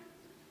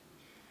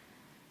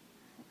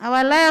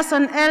 Our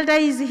liaison elder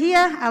is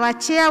here. Our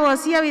chair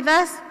was here with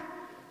us.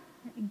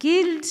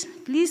 Guild,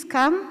 please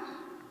come.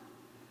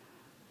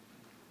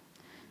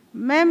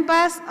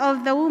 Members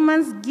of the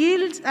Women's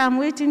Guild, I'm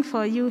waiting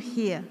for you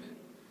here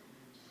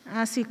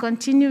as we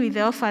continue with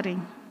the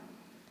offering.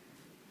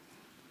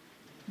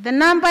 The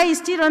number is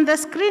still on the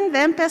screen, the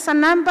M-Pesa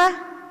number.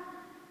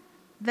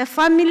 The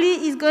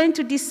family is going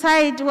to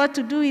decide what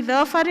to do with the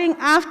offering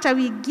after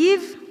we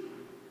give.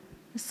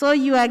 So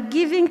you are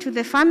giving to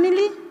the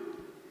family,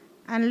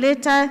 and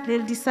later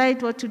they'll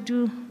decide what to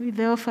do with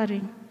the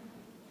offering.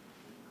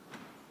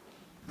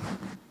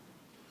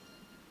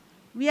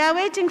 We are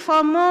waiting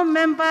for more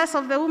members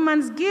of the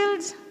Women's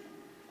Guild.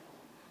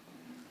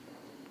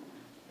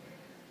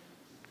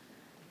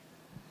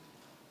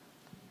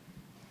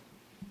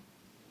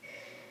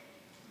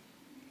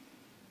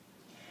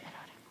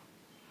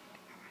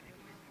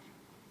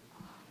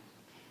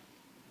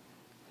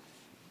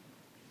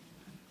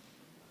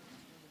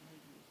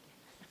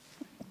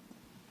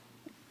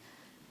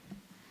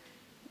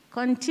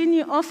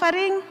 Continue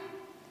offering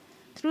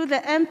through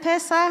the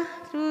M-Pesa,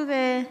 through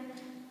the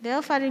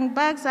offering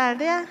bags are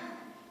there.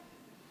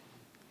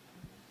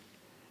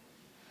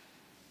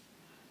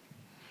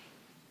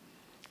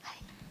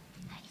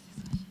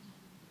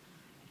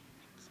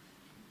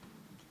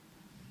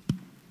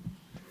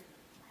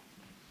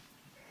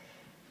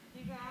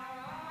 Tiga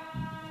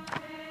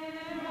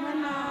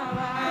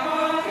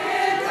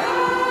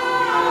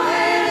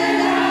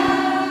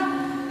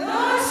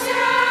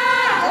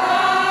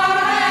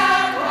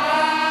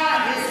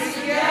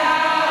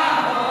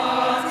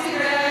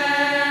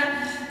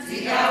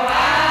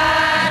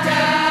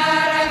wadah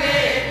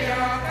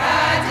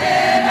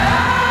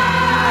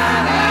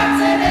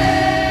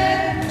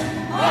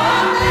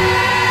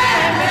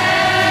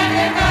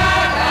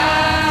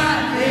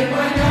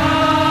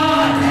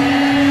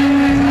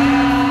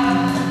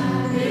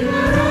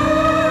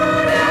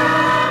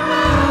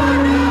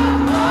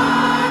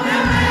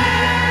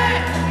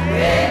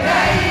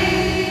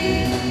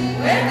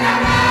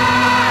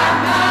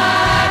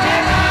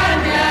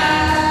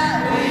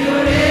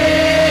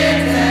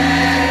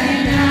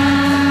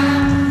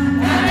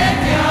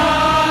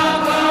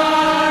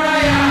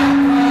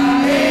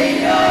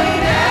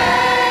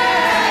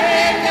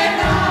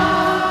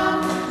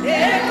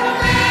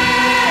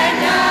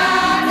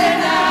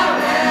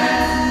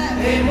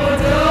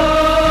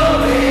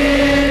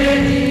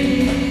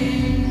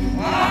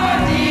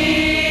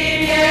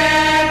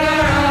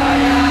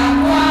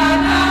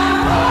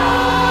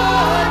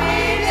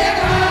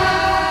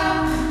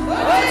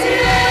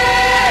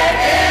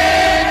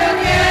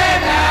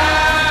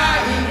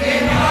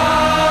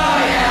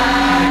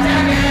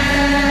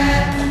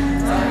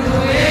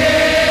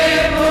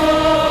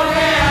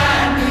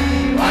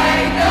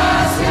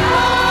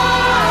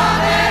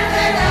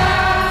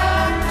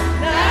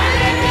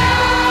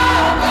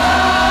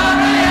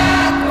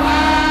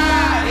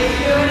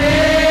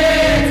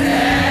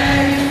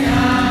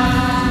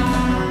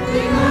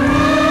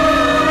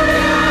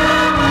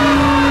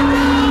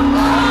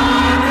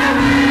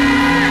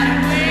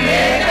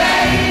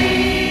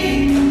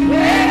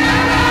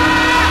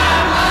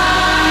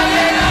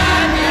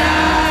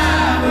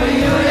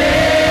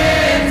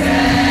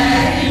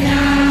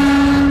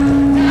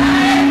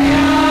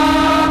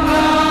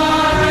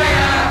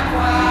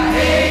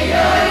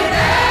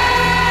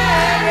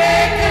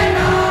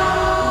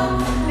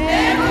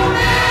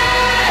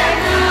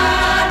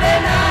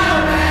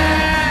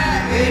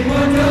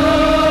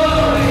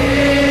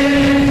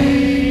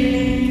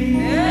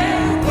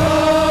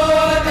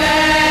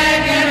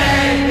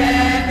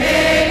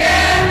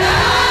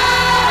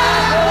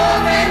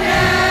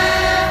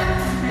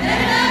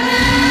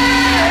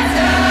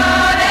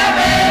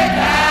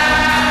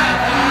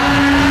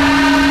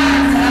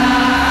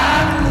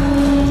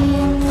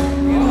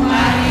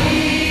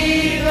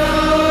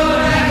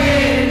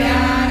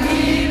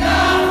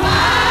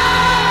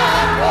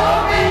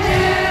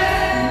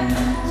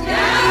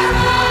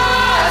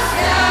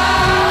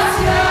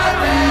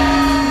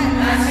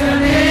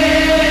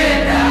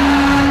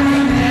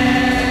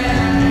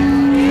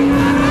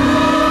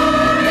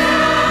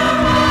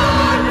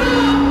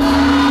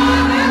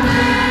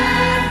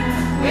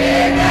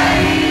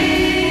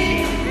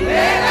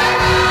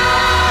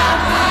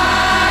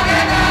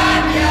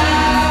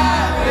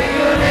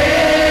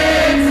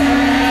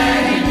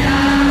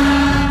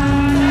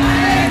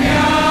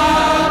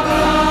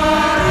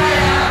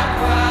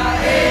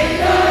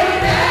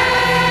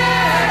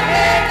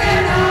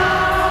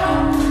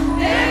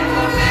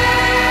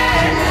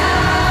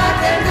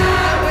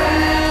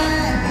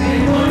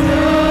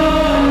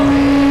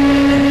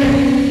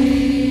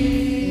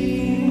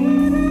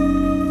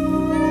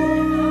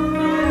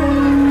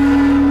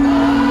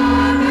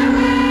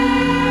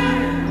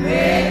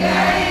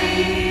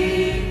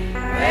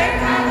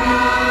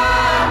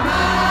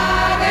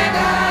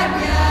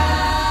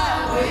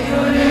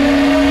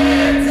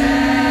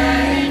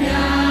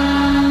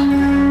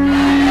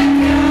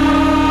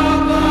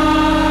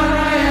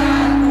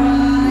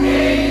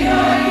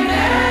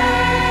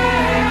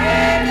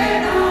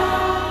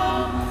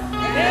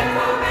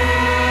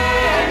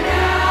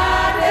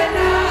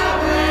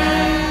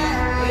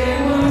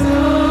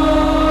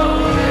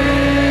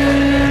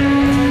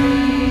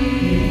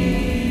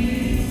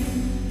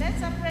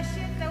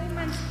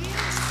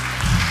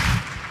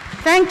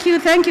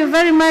Thank you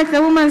very much,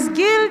 the Women's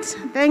Guild.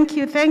 Thank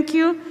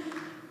you.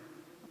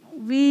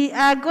 We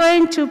are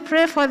going to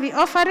pray for the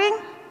offering.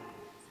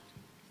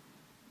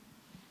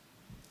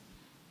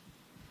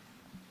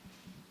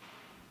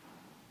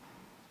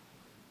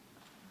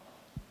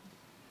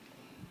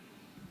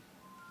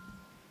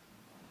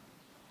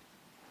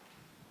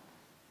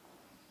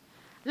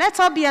 Let's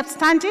all be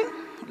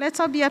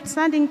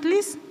upstanding.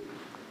 Please.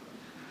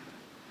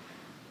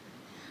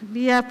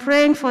 We are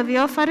praying for the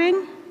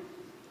offering.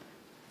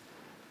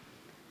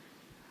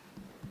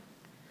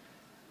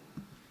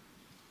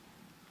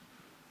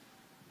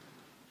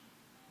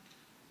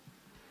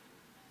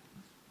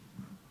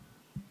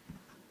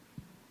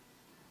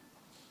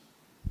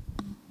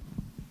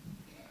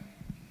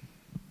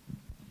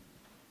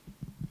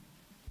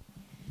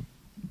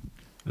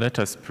 Let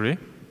us pray.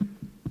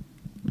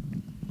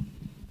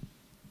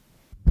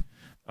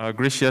 Our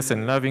gracious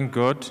and loving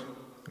God,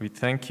 we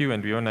thank you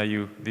and we honor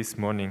you this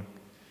morning.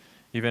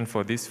 Even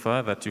for this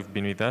far that you've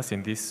been with us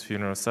in this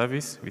funeral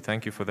service, we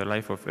thank you for the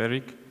life of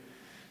Eric,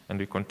 and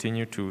we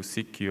continue to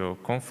seek your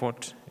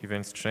comfort,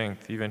 even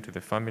strength, even to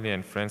the family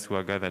and friends who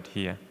are gathered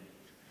here.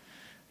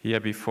 Here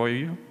before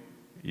you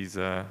is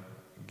a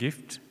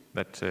gift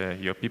that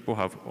your people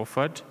have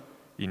offered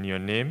in your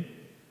name,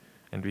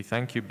 and we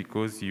thank you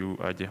because you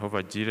are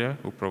Jehovah Jireh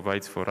who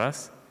provides for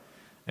us,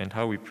 and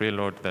how we pray,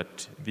 Lord,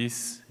 that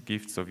these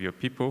gifts of your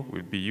people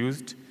will be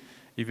used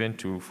even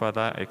to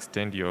further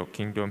extend your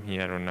kingdom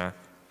here on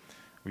earth.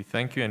 We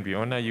thank you and we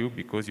honor you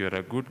because you are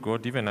a good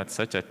God. Even at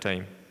such a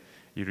time,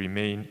 you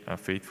remain a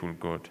faithful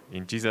God.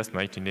 In Jesus'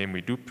 mighty name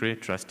we do pray,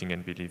 trusting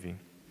and believing.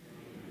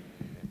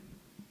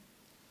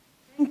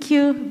 Thank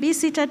you. Be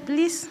seated,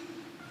 please.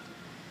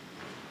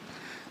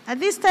 At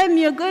this time,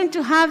 you're going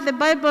to have the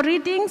Bible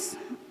readings,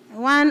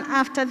 one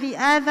after the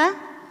other.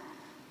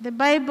 The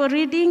Bible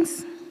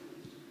readings.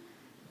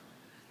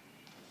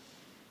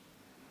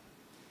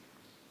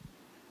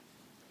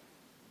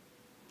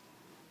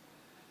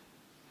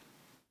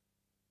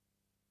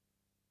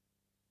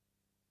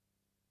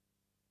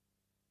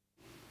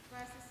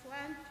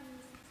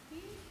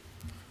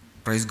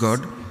 Praise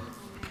God.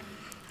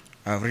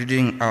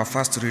 Our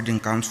first reading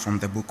comes from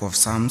the book of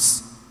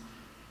Psalms,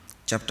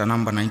 chapter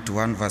number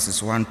 91,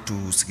 verses 1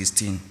 to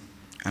 16,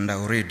 and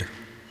I'll read.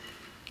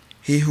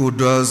 He who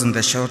dwells in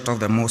the shelter of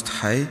the Most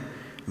High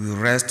will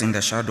rest in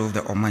the shadow of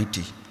the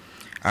Almighty.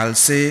 I'll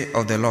say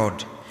of the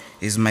Lord,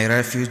 is my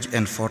refuge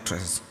and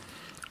fortress,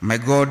 my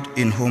God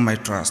in whom I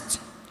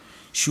trust.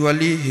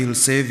 Surely he will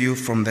save you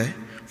from the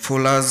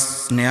fuller's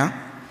snare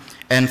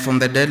and from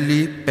the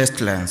deadly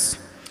pestilence.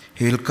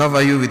 He will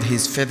cover you with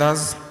his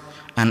feathers,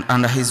 and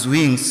under his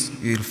wings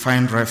you will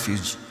find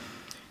refuge.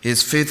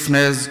 His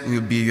faithfulness will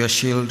be your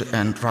shield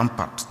and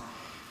rampart.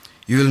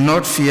 You will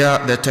not fear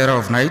the terror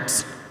of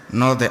night,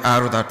 nor the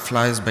arrow that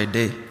flies by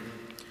day,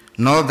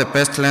 nor the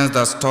pestilence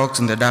that stalks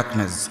in the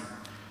darkness,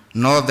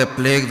 nor the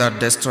plague that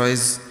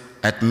destroys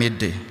at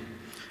midday.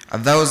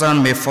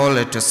 1,000 may fall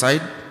at your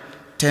side,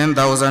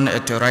 10,000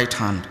 at your right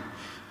hand,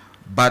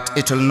 but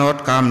it will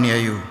not come near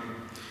you.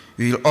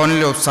 You will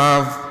only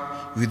observe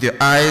with your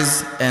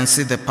eyes and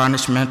see the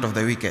punishment of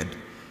the wicked.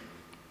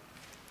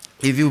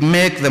 If you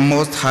make the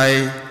Most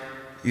High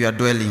your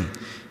dwelling,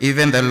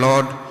 even the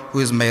Lord who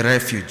is my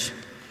refuge,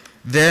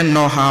 then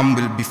no harm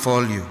will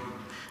befall you,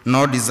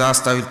 no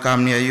disaster will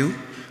come near you,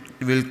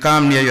 will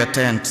come near your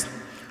tent.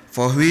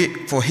 For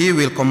he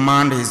will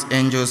command his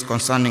angels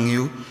concerning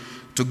you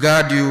to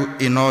guard you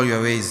in all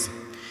your ways.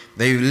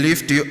 They will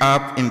lift you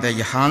up in their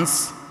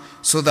hands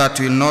so that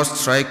you will not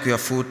strike your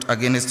foot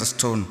against a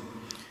stone.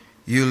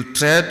 You will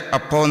tread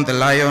upon the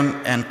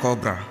lion and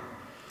cobra.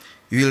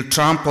 You will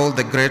trample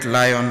the great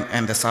lion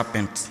and the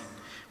serpent,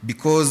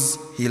 because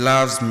he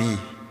loves me,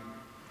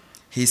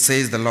 he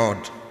says the Lord.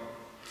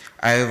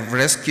 I have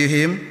rescued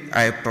him,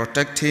 I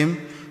protect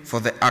him, for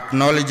he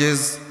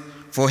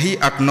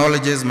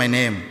acknowledges my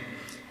name.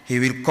 He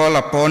will call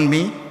upon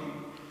me,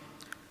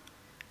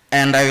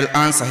 and I will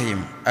answer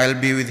him. I'll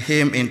be with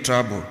him in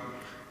trouble.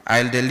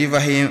 I'll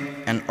deliver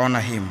him and honor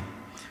him.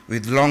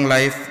 With long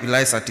life will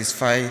I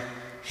satisfy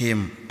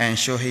him and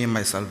show him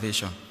my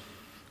salvation.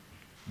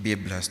 Be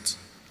blessed.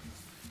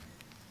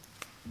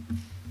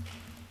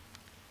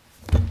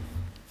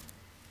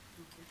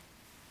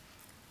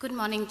 Good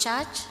morning,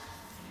 church.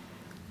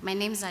 My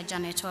name is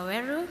Janet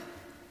Waweru.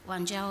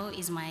 Wanjau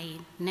is my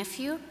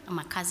nephew. I'm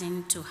a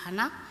cousin to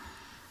Hannah.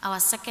 Our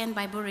second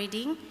Bible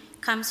reading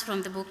comes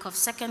from the book of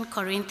 2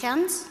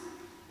 Corinthians,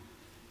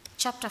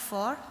 chapter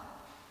 4,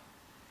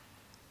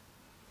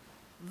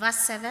 verse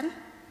 7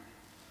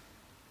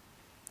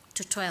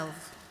 to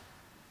 12.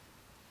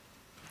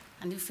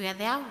 And if we are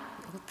there,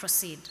 we'll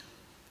proceed.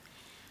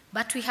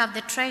 But we have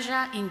the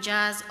treasure in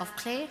jars of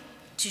clay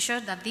to show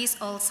that this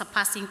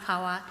all-surpassing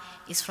power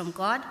is from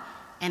God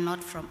and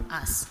not from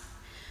us.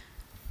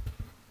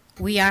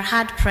 We are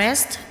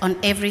hard-pressed on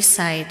every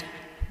side,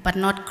 but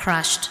not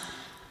crushed,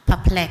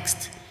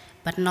 perplexed,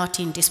 but not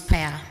in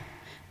despair,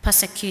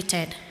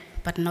 persecuted,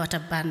 but not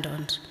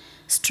abandoned,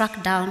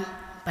 struck down,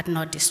 but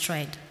not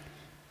destroyed.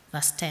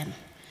 Verse 10.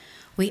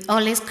 We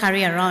always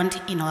carry around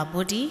in our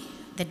body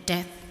the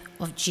death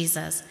of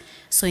Jesus,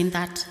 so in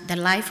that the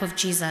life of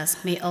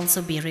Jesus may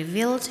also be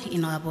revealed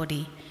in our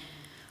body.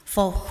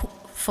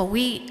 For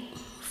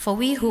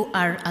we who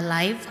are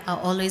alive are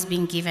always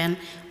being given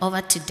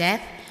over to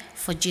death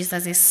for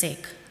Jesus'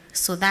 sake,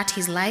 so that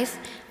his life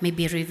may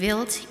be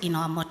revealed in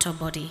our mortal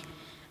body.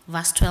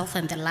 Verse 12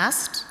 and the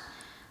last.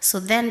 So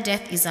then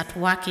death is at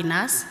work in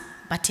us,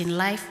 but in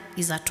life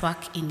is at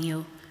work in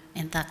you.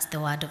 And that's the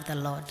word of the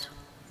Lord.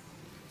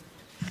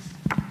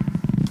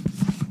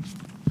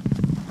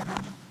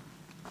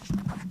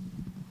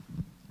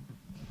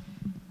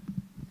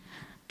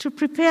 To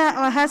prepare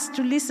our hearts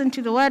to listen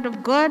to the word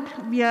of God,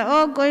 we are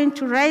all going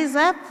to rise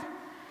up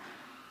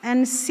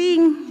and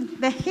sing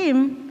the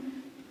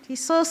hymn, "It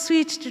is so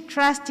sweet to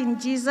trust in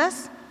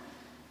Jesus."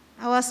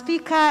 Our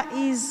speaker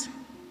is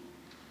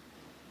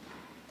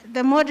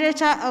the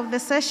moderator of the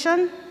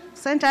session,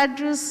 St.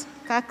 Andrew's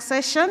Kirk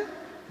session,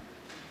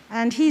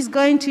 and he's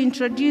going to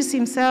introduce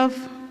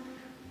himself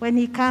when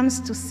he comes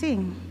to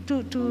sing,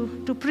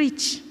 to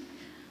preach.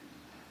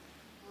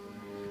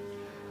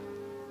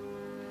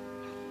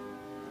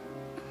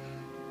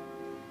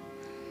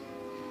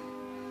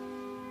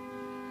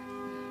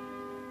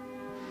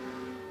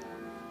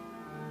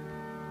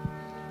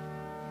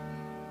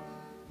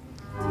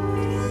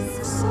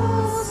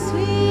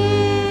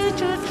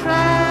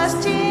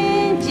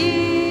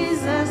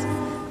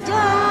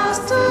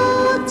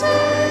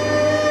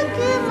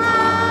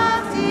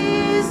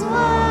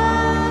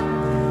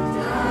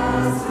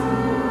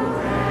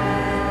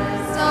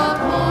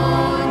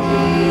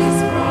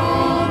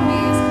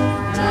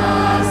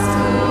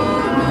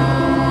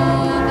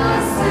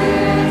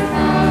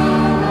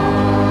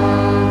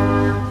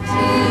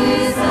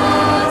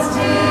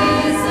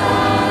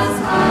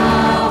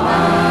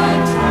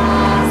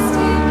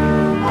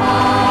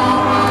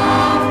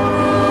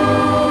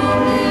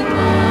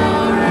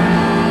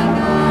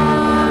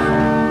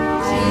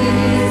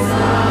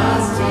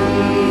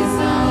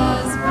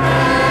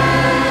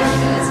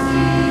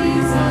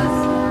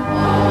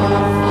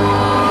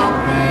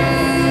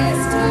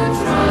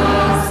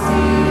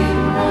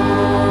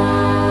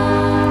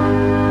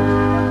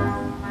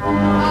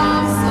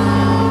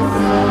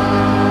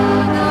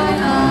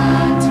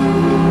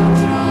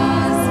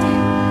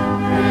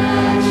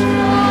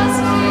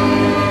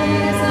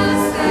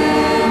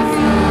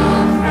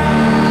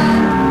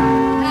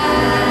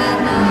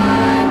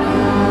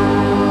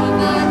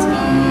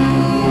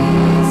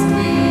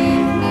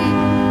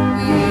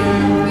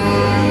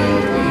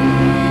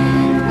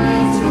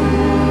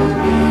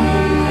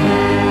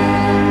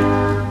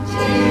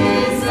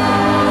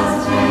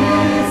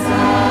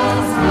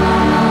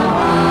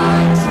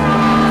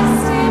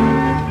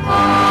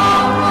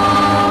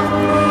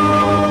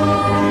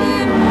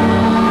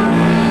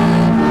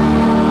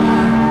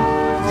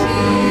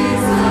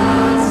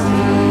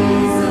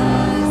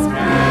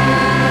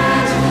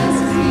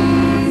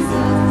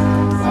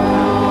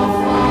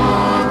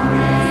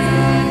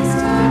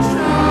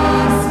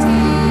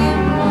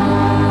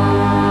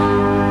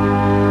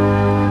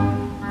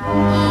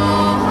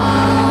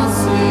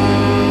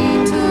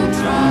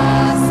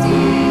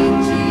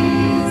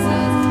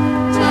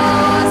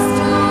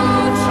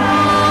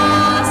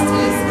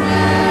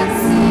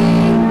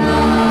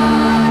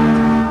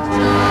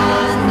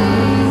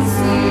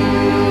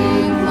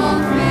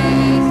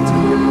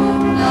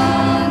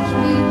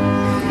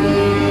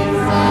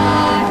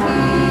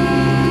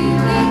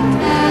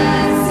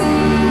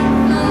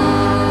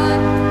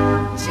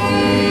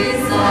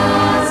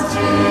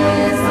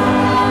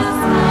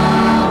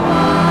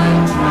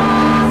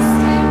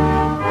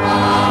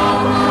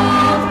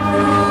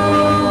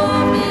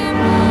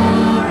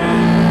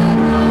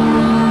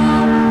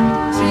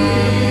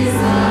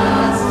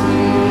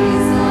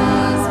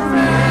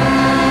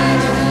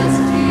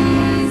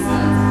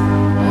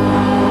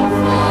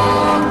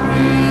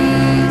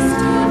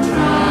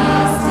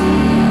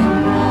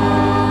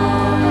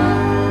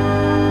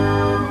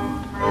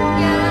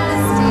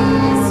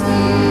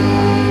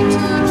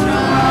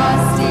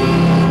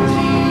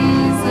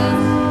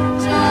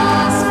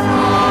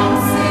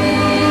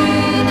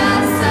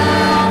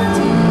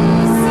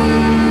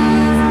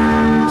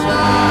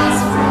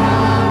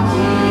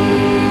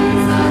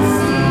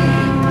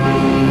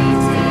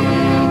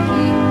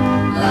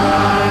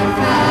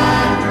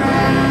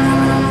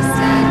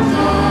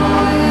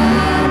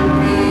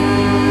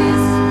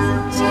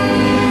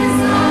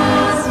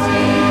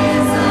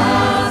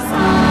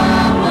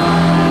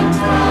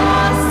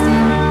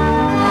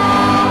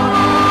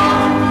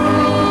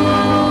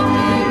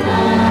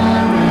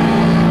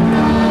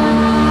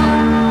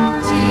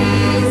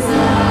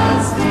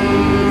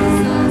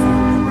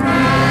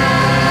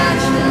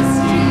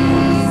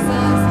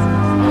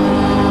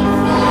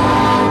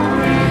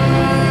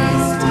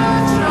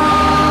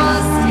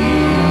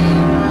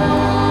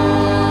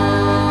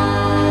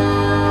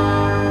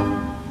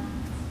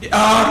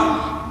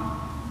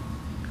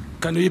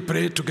 Can we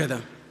pray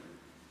together?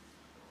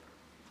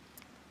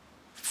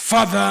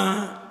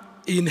 Father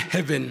in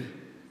heaven,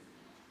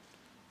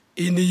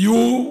 In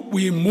you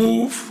we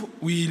move,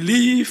 we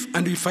live,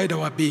 and we find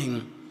our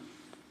being.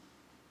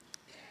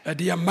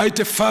 Dear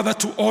mighty Father,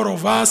 to all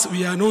of us,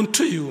 we are known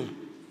to you.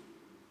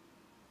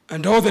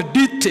 And all the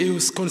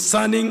details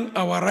concerning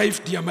our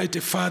life, dear mighty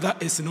Father,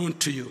 is known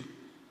to you.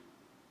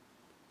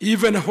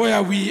 Even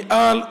where we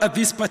are at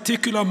this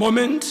particular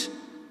moment,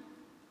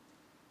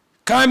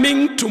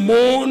 coming to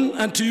mourn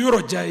and to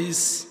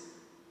eulogize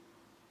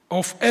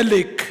of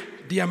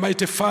Eric, dear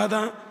mighty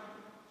Father,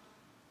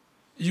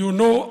 you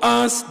know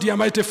us, dear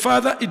mighty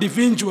Father,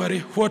 individually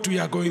what we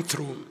are going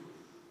through.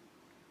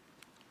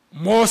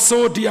 More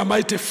so, dear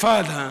mighty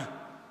Father,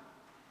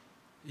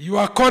 you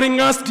are calling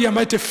us, dear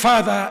mighty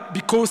Father,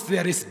 because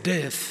there is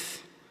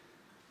death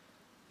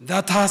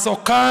that has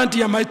occurred,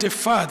 dear mighty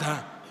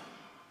Father.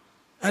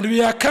 And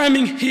we are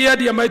coming here,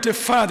 dear mighty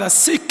Father,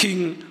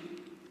 seeking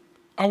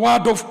a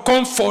word of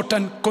comfort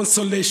and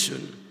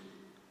consolation.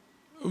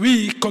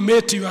 We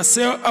commit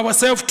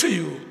ourselves to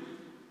you,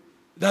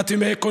 that you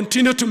may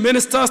continue to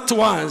minister to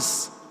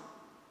us.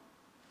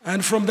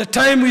 And from the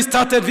time we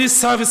started this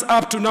service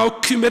up to now,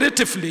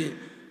 cumulatively,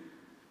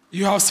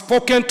 you have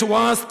spoken to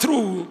us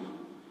through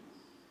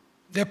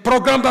the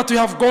program that we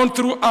have gone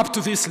through up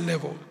to this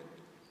level.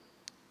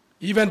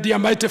 Even, dear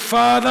mighty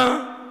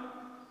Father,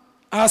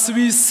 as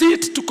we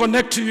sit to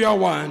connect to your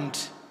word,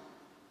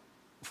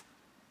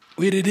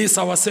 we release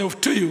ourselves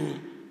to you,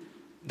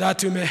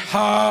 that you may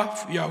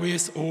have your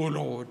ways, O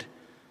Lord.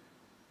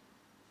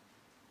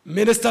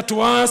 Minister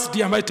to us,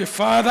 dear mighty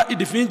Father,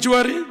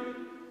 individually,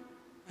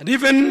 and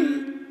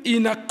even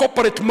in a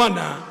corporate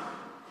manner,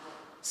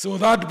 so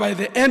that by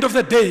the end of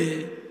the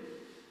day,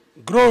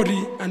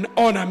 glory and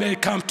honor may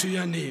come to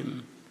your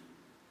name.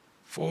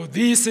 For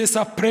this is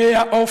a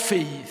prayer of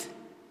faith.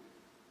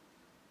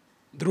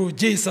 Through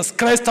Jesus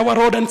Christ, our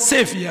Lord and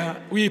Savior,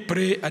 we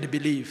pray and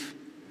believe.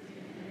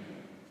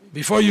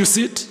 Before you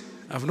sit,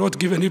 I have not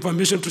given you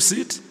permission to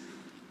sit.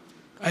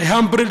 I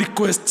humbly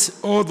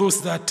request all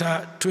those that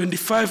are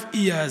 25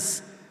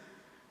 years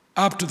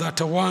up to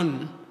that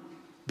one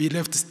be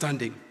left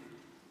standing.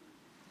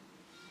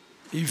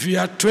 If you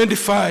are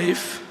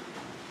 25,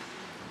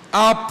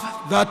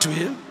 up that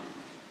way,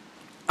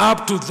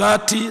 up to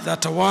 30,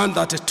 that one,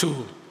 that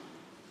 2.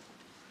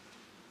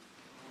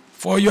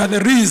 For you are the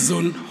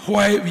reason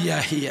why we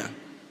are here.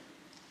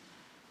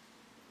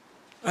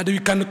 And we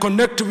can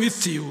connect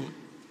with you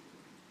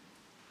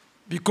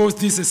because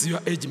this is your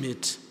age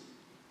mate.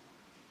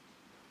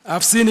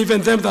 I've seen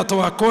even them that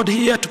were called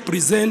here to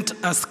present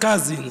as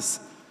cousins.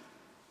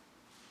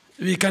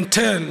 We can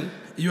tell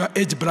your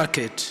age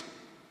bracket.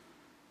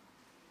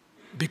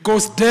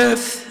 Because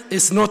death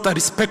is not a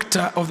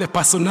respecter of the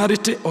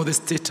personality or the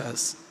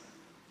status.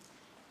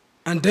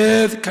 And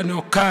death can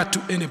occur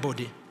to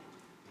anybody.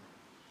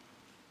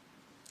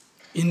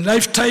 In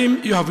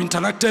lifetime, you have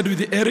interacted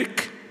with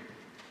Eric.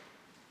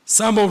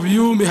 Some of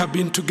you may have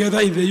been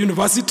together in the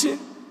university,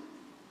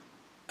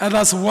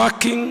 others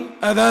working,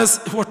 others,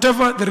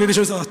 whatever the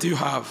relations that you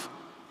have.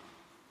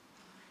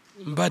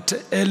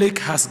 But Eric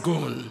has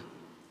gone,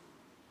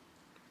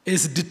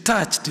 is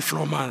detached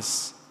from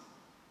us.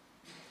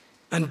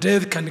 And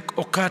death can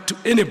occur to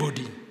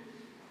anybody.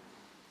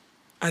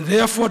 And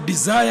therefore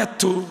desire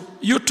to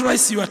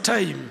utilize your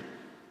time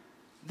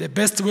the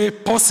best way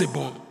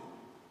possible.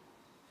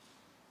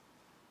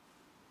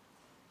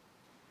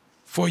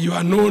 For you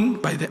are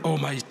known by the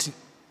Almighty.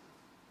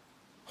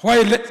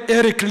 While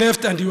Eric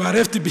left and you are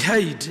left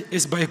behind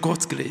is by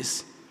God's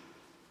grace.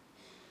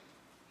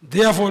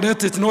 Therefore,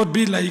 let it not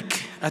be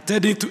like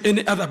attending to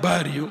any other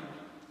burial,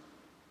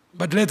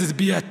 but let it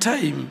be a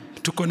time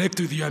to connect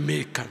with your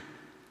Maker.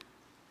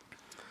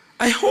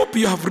 I hope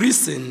you have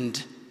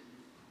listened,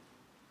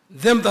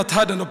 them that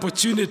had an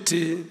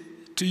opportunity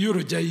to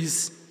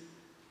eulogize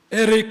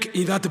Eric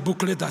in that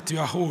booklet that you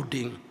are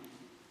holding.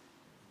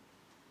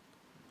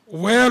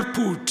 Well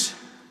put.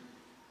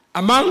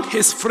 Among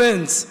his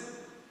friends,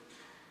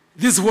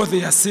 this is what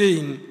they are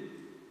saying.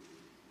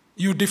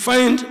 You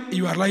defined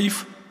your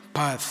life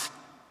path.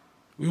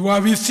 We were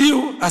with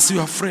you as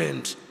your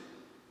friend.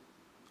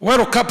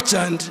 Well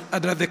captured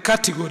under the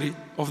category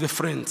of the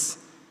friends.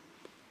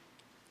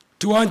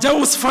 To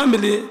Wanjau's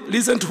family,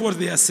 listen to what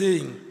they are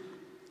saying.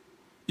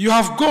 You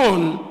have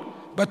gone,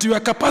 but your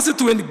capacity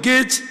to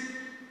engage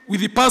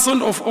with the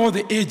person of all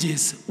the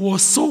ages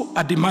was so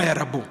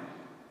admirable.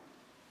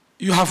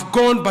 You have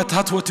gone, but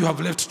that's what you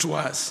have left to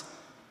us.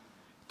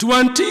 To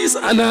aunties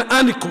and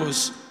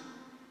uncles,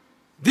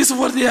 this is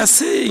what they are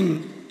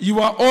saying. You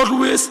are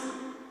always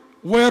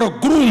well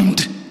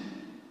groomed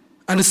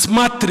and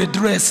smartly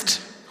dressed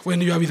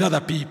when you are with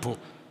other people.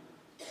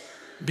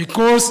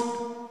 Because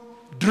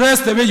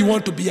dress the way you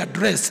want to be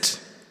addressed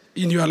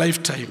in your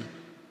lifetime.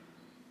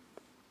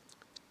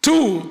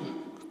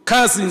 2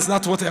 cousins,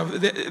 that's what they have.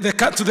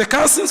 To the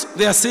cousins,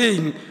 they are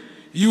saying,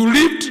 you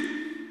lived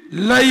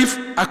life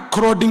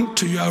according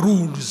to your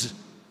rules.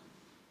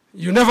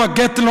 You never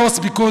get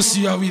lost because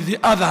you are with the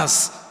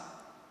others,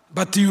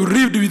 but you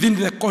lived within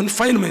the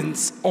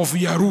confinements of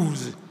your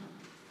rules.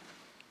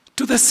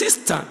 To the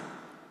sister,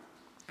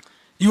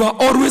 you are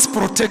always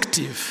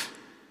protective.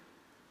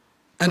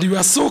 And you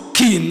are so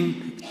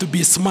keen to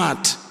be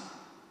smart,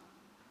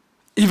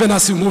 even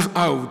as you move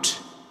out.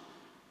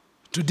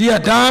 To dear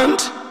Dan,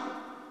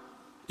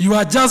 you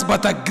are just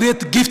but a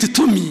great gift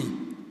to me.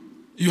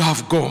 You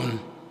have gone.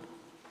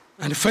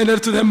 And finally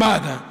to the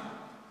mother,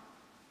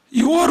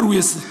 you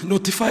always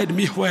notified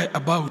me where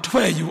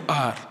you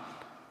are.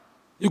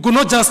 You could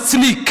not just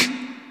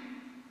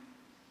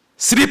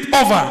slip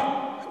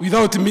over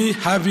without me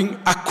having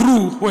a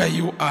clue where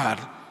you are.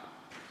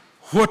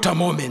 What a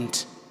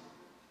moment.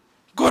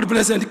 God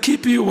bless and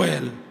keep you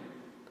well.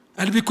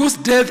 And because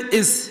death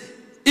is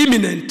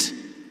imminent,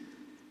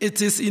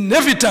 it is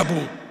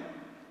inevitable.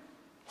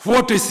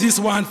 What is this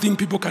one thing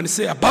people can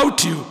say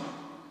about you?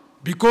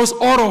 Because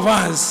all of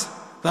us,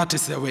 that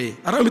is the way.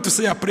 Allow me to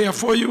say a prayer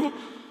for you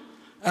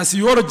as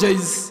you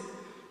eulogize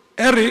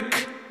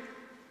Eric,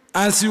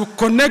 as you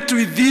connect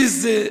with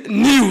this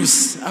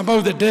news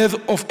about the death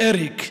of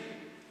Eric.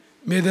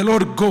 May the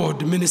Lord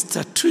God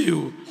minister to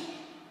you.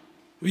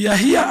 We are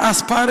here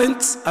as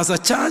parents, as a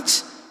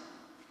church.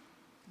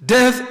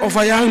 Death of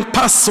a young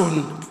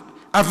person,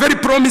 a very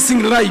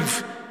promising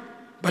life,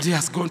 but he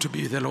has gone to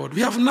be with the Lord.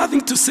 We have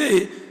nothing to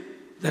say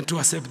than to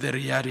accept the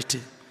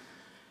reality.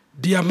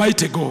 Dear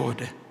mighty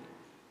God,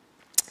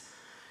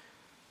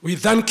 we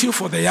thank you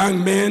for the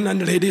young men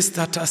and ladies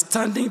that are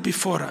standing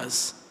before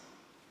us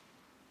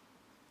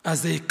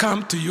as they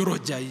come to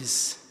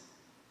eulogize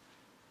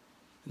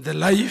the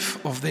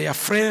life of their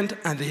friend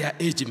and their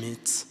age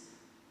mates.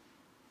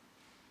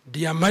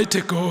 Dear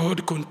mighty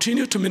God,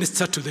 continue to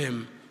minister to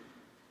them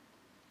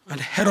and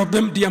help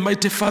them, dear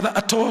mighty Father,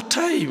 at all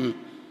time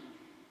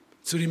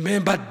to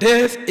remember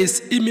death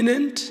is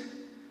imminent,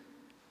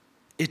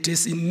 it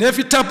is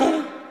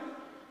inevitable,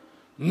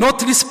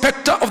 not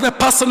respecter of the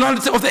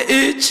personality of the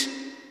age.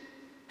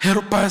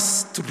 Help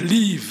us to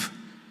live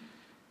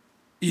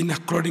in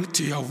according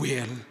to your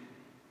will.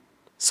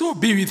 So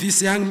be with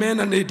these young men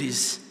and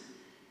ladies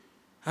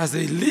as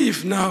they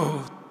live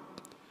now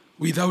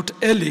without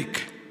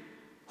Eric,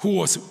 who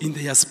was in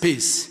their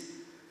space.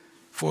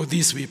 For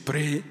this we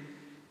pray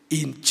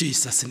in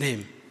Jesus'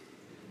 name.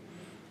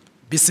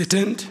 Be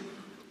seated.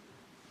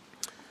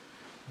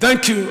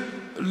 Thank you,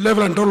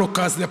 Reverend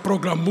Dolokas, the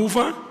program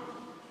mover,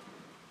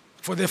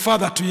 for the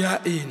Father to hear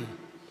in.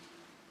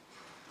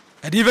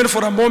 And even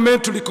for a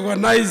moment to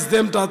recognize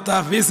them that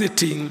are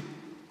visiting,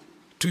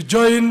 to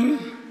join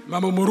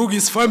Mama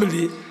Murugi's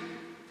family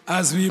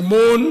as we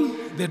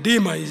mourn the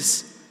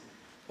demise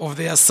of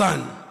their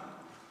son.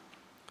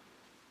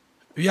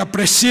 We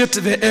appreciate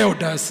the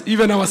elders,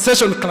 even our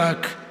session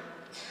clerk,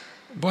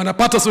 Bwana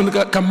Patterson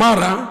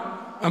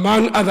Kamara,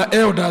 among other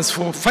elders,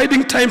 for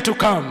finding time to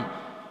come.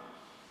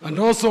 And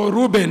also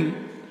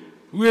Ruben,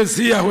 who is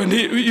here when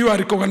you are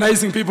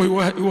recognizing people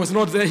who was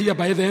not there here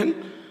by then.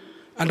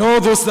 And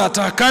all those that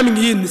are coming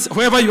in,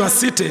 wherever you are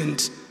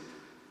seated.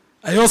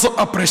 I also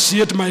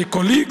appreciate my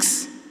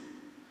colleagues.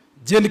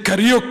 Jane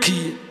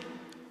Karaoke,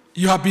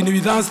 you have been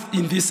with us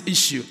in this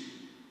issue.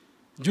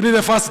 During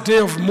the first day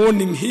of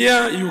mourning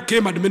here, you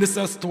came and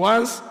ministered to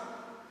us.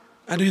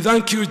 And we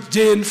thank you,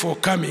 Jane, for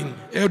coming.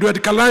 Edward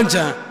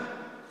Kalanja,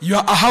 you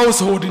are a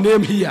household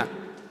name here.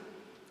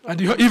 And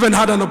you even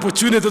had an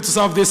opportunity to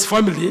serve this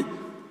family.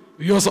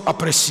 We also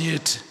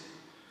appreciate.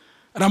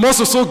 And I'm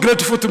also so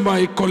grateful to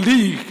my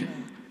colleague.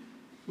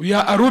 We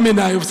are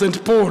alumni of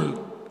St.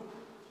 Paul.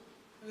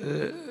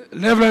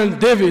 Reverend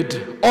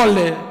David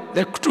Ole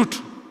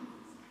Lektutu.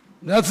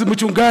 That's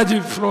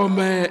Muchungaji from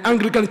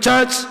Anglican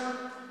Church,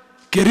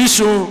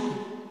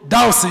 Kerisho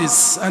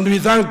Diocese. And we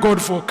thank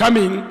God for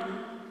coming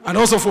and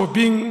also for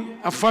being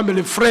a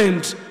family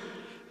friend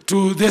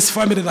to this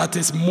family that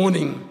is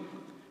mourning.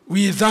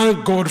 We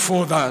thank God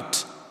for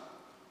that.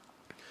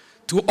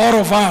 To all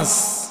of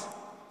us,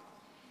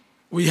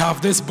 we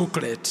have this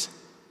booklet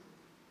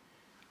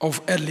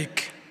of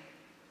Eric.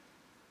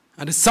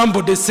 And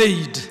somebody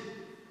said,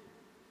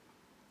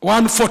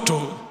 one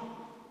photo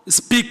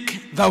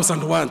speak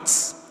 1,000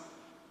 words.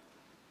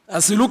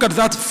 As you look at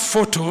that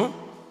photo,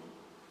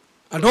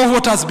 and all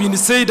what has been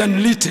said and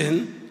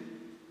written,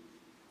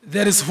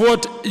 there is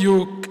what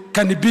you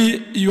can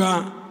be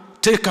your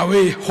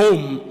takeaway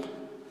home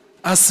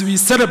as we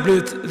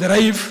celebrate the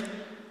life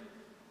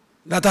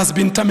that has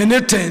been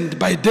terminated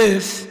by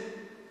death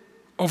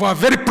of a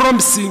very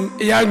promising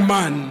young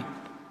man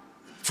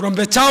from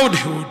the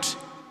childhood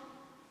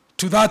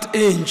to that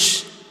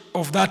age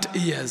of that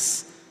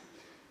years.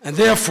 And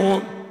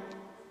therefore,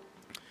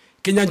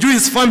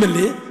 Kinyanjui's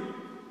family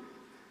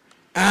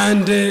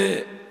and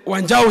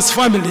Wanjau's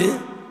family,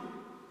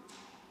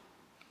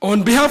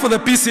 on behalf of the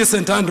PCA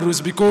St.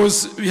 Andrews,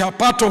 because we are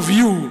part of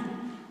you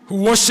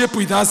who worship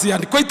with us here,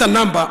 and quite a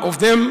number of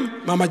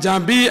them, Mama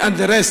Jambi and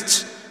the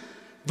rest,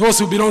 those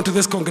who belong to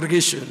this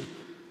congregation,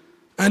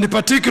 and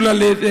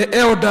particularly the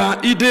elder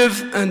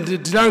Edith and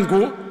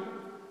Drango,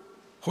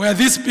 where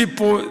these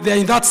people, they are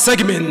in that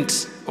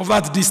segment of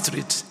that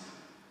district.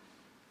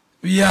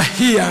 We are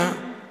here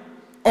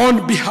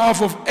on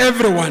behalf of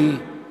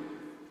everyone,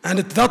 and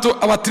that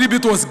our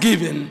tribute was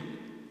given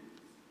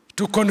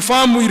to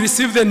confirm we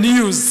received the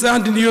news,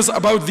 sad news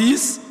about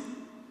this,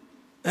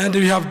 And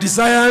we have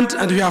desired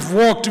and we have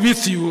walked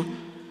with you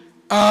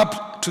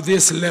up to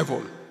this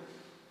level.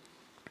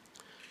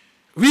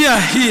 We are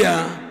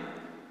here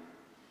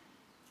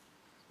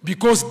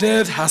because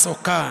death has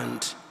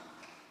occurred.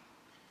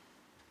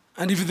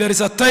 And if there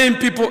is a time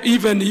people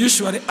even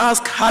usually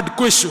ask hard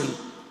questions,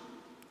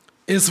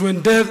 is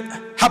when death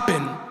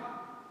happens,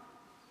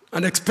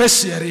 and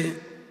especially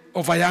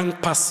of a young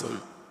person.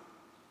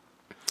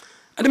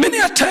 And many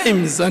a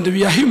times, and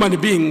we are human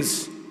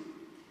beings,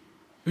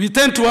 we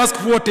tend to ask,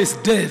 what is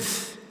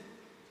death?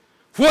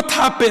 What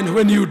happened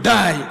when you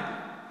die?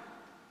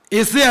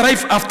 Is there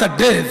life after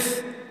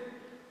death?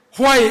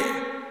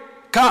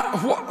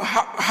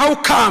 How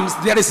comes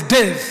there is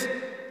death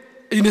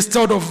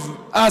instead of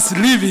us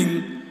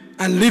living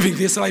and living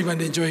this life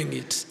and enjoying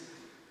it?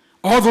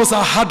 All those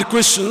are hard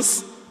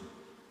questions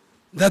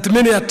that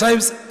many a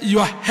times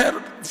your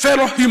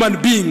fellow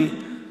human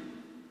being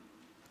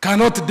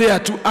cannot dare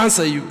to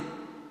answer you.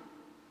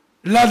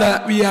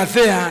 Rather, we are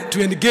there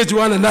to engage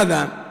one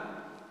another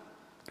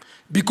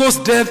because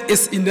death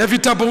is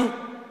inevitable,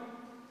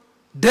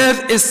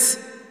 death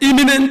is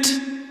imminent,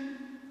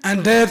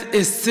 and death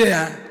is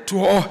there to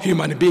all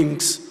human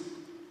beings.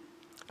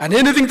 And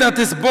anything that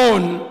is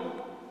born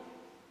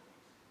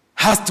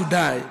has to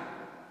die.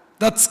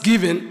 That's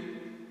given.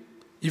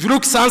 If you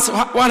look Psalms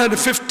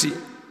 150,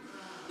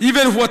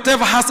 even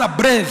whatever has a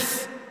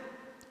breath,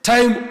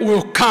 time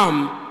will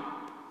come,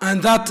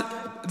 and that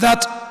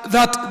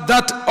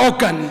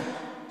organ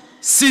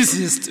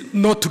ceases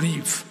not to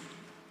live.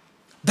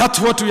 That's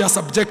what we are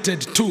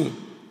subjected to.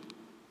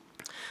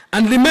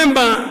 And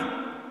remember,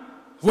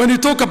 when you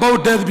talk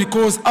about death,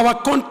 because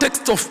our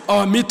context of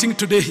our meeting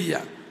today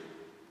here,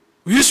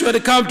 we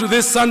usually come to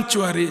this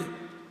sanctuary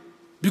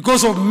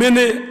because of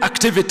many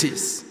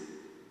activities.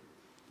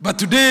 But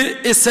today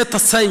is set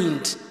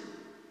aside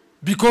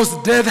because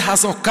death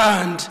has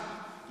occurred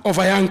of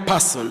a young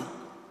person.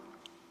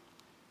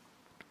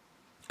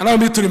 Allow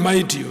me to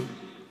remind you,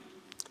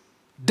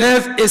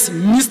 death is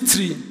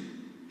mystery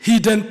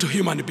hidden to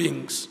human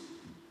beings.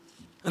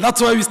 And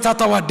that's why we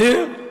start our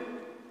day.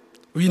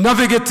 We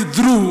navigate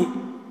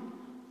through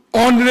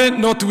only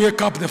not to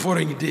wake up the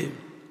following day.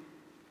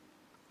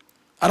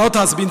 A lot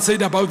has been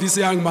said about this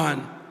young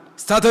man.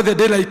 Started the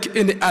day like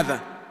any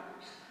other.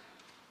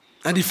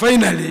 And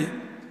finally,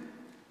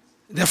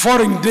 the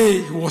following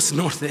day, he was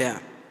not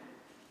there.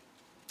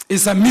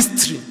 It's a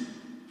mystery.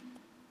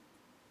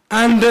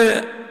 And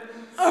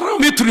allow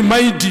me to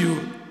remind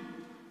you,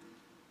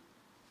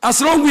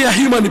 as long as we are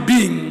human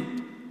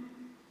beings,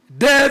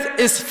 death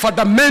is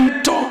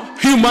fundamental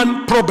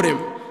human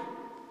problem.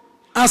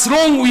 As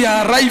long as we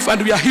are alive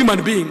and we are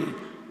human beings,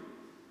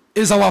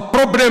 is our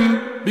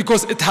problem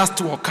because it has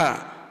to occur.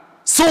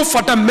 So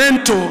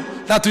fundamental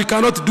that we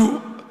cannot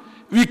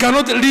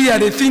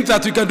really think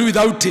that we can do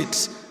without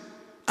it.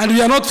 And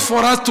we are not for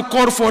us to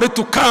call for it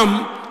to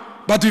come,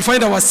 but we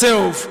find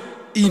ourselves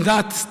in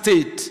that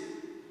state.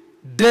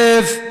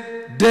 Death,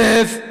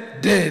 death,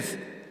 death.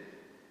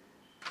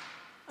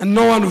 And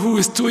no one who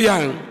is too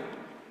young,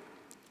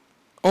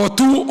 or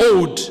too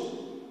old,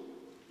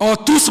 or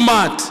too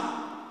smart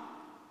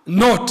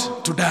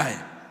not to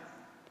die.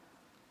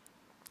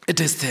 It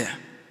is there.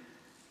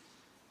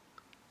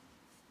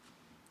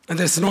 And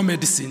there's no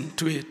medicine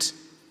to it.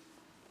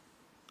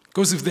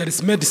 Because if there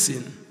is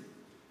medicine,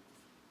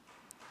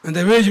 and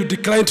the way you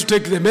decline to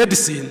take the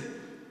medicine,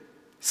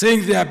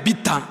 saying they are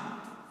bitter,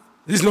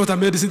 this is not a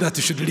medicine that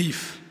you should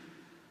leave.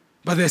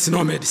 But there's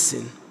no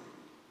medicine.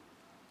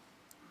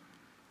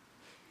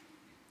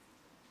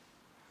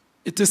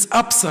 It is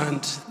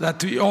absent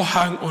that we all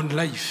hang on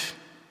life.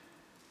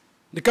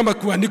 Ni kama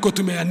kuanikwa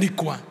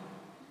tumeanikwa.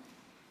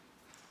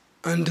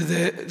 And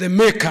the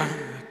maker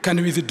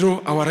can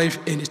withdraw our life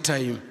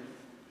anytime.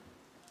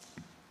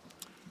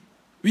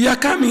 We are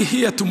coming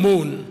here to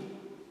mourn,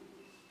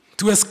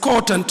 to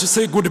escort and to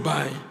say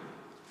goodbye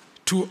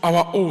to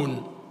our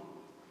own.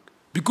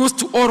 Because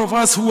to all of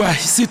us who are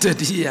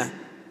seated here,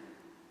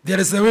 there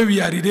is a way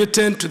we are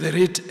related to the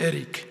late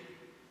Eric.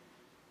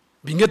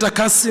 Being it a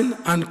cousin,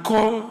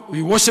 uncle,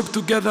 we worship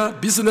together,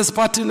 business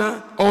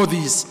partner, all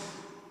these.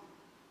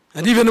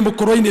 And even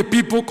Mukoroine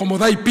people,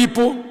 Komodai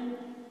people,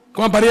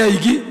 Kwambarea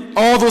Igi,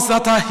 all those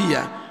that are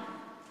here.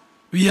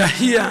 We are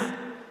here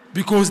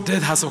because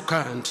death has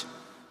occurred.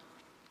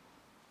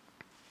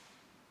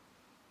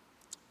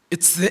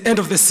 It's the end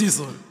of the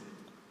season.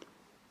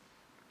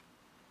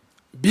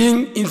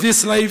 Being in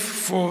this life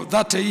for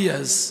 30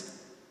 years,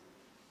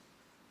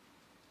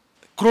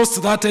 close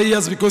to 30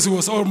 years because he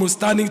was almost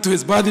turning to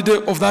his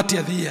birthday of that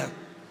year.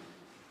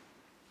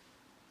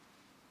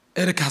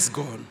 Eric has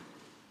gone.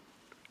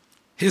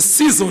 His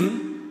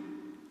season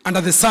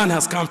under the sun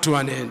has come to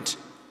an end.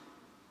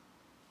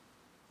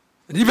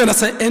 And even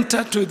as I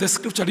enter to the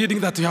scripture reading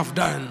that we have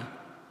done,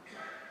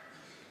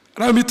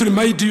 allow me to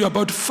remind you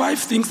about 5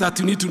 things that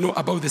you need to know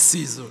about the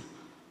season.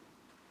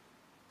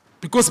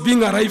 Because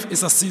being alive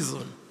is a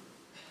season.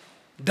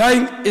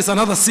 Dying is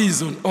another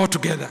season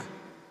altogether.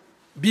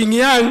 Being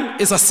young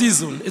is a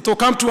season. It will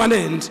come to an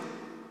end.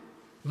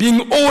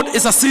 Being old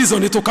is a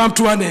season, it will come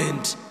to an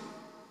end.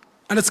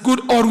 And it's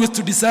good always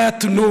to desire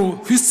to know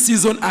which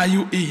season are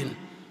you in.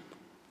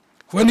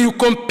 When you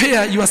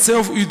compare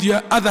yourself with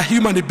your other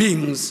human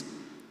beings,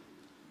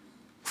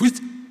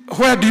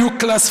 where do you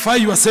classify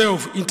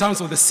yourself in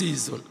terms of the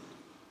season?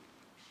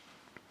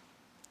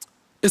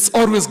 It's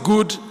always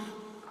good,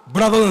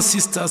 brothers and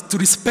sisters, to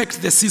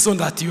respect the season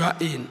that you are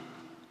in.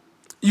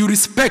 You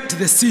respect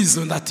the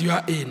season that you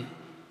are in.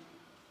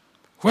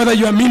 Whether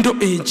you are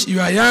middle age, you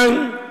are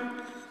young,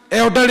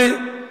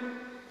 elderly,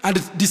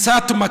 and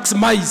desire to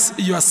maximize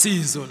your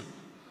season.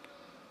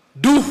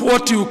 Do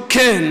what you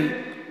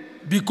can,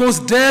 because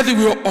death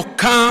will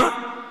occur.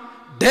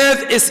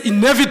 Death is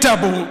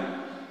inevitable.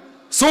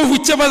 So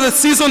whichever the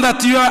season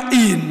that you are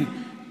in,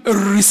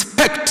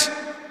 respect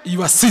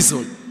your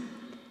season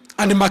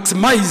and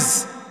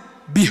maximize.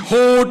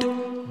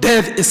 Behold,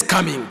 death is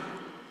coming.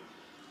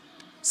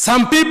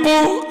 Some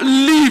people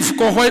live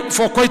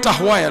for quite a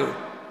while.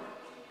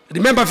 I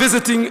remember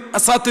visiting a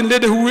certain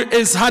lady who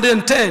is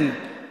 110,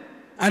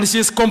 and she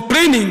is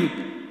complaining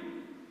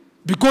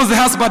because the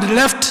husband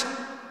left.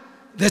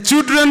 The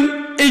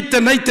children, 80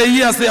 and 90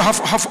 years, they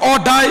have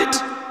all died.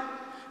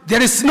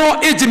 There is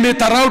no age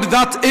mate around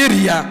that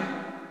area.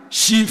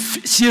 She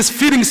is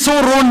feeling so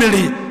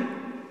lonely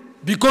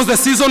because the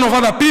season of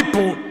other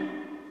people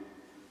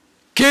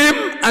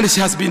came and she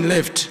has been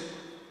left.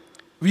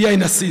 We are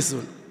in a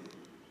season.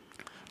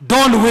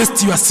 Don't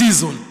waste your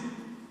season.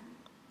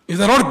 If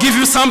the Lord gives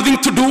you something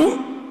to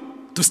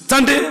do, to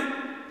study,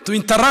 to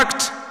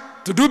interact,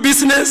 to do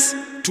business,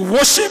 to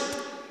worship,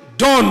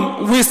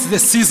 don't waste the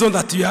season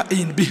that you are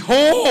in.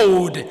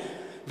 Behold,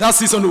 that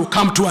season will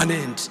come to an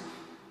end.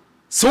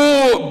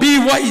 So be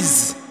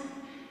wise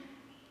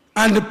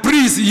and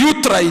please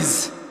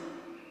utilize,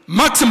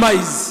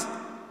 maximize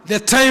the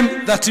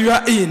time that you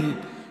are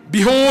in.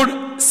 Behold,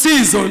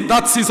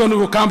 that season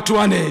will come to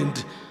an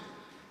end.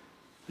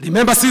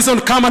 Remember,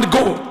 season come and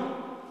go.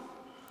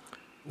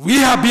 We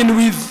have been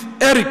with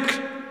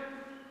Eric,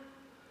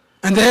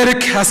 and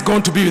Eric has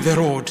gone to be with the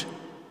Lord.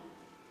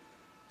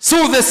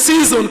 So the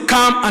season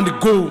come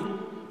and go.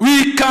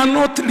 We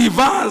cannot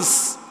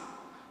reverse.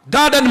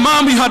 Dad and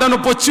mom, you had an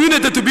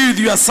opportunity to be with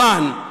your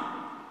son.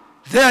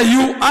 There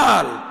you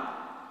are.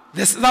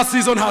 That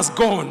season has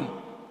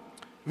gone.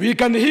 We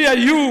can hear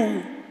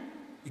you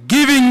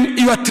giving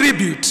your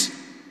tribute.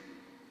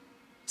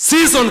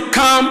 Season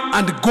come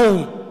and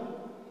go.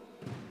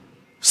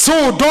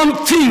 So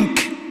don't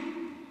think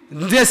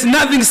there's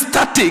nothing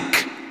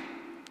static.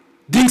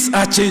 Things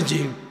are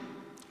changing.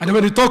 And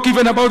when you talk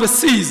even about the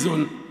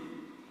season,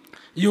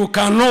 you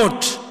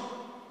cannot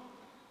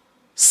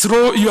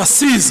slow your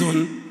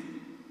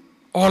season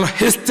or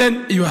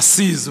hasten your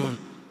season.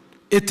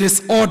 It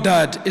is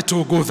ordered, it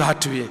will go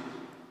that way.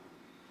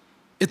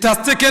 It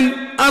has taken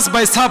us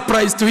by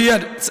surprise to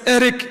hear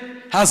Eric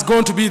has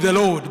gone to be the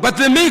Lord. But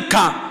the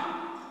Maker,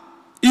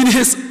 in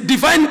his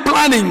divine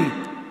planning,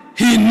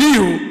 he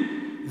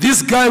knew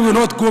this guy will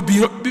not go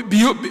be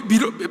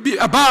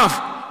above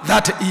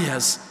that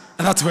years.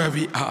 And that's where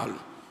we are.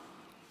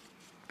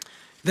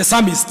 The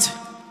psalmist,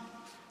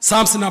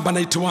 Psalms number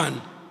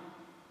 91,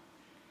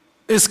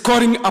 is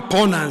calling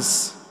upon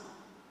us.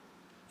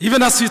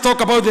 Even as we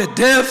talk about the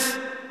death,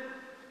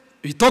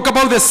 we talk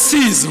about the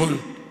season,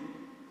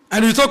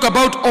 and we talk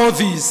about all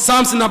these.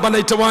 Psalms number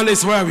 91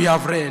 is where we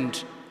have read.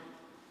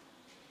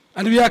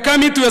 And we are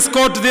coming to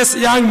escort this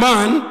young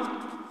man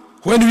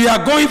when we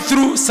are going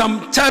through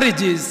some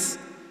challenges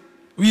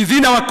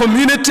within our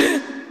community,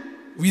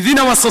 within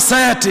our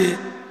society,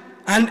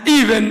 and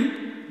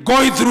even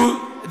going through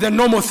the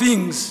normal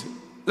things.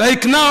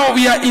 Like now,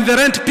 we are in the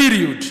Lent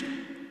period.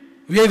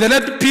 We are in the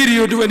Lent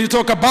period when you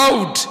talk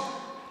about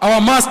our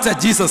Master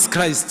Jesus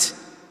Christ.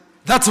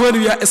 That's when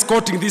we are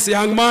escorting this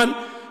young man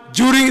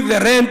during the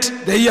Lent,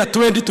 the year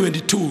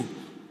 2022.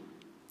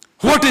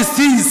 What is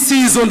this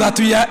season that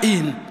we are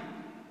in?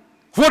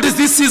 What is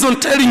this season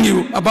telling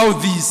you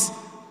about this?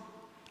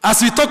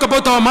 As we talk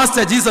about our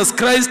Master Jesus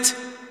Christ,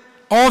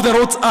 all the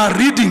roads are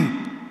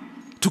leading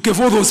to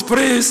Kibuthu's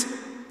praise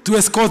to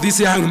escort this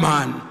young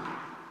man.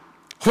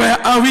 Where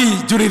are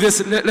we during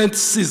this Lent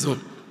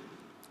season?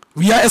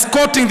 We are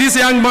escorting this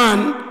young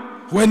man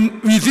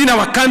when within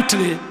our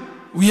country,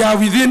 we are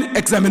within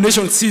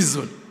examination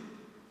season.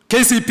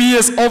 KCP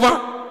is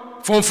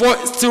over, Form 4,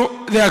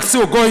 they are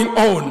still going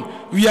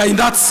on. We are in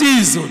that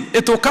season.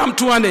 It will come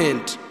to an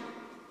end.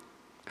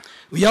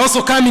 We are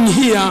also coming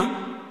here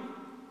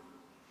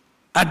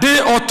a day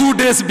or 2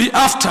 days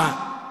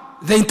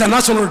after the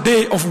International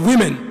Day of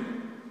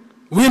Women.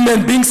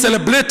 Women being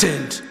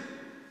celebrated.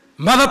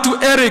 Mother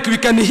to Eric, we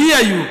can hear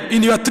you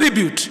in your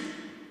tribute,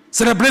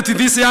 celebrating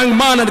this young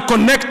man and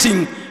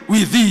connecting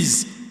with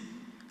these.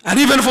 And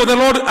even for the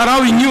Lord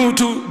allowing you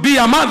to be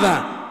a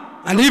mother,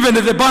 and even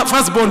the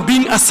firstborn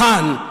being a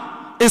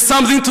son, is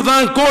something to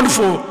thank God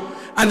for.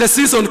 And the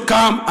season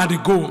come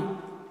and go.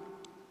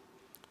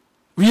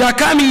 We are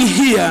coming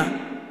here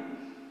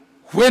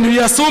when we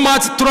are so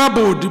much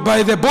troubled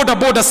by the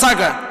border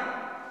saga,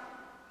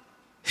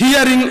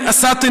 hearing a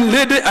certain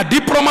lady, a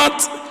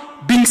diplomat,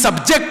 being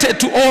subjected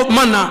to all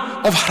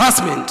manner of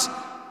harassment.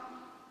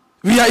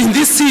 We are in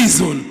this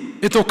season,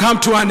 it will come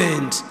to an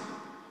end.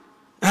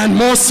 And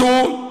more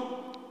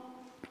so,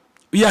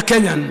 we are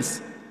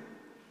Kenyans.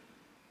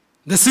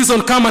 The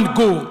season come and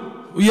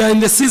go. We are in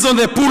the season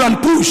they pull and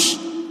push.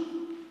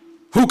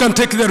 Who can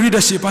take the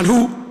leadership and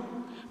who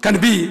can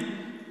be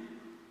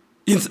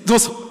in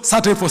those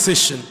certain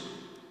positions.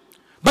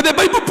 But the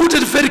Bible put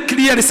it very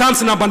clear in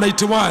Psalms number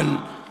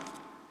 91.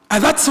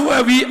 And that's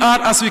where we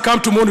are as we come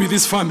to mourn with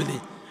this family.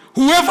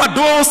 Whoever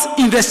dwells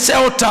in the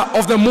shelter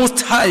of the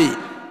Most High,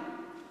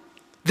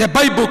 the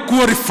Bible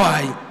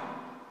glorify.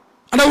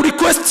 And I will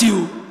request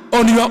you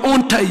on your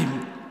own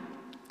time,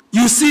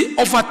 you see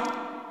over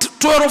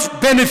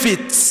 12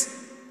 benefits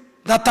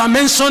that are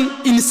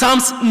mentioned in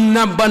Psalms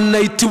number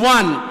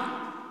 91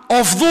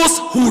 of those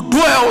who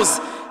dwells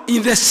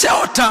in the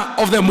shelter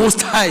of the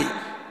Most High.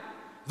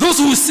 Those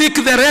who seek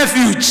the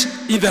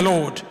refuge in the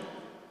Lord.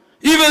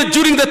 Even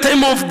during the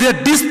time of their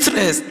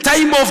distress,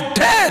 time of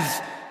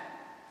death.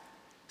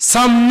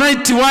 Psalm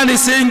 91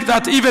 is saying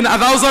that even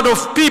 1,000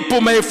 of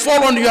people may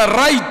fall on your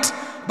right,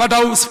 but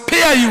I will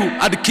spare you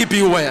and keep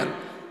you well.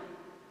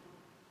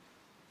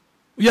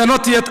 We are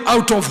not yet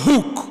out of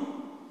hook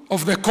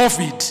of the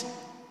COVID.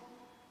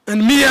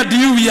 And me and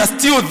you, we are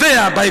still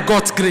there by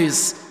God's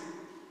grace.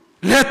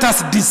 Let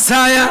us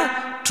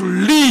desire to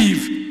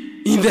live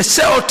in the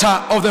shelter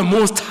of the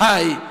Most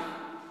High.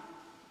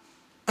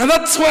 And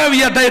that's why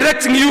we are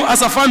directing you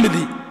as a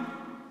family,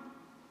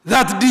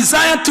 that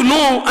desire to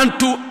know and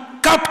to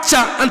capture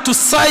and to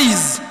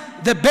seize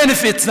the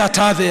benefits that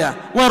are there,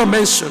 were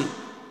mentioned.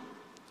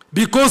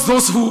 Because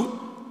those who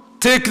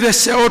take the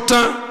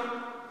shelter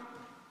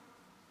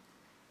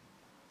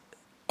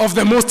of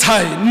the Most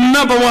High,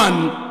 number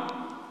one,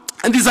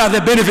 and these are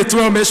the benefits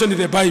well mentioned in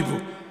the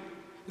Bible,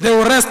 they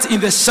will rest in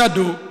the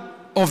shadow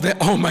of the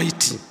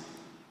Almighty.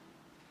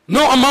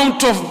 No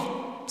amount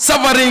of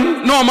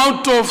suffering, no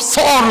amount of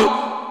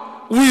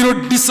sorrow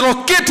will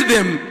dislocate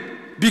them,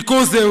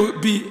 because they will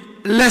be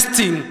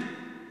resting,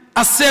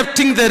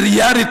 accepting the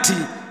reality,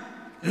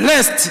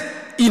 rest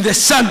in the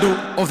shadow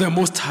of the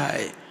Most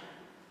High.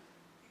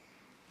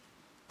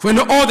 When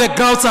all the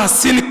grounds are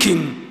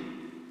sinking,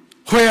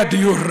 where do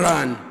you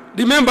run?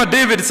 Remember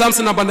David, Psalms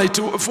number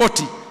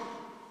 40.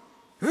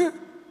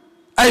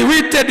 I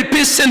waited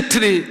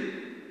patiently.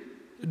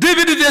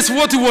 David, that's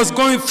what he was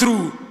going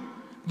through.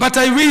 But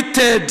I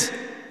waited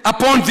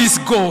upon this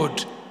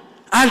God,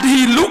 and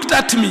he looked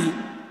at me.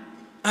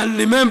 And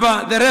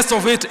remember, the rest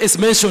of it is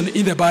mentioned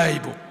in the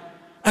Bible.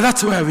 And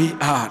that's where we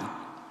are.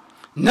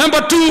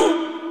 Number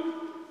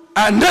two,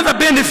 another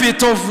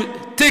benefit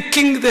of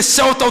taking the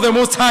shelter of the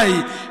Most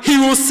High, he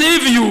will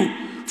save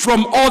you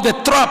from all the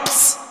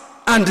traps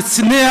and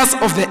snares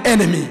of the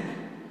enemy.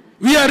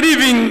 We are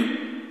living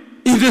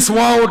in this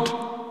world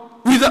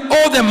with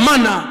all the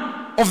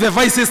manner of the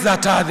vices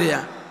that are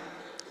there.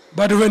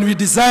 But when we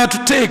desire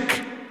to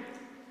take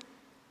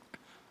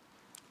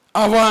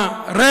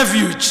our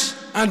refuge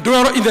and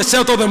dwell in the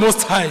shelter of the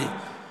Most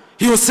High,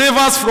 he will save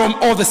us from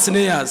all the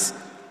snares.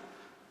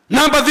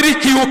 Number three,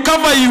 he will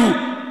cover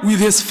you with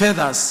his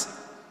feathers.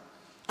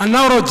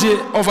 Analogy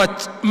of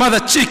a mother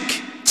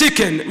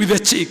chicken with the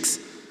chicks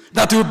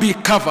that will be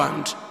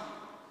covered.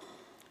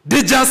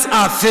 Dangers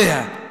are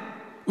there.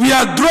 We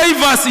are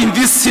drivers in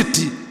this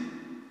city.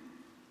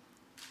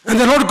 And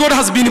the Lord God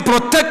has been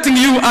protecting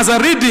you as a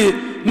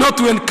ready not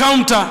to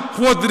encounter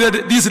what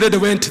this lady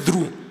went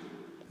through.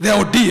 The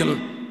ordeal.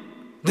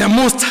 The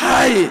Most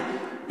High,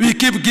 we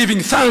keep giving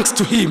thanks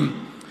to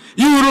him.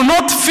 You will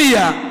not fear.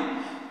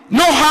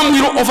 No harm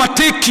will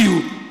overtake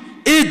you.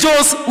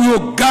 Angels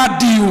will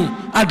guard you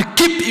and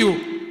keep you.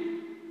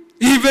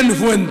 Even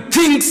when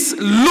things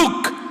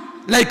look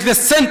like the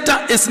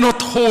center is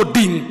not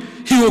holding,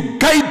 he will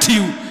guide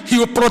you, he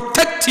will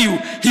protect you,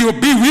 he will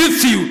be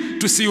with you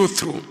to see you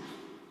through.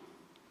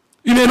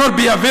 You may not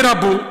be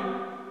available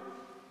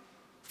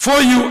for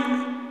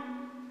you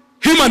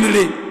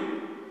humanly,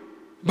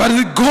 but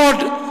the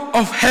God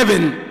of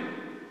heaven,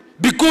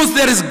 because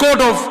there is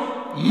God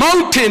of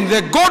mountain,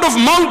 the God of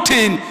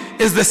mountain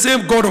is the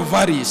same God of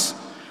valleys.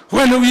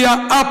 When we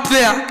are up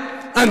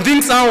there and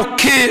things are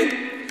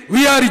okay,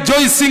 we are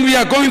rejoicing, we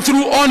are going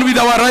through on with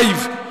our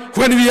life.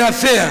 When we are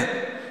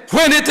there,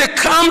 when it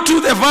comes to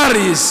the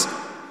valleys,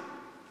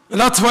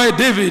 that's why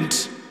David,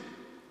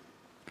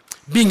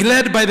 being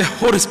led by the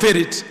Holy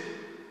Spirit,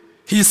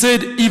 he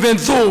said, even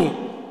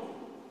though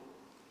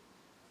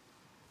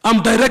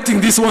I'm directing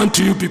this one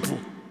to you people,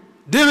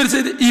 David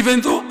said,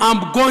 even though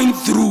I'm going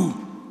through,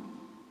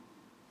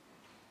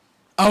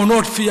 I will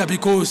not fear,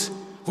 because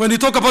when you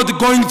talk about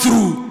going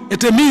through,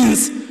 it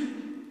means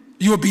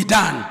you'll be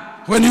done.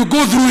 When you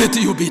go through it,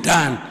 you'll be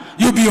done.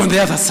 You'll be on the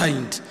other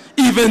side.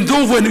 Even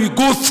though when we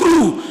go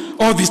through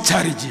all these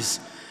challenges,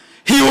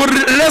 he will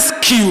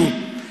rescue,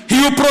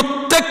 he will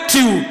protect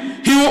you,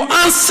 he will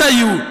answer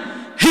you,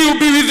 he will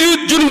be with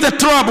you during the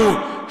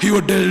trouble, he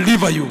will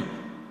deliver you.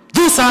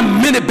 Those are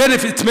many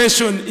benefits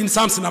mentioned in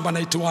Psalms number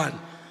 91.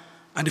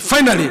 And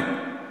finally,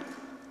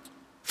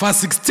 verse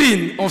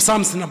 16 of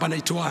Psalms number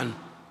 91.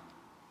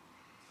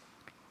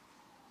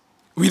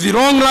 with the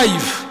long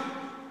life,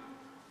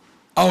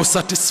 I'll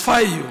satisfy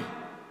you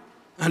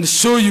and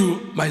show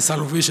you my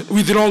salvation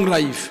with the long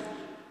life.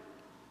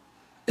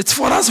 It's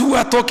for us who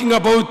are talking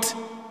about,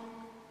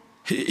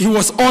 he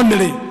was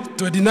only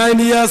 29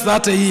 years,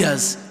 30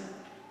 years.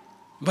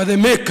 But the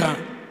Maker,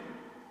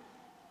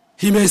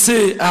 he may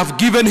say, I have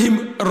given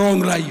him a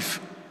long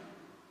life.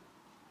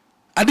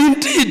 And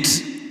indeed,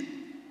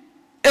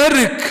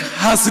 Eric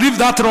has lived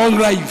that long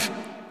life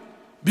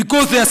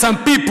because there are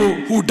some people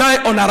who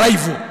die on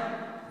arrival,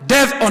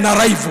 death on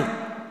arrival.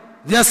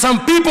 There are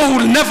some people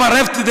who never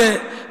left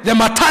the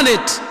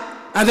maternity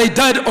and they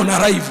died on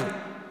arrival.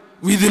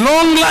 With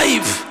long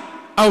life,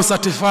 I will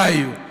satisfy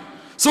you.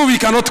 So we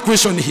cannot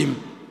question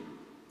him.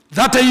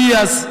 30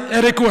 years,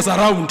 Eric was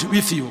around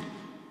with you.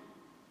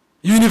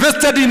 You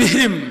invested in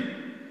him.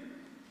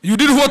 You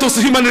did what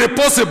was humanly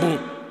possible.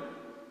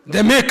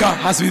 The Maker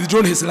has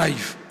withdrawn his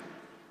life.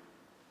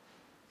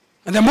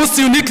 And the most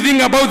unique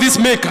thing about this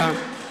Maker,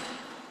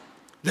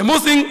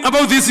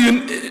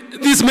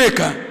 this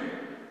Maker,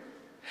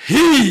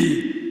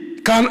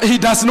 he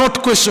does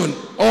not question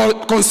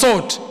or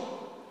consult.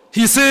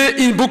 He said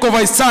in book of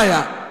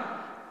Isaiah,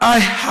 I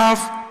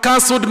have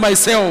cancelled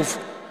myself,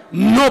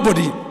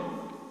 nobody.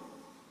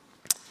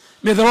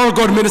 May the Lord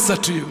God minister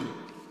to you.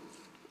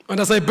 And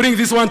as I bring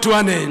this one to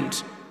an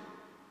end,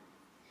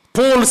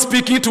 Paul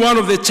speaking to one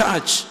of the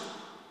church,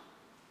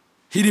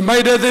 he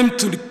reminded them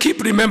to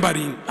keep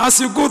remembering as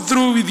you go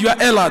through with your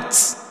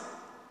alerts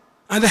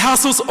and the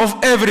hassles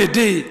of every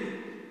day,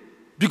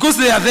 because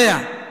they are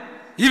there.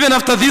 Even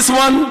after this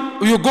one,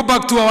 we will go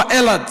back to our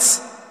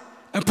alerts.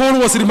 And Paul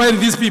was reminding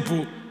these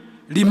people,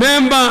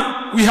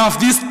 remember we have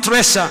this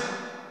treasure.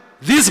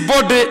 This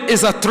body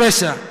is a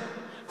treasure,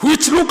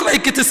 which look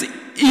like it is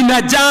in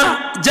a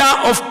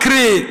jar of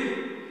clay,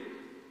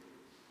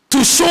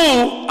 to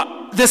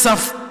show the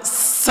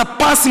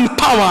surpassing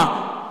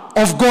power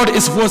of God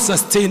is what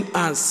sustains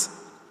us.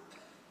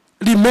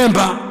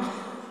 Remember,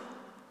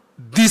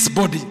 this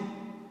body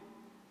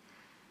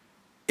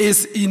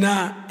is in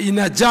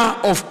a jar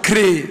of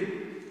clay.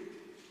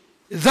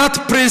 That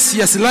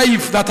precious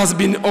life that has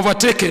been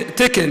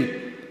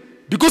taken,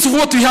 because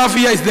what we have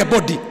here is the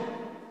body.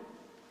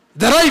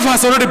 The life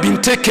has already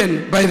been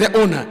taken by the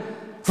owner.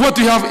 What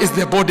we have is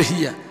the body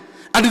here.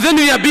 And then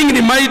we are being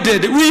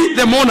reminded, we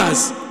the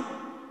mourners,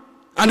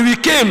 and we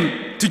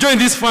came to join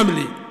this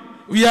family,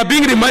 we are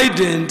being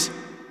reminded,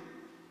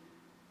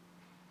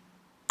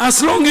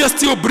 as long as you are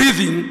still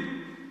breathing,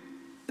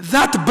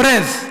 that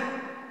breath,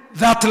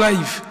 that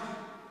life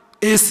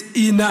is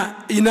in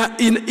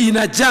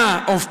a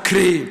jar of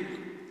clay,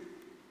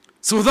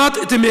 so that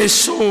it may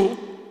show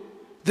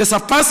the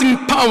surpassing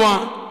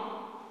power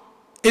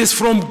is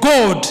from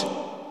God,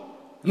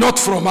 not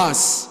from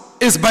us.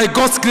 It's by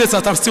God's grace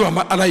that I'm still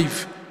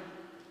alive.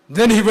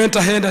 Then he went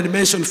ahead and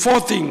mentioned 4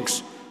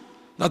 things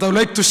that I would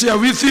like to share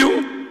with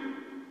you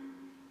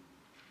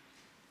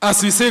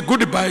as we say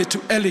goodbye to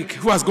Elic,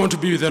 who has gone to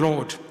be with the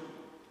Lord.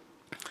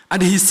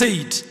 And he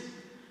said,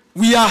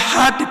 we are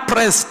hard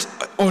pressed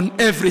on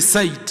every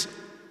side,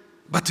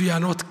 but we are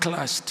not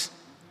crushed.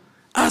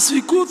 As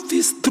we go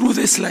through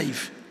this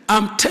life,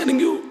 I'm telling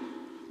you,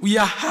 we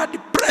are hard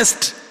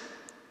pressed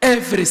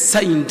every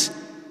side,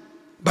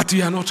 but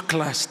we are not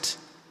crushed.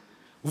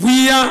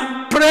 We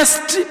are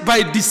pressed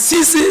by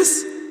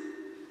diseases,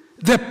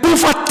 the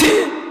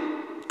poverty,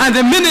 and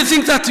the many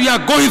things that we are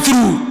going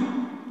through.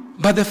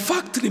 But the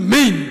fact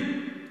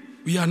remains,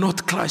 we are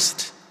not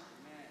crushed.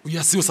 We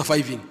are still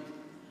surviving.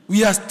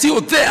 We are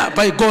still there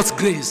by God's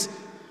grace.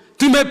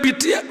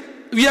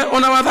 We are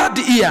on our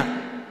 3rd year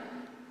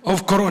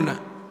of Corona.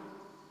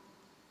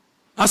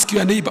 Ask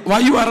your neighbor, were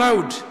you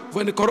around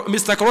when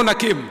Mr. Corona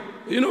came?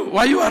 You know,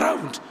 were you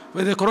around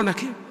when the Corona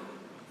came?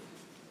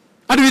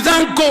 And we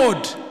thank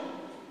God.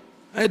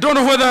 I don't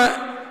know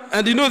whether,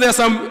 and you know there are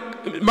some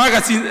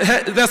magazines,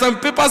 there are some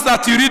papers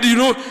that you read, you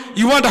know,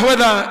 you wonder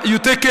whether you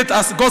take it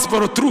as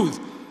gospel or truth.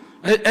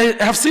 I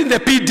have seen the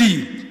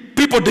PD,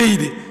 People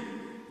Daily.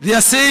 They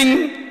are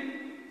saying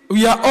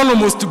we are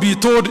almost to be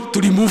told to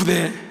remove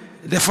the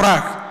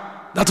flag.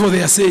 That's what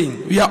they are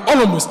saying. We are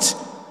almost.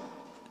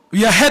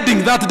 We are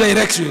heading that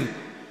direction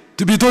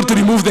to be told to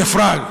remove the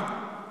flag.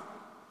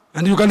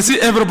 And you can see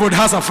everybody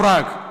has a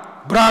flag.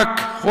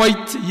 Black,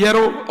 white,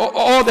 yellow,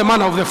 all the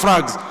manner of the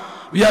flags.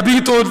 We are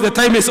being told the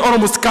time is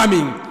almost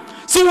coming.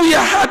 So we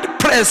are hard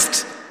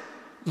pressed.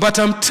 But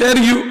I'm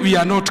telling you, we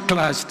are not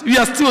crushed. We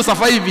are still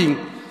surviving.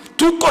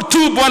 Tuko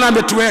tu Bwana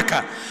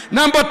ametuweka.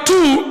 Number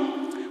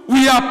 2,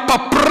 we are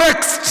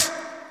perplexed,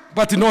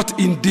 but not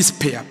in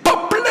despair.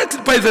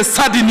 Perplexed by the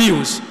sad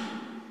news.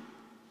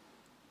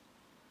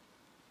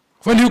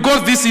 When you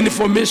got this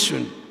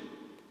information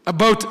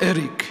about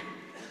Eric,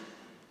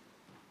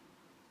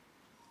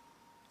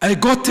 I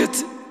got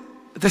it,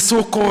 the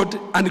so-called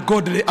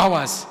ungodly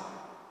hours,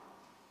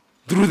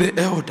 through the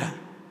elder.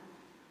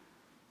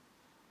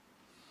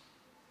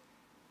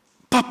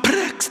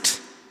 Perplexed,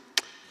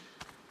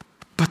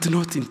 but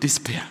not in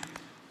despair.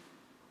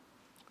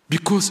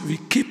 Because we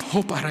keep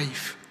hope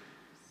alive.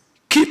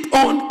 Keep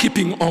on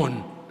keeping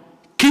on.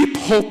 Keep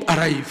hope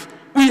alive.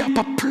 We are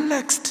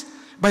perplexed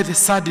by the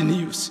sad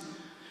news,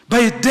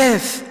 by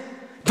death,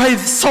 by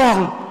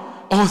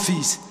sorrow, all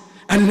these.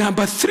 And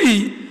number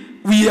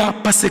 3, we are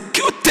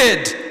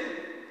persecuted,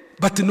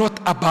 but not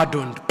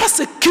abandoned.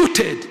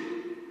 Persecuted.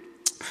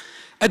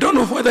 I don't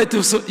know whether it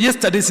was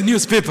yesterday's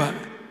newspaper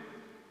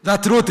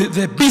that wrote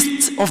the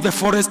beast of the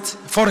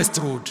forest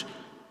road.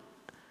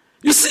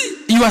 You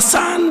see your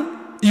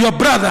son, your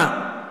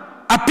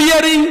brother,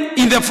 appearing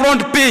in the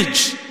front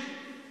page,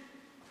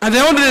 and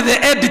only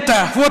the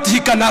editor, what he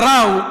can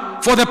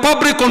allow for the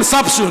public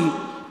consumption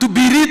to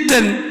be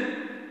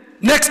written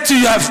next to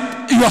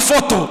your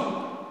photo.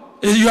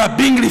 You are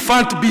being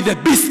referred to be the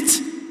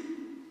beast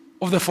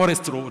of the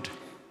forest road.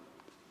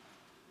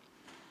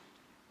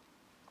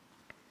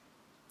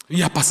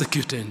 We are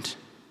persecuted,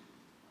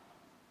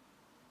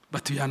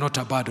 but we are not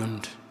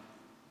abandoned.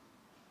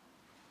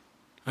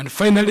 And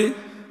finally,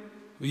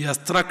 we are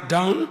struck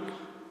down,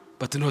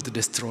 but not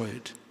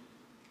destroyed.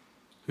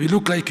 We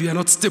look like we are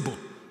not stable.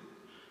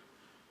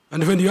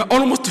 And when you are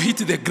almost to hit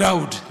the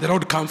ground, the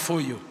Lord comes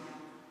for you.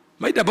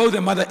 Mind about the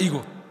mother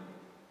eagle.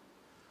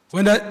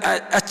 When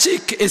a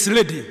chick is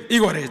ready,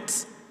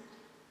 eaglet,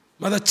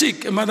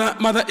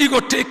 mother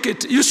eagle take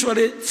it,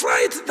 usually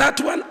flies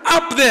that one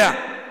up there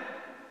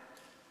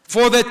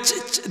for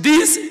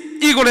this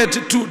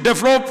eaglet to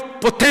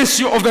develop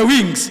potential of the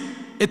wings.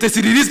 It is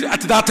released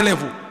at that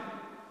level.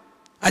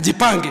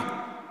 Ajipange.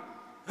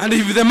 And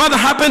if the mother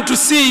happen to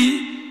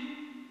see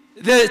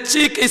the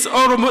chick is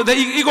almost, the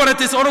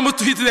eaglet is almost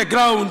to hit the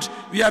ground,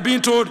 we are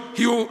being told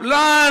he will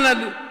land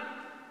and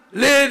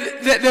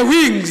lay the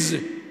wings,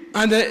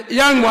 and the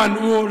young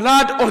one will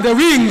land on the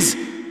wings,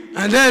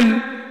 and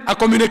then a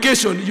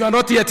communication, you are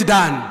not yet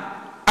done.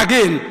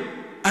 Again,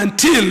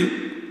 until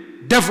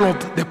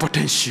develop the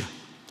potential.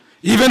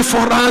 Even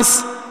for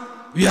us,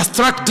 we are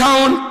struck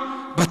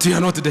down, but we are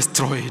not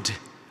destroyed.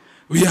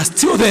 We are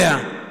still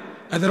there,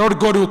 and the Lord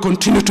God will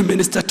continue to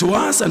minister to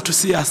us and to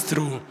see us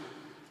through.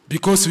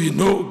 Because we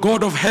know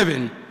God of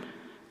heaven,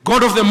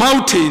 God of the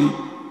mountain,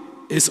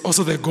 is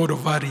also the God of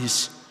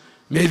valleys.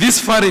 May this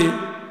valley,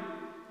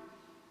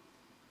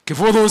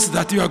 for those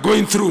that you are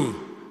going through,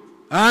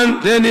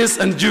 and Dennis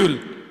and Jewel,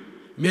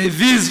 may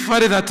this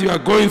valley that you are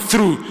going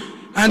through,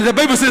 and the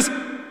Bible says,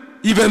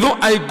 even though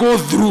I go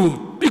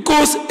through,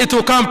 because it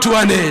will come to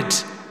an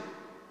end.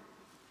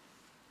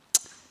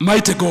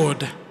 Mighty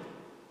God,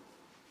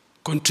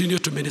 continue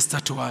to minister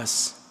to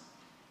us.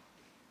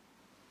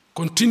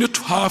 Continue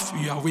to have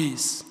your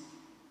ways.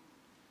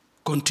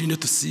 Continue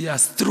to see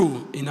us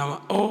through in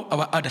all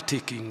our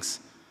undertakings.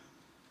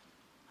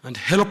 And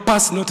help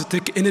us not to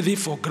take anything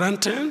for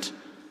granted.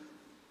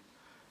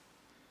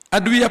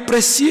 And we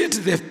appreciate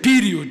the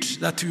period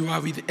that we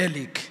were with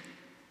Eric.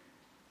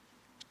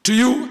 To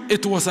you,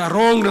 it was a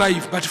long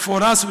life, but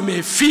for us, we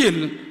may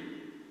feel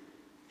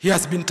he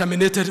has been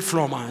terminated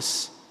from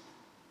us.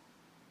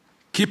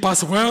 Keep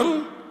us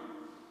well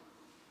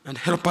and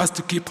help us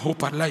to keep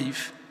hope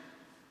alive.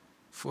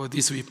 For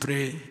this we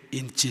pray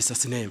in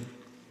Jesus' name.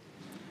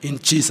 In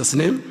Jesus'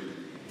 name.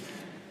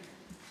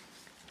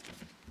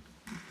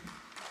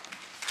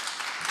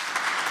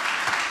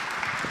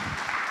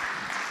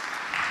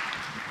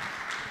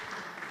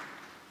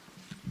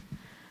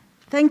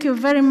 Thank you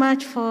very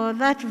much for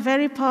that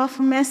very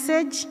powerful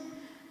message.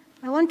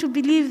 I want to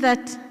believe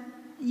that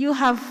you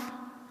have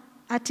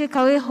a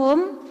takeaway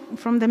home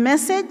from the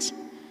message.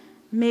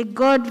 May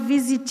God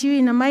visit you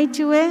in a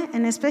mighty way,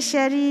 and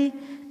especially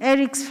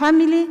Eric's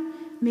family.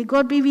 May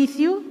God be with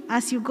you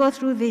as you go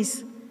through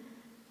this.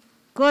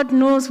 God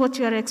knows what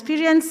you are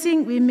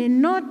experiencing. We may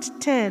not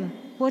tell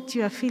what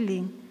you are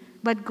feeling,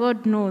 but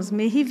God knows.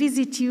 May He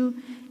visit you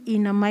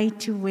in a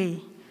mighty way.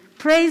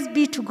 Praise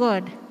be to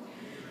God.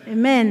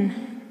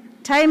 Amen.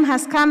 Time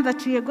has come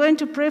that we are going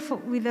to pray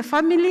with the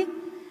family,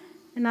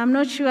 and I'm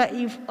not sure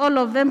if all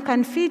of them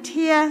can fit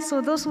here. So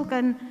those who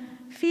can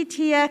fit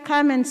here,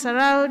 come and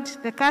surround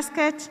the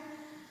casket.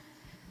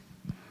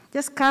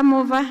 Just come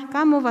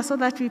over so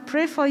that we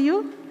pray for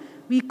you.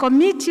 We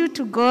commit you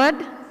to God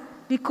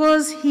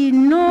because He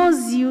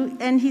knows you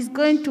and He's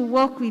going to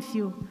walk with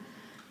you.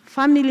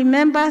 Family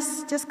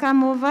members, just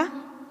come over.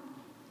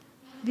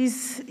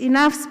 There's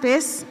enough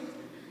space.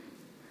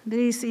 There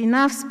is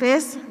enough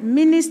space.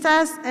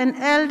 Ministers and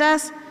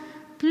elders,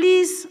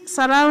 please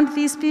surround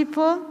these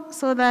people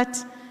so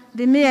that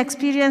they may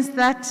experience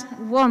that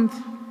warmth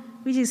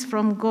which is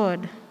from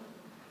God.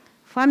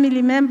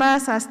 Family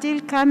members are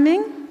still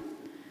coming.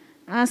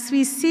 As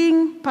we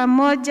sing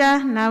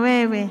pamoja na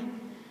wewe.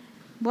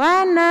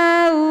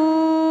 Bwana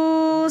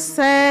u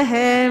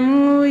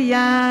sehemu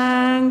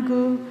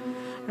yangu,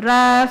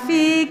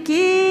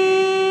 rafiki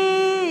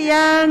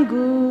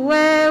yangu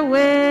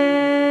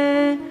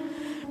wewe,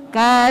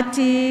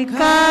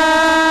 katika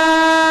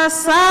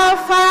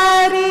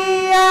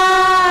safari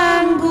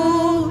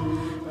yangu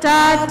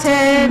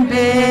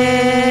tatembea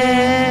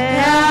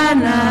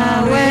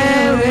na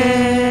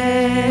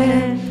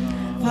wewe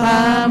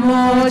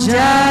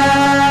pamoja.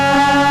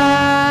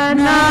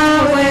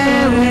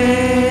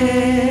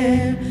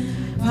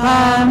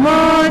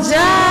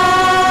 Pamoja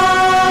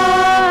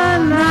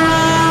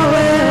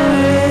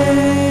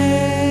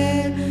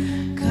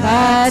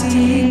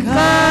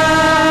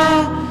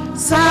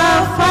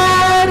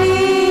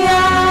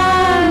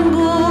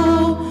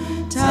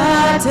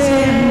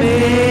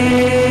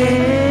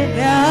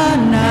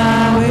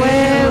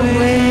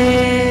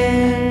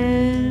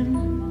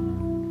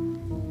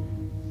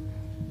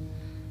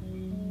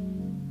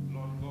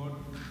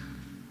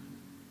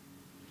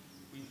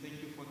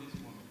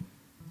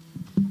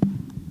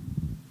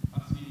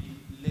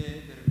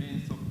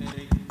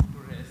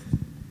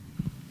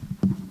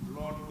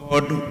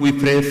Lord, we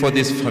pray for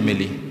this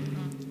family.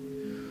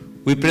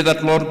 We pray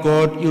that, Lord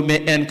God, you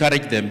may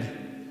encourage them.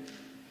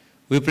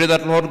 We pray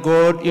that, Lord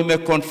God, you may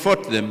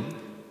comfort them,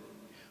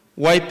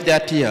 wipe their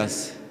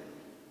tears,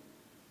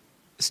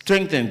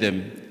 strengthen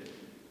them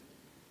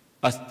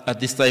at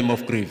this time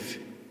of grief.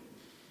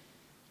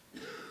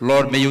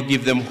 Lord, may you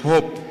give them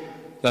hope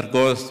that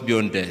goes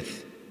beyond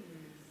death.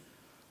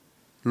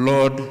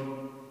 Lord,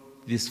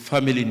 this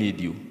family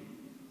need you.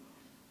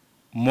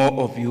 More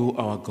of you,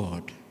 our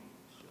God.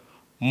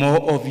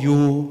 More of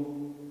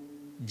you,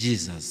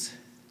 Jesus.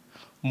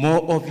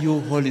 More of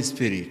you, Holy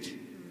Spirit.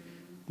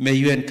 May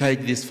you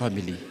encourage this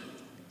family.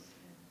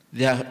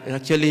 They are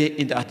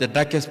actually at the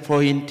darkest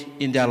point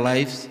in their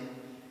lives.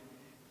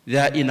 They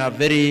are in a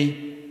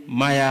very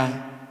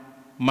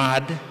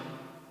mud,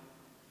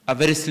 a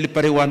very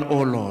slippery one,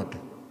 oh Lord.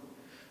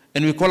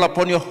 And we call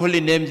upon your holy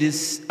name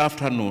this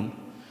afternoon,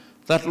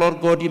 that, Lord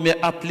God, you may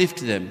uplift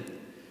them,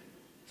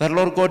 that,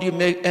 Lord God, you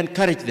may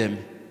encourage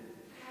them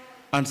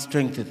and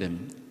strengthen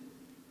them.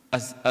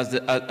 As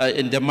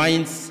in the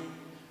mind's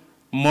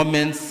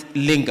moments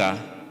linger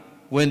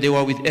when they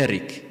were with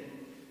Eric,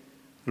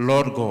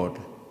 Lord God,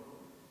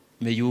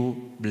 may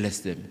you bless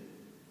them.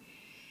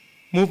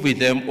 Move with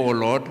them, O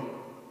Lord.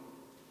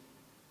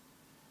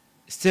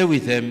 Stay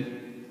with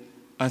them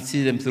and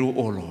see them through,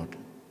 O Lord.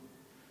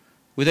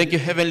 We thank you,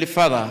 Heavenly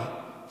Father,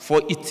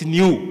 for it's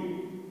new.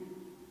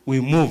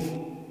 We move,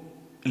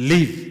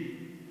 live,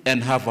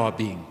 and have our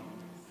being.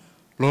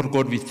 Lord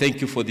God, we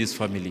thank you for this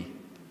family.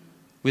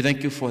 We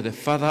thank you for the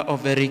father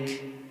of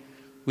Eric.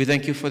 We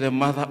thank you for the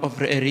mother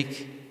of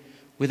Eric.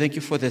 We thank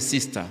you for the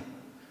sister.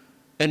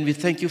 And we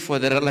thank you for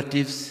the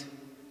relatives.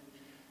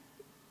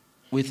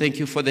 We thank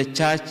you for the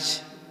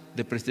church,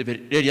 the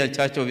Presbyterian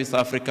Church of East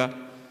Africa.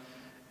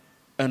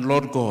 And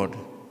Lord God,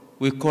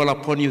 we call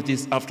upon you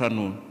this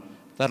afternoon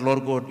that,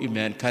 Lord God, you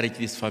may encourage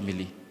this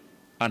family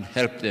and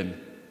help them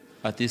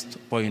at this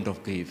point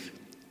of grief.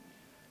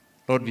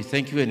 Lord, we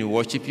thank you and we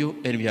worship you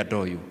and we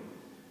adore you.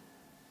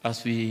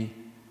 As we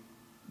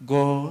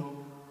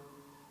go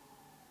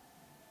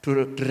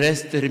to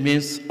rest the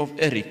remains of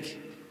Eric,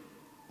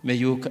 may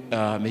you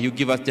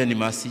give us journey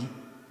mercy.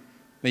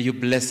 May you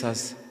bless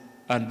us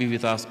and be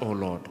with us, O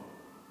Lord.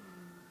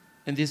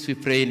 And this we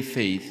pray in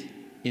faith,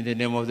 in the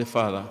name of the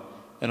Father,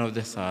 and of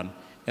the Son,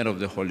 and of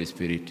the Holy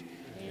Spirit.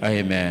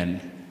 Amen.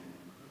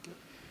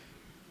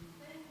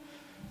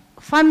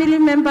 Family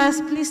members,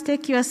 please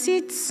take your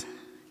seats.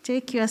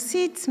 Take your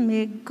seats.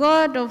 May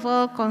God of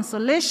all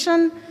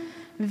consolation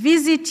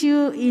visit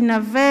you in a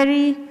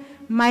very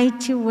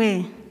mighty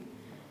way.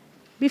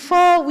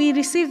 Before we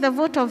receive the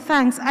vote of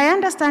thanks, I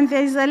understand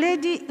there is a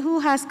lady who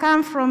has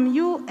come from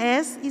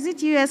US, is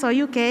it US or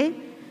UK,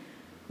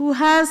 who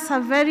has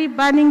a very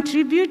burning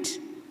tribute.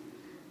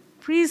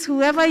 Please,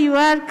 whoever you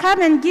are,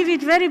 come and give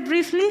it very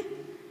briefly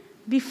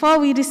before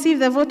we receive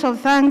the vote of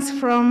thanks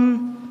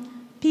from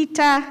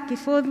Peter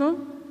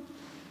Kibuthu.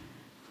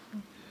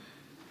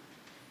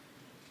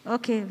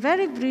 Okay,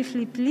 very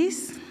briefly,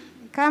 please.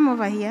 Come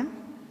over here.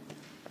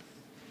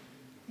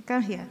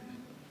 Come here.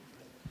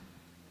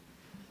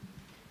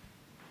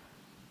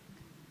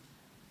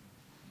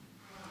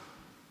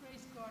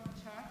 Praise God,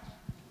 church.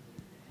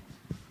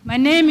 My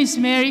name is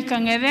Mary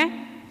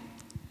Kangeve.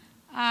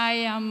 I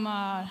am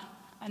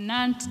an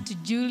aunt to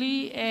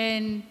Julie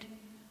and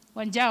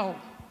Wanjau.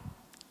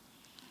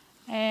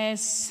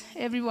 As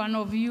every one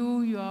of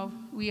you,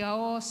 we are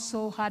all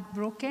so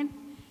heartbroken.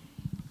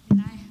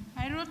 And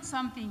I wrote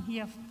something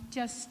here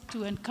just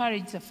to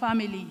encourage the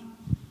family.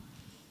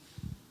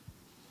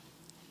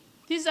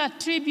 These are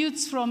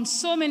tributes from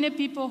so many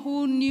people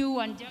who knew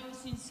Wanjau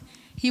since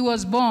he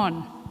was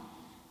born.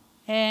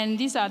 And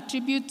these are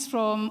tributes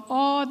from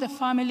all the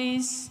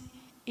families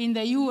in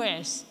the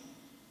US.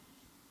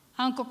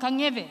 Uncle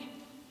Kangeve,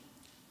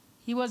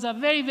 he was a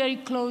very, very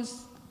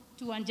close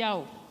to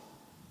Wanjau.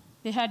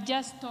 They had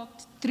just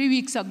talked 3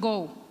 weeks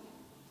ago.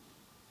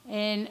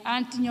 And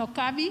Aunt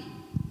Nyokabi,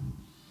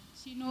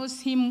 she knows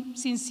him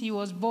since he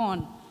was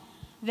born.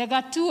 The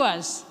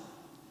Gatuas,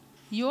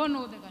 you all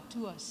know the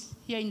Gatuas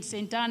here in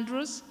St.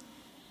 Andrews.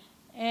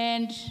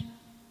 And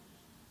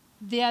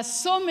there are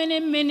so many,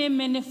 many,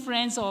 many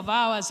friends of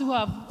ours who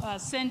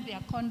have sent their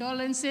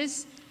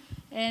condolences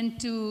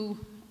and told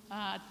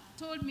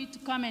me to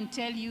come and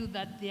tell you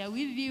that they are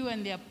with you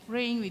and they are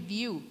praying with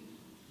you.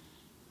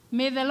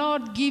 May the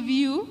Lord give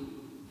you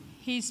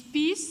his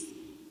peace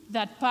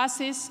that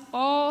passes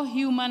all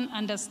human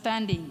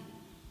understanding.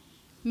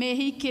 May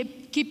he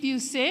keep you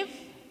safe,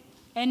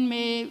 and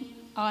may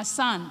our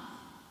son,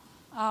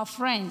 our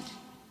friend,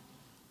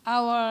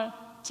 our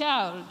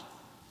child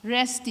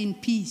rest in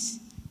peace.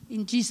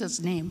 In Jesus'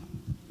 name.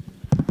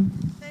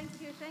 Thank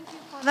you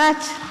for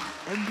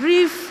that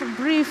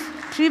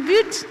brief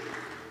tribute.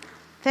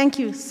 Thank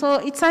you. So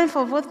it's time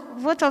for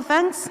vote of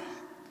thanks.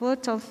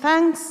 Vote of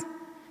thanks.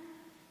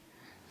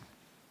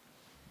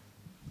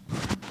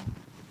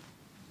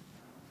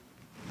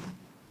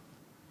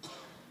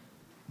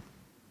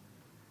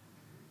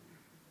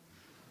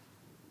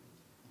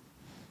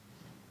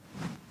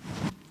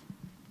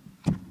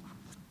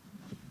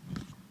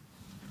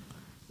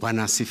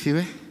 Bwana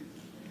asifiwe.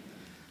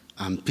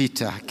 I'm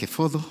Peter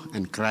Kibuthu,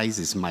 and Christ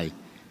is my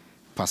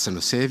personal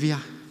savior.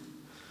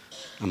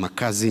 I'm a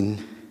cousin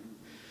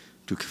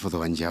to Kibuthu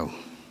Wanjau.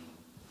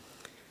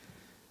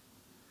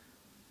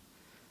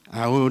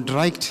 I would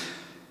like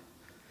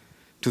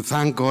to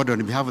thank God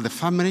on behalf of the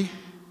family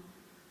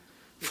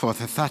for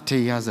the 30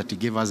 years that He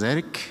gave us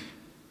Eric,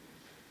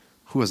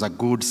 who was a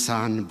good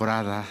son,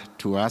 brother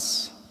to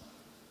us.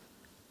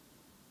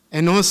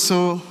 And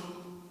also,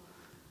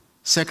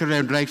 secondly,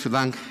 I would like to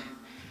thank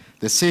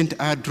the St.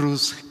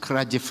 Andrew's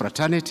Clergy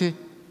Fraternity.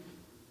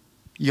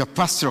 Your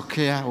pastoral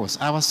care was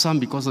awesome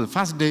because on the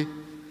first day,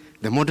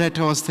 the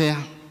moderator was there.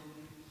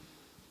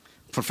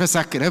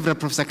 Reverend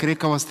Professor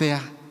Kireka was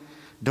there.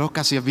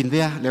 Dorcas, you have been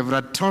there.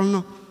 Reverend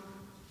Tolno.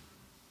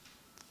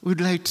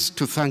 We'd like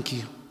to thank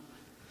you.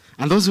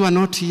 And those who are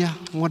not here,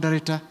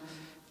 moderator,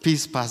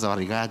 please pass our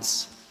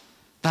regards.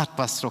 That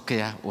pastoral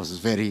care was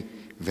very,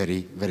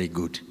 very, very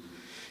good.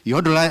 You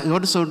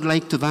also would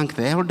like to thank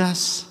the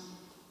elders.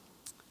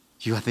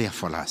 You are there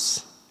for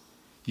us.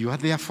 You are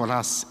there for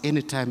us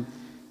anytime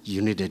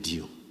you needed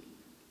you.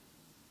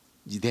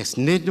 There's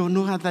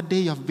no other day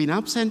you have been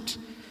absent.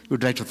 We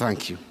would like to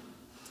thank you.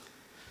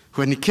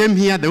 When you came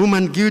here, the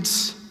women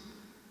guilds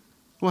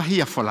were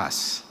here for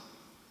us.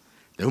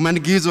 The women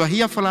guilds were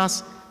here for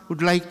us. We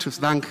would like to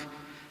thank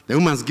the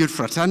Women's Guild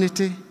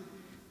Fraternity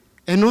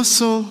and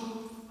also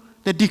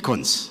the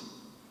deacons.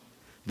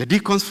 The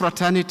deacons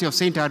fraternity of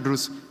St.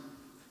 Andrew's,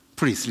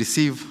 please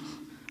receive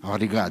our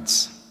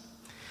regards.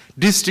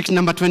 District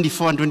number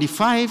 24 and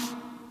 25, you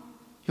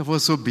have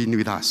also been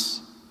with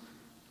us.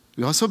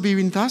 You also be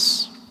with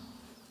us.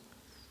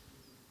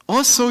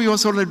 Also, we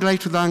also would like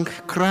to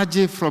thank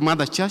clergy from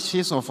other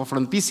churches or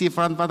from PC,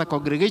 from other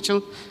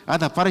congregations,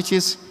 other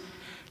parishes,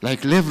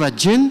 like Reverend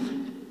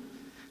Jane.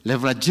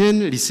 Reverend Jane,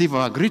 receive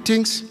our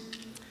greetings.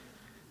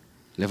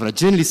 Reverend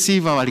Jane,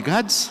 receive our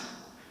regards.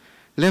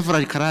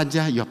 Reverend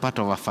Karaja, you are part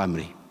of our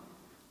family.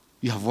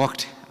 You have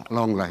worked a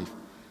long life.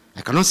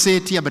 I cannot say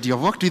it here, but you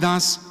have worked with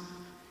us.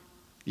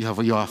 You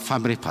have your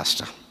family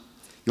pastor.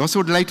 You also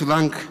would like to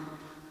thank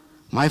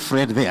my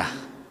friend there,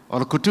 Or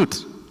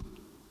Kutut.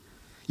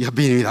 You have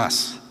been with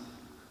us.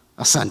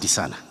 Asante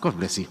sana. God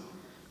bless you.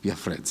 We are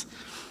friends.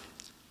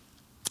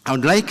 I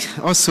would like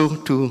also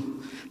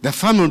the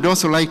family would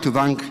also like to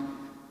thank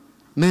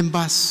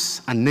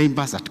members and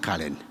neighbors at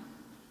Karen.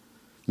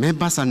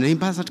 Members and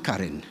neighbors at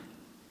Karen.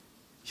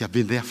 You have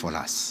been there for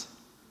us.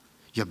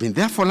 You have been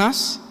there for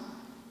us.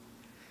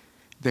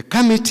 The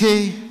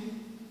committee,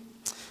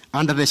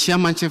 under the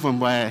chairmanship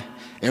of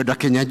Elder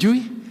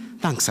Kenyajui,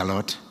 thanks a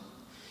lot.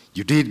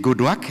 You did good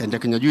work, and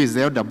Kenyajui is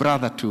the elder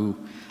brother to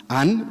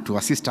Anne, to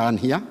our sister Anne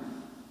here.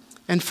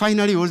 And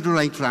finally, we would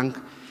like to thank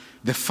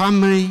the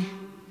family,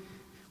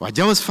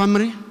 Wanjau's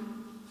family.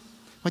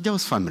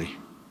 Wanjau's family.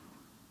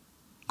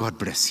 God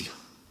bless you.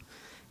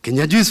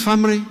 Kenyajui's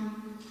family,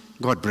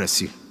 God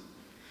bless you.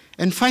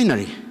 And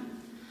finally,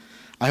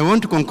 I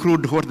want to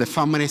conclude what the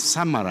family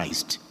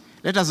summarized.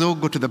 Let us all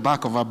go to the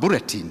back of our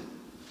bulletin.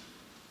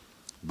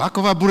 Back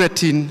of our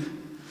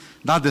bulletin,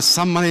 that's the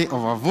summary of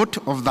our vote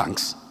of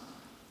thanks.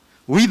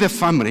 We, the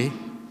family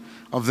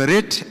of the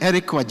late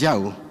Eric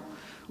Wanjau,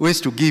 wish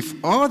to give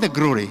all the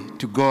glory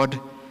to God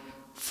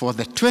for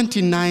the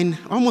 29,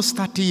 almost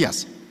 30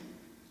 years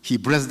He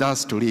blessed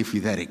us to live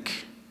with Eric.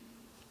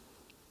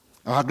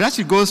 Our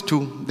gratitude goes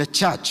to the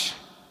church,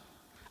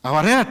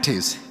 our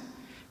relatives,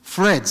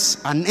 friends,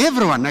 and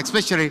everyone,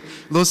 especially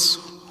those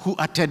who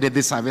attended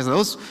this service,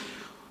 those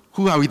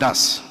who are with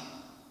us,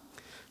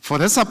 for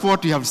the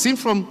support we have seen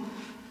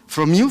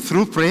from you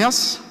through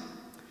prayers,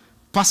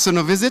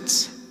 personal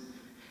visits,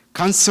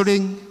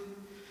 counseling,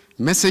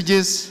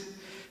 messages,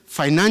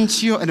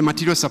 financial and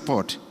material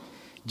support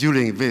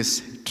during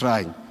this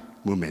trying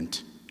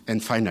moment.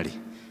 And finally,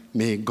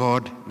 may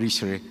God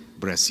richly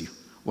bless you.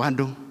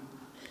 Wando,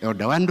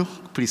 Elder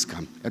Wando, please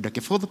come. Elder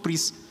Kibuthu,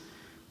 please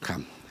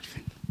come.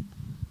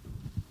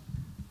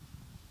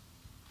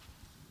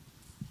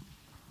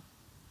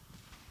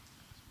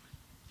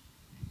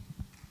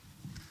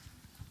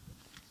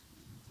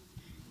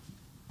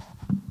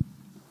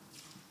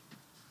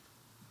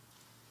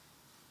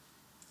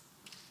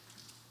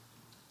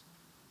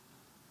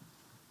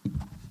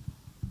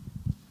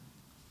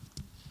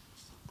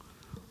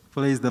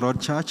 Praise the Lord,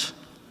 church.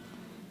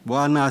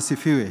 Bwana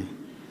asifiwe.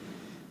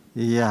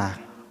 Yeah,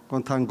 I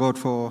want to thank God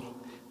for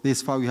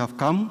this far we have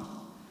come.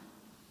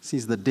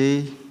 Since the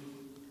day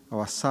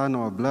our son,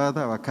 our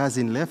brother, our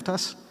cousin left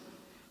us,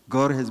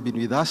 God has been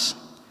with us,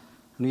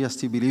 and we are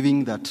still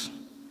believing that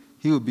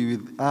He will be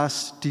with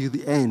us till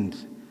the end.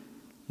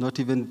 Not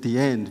even the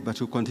end, but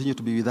He will continue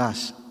to be with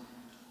us.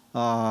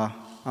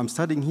 I'm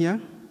studying here.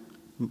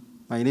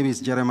 My name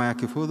is Jeremiah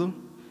Kibuthu.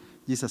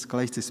 Jesus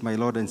Christ is my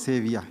Lord and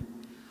Savior.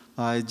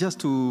 Just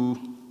to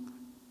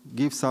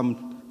give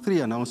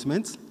three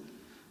announcements.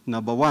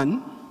 Number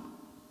one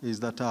is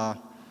that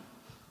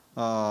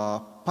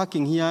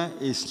parking here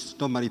is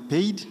normally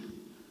paid,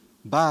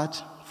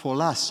 but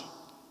for us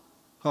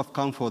who have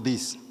come for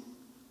this,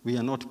 we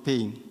are not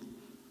paying.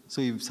 So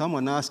if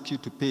someone asks you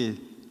to pay,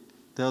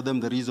 Tell them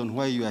the reason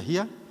why you are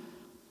here.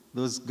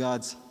 Those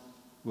guards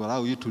will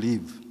allow you to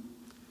leave.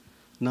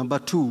 Number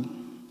 2,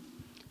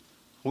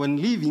 when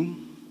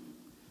leaving,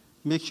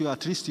 make sure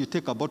at least you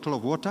take a bottle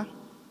of water.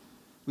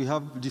 We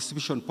have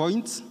distribution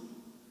points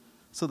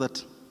so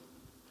that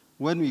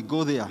when we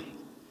go there,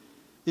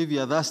 if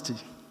you are thirsty,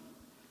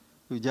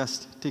 you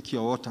just take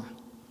your water.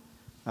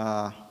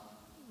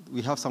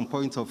 We have some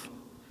points of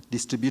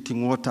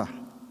distributing water.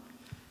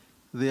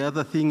 The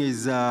other thing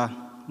is,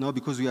 now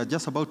because we are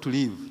just about to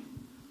leave,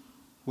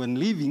 when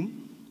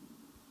leaving,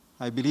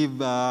 I believe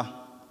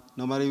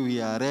normally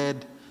we are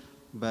led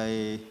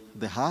by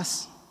the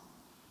hearse,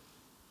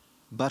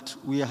 but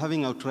we are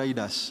having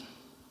outriders.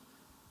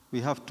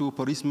 We have 2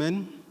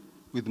 policemen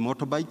with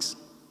motorbikes,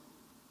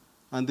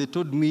 and they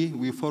told me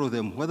we follow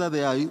them. Whether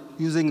they are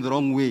using the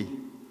wrong way,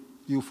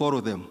 you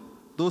follow them.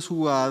 Those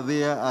who are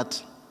there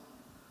at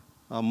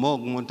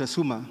Mog,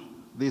 Montezuma,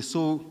 they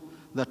saw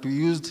that we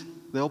used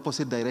the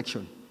opposite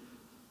direction.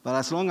 But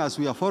as long as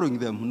we are following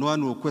them, no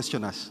one will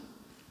question us.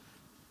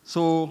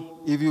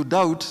 So if you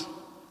doubt,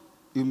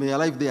 you may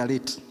arrive there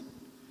late.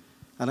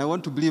 And I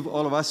want to believe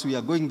all of us, we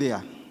are going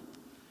there.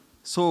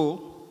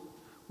 So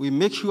we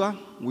make sure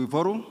we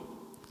follow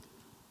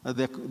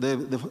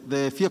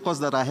the vehicles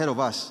that are ahead of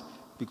us,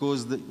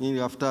 because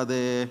after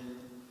the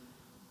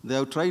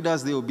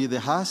outriders, they will be the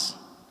hearse,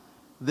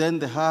 then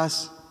the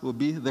hearse will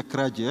be the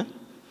clergy.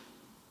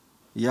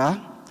 Yeah?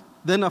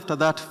 Then after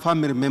that,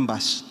 family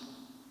members.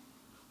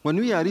 When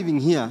we are leaving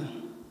here,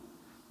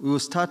 we will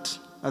start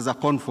as a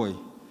convoy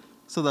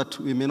so that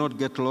we may not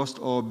get lost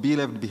or be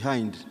left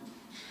behind.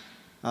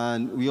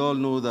 And we all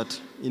know that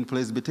in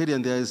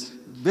Presbyterian there is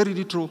very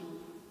little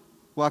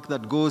work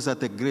that goes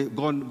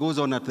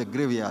on at the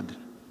graveyard.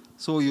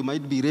 So you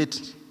might be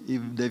late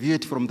if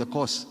deviate from the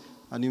course,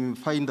 and you will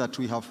find that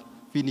we have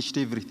finished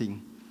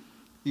everything.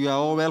 You are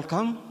all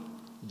welcome.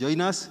 Join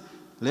us.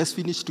 Let's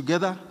finish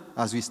together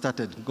as we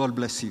started. God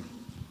bless you.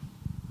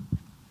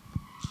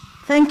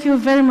 Thank you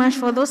very much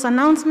for those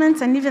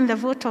announcements and even the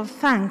vote of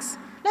thanks.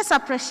 Let's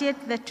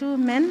appreciate the 2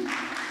 men.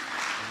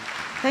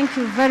 Thank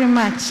you very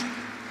much.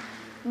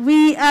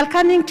 We are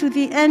coming to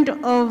the end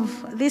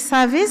of this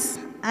service,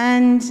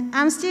 and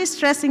I'm still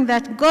stressing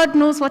that God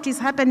knows what is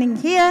happening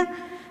here,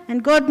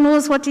 and God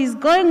knows what is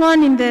going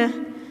on in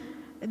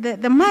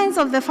the minds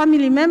of the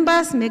family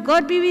members. May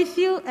God be with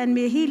you, and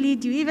may He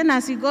lead you, even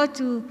as you go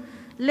to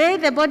lay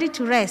the body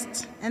to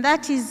rest. And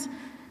that is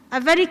a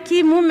very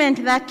key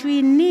moment that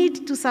we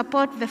need to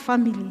support the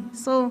family.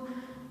 So,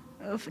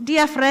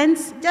 dear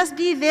friends, just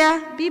be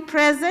there, be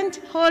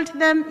present, hold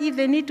them if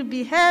they need to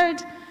be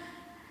held,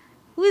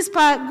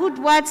 whisper good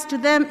words to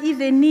them if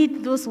they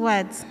need those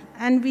words.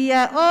 And we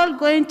are all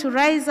going to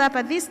rise up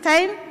at this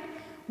time.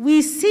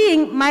 We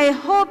sing, "My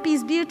hope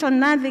is built on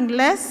nothing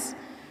less."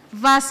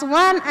 Verse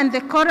 1 and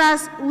the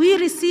chorus, we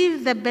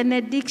receive the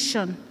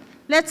benediction.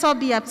 Let's all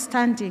be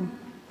upstanding.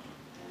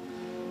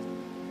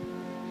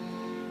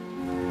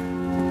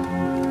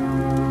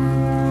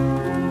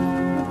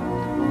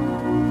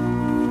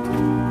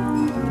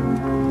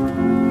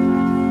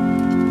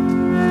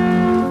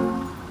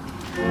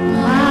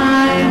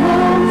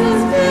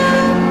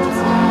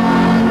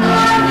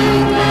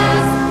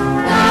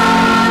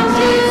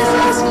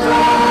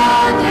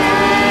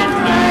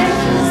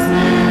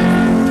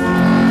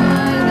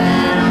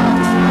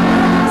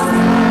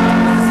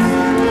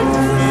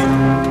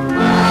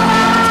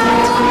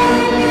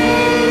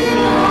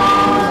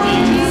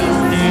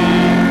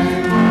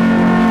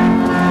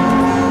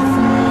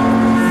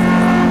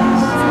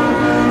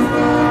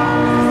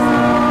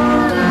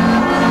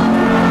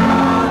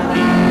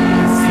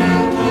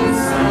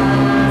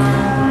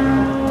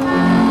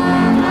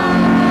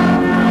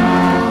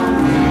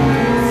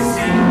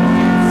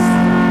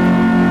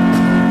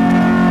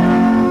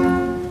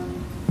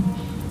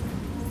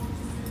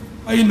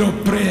 Final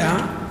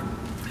prayer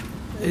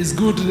is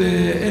good,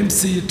 the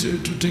MC to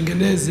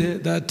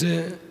tengeneze that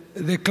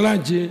the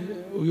clergy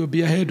will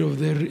be ahead of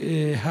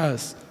the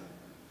house.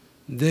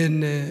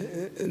 Then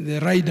the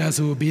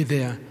riders will be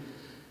there.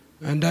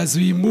 And as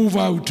we move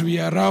out, we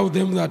allow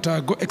them that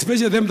are,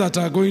 especially them that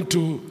are going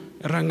to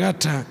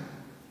Rangata,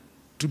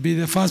 to be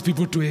the first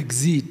people to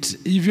exit.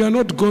 If you are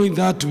not going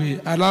that way,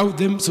 allow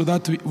them so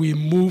that we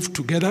move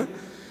together.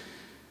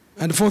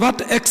 And for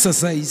that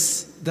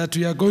exercise that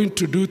we are going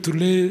to do to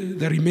lay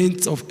the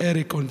remains of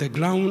Eric on the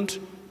ground,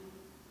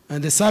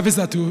 and the service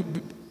that we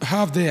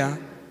have there,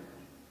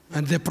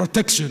 and the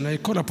protection, I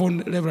call upon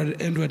Reverend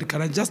Edward,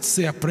 can I just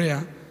say a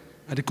prayer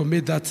and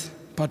commit that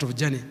part of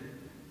journey?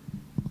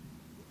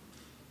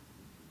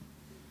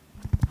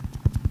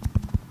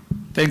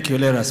 Thank you.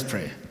 Let us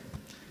pray.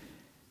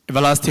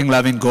 Everlasting,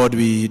 loving God,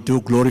 we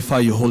do glorify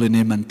your holy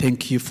name and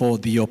thank you for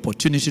the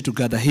opportunity to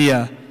gather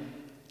here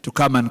to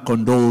come and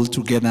condole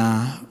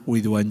together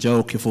with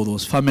Wanjau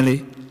Kibuthu's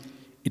family.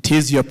 It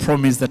is your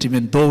promise that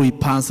even though we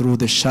pass through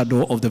the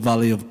shadow of the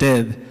valley of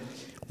death,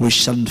 we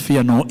shall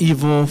fear no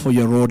evil, for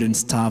your rod and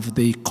staff,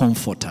 they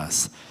comfort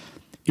us.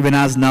 Even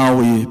as now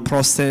we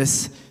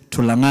process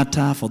to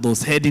Langata, for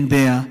those heading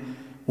there,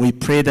 We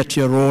pray that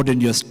your rod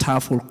and your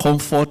staff will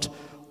comfort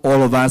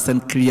all of us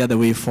and clear the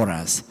way for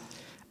us.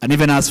 And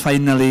even as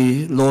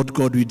finally, Lord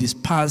God, we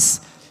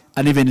disperse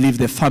and even leave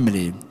the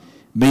family,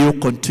 may you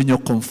continue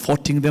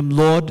comforting them,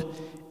 Lord,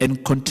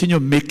 and continue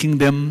making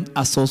them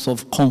a source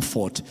of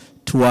comfort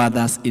to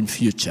others in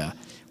future.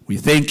 We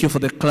thank you for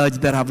the clergy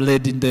that have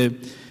led in the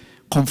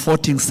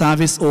comforting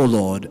service, O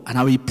Lord,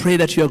 and we pray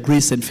that your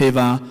grace and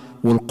favor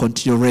will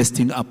continue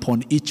resting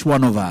upon each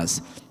one of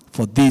us.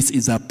 For this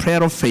is a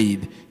prayer of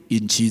faith.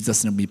 In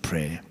Jesus' name we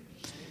pray.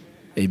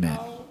 Amen.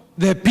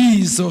 The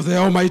peace of the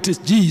Almighty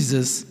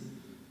Jesus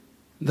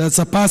that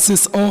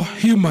surpasses all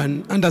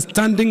human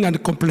understanding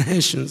and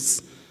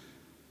comprehensions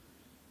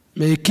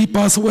may keep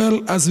us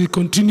well as we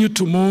continue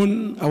to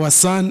mourn our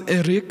son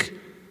Eric.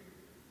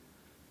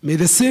 May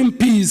the same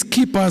peace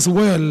keep us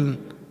well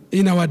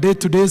in our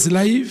day-to-day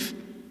life,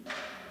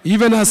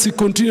 even as we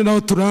continue now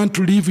to learn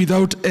to live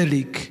without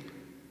Eric.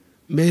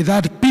 May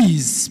that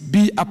peace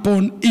be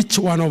upon each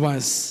one of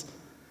us.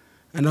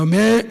 And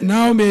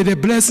now may the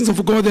blessings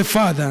of God the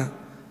Father,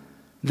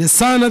 the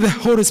Son, and the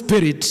Holy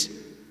Spirit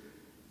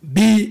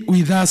be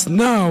with us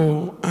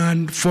now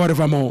and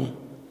forevermore.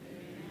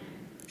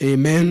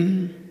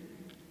 Amen.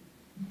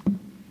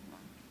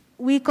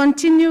 We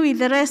continue with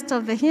the rest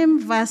of the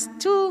hymn, verse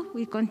 2.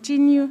 We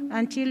continue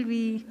until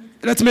we...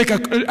 Let's make a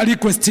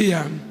request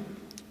here.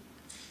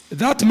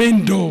 That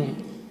main door,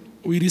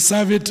 we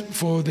reserve it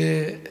for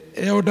the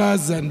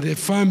elders and the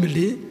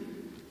family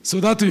so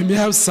that we may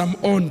have some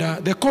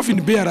honor. The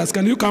coffin bearers,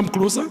 can you come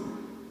closer?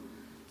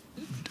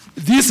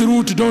 This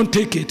route, don't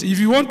take it. If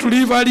you want to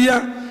leave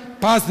earlier,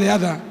 pass the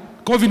other.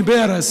 Coffin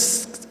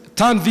bearers,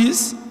 turn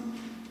this.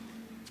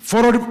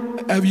 Forward,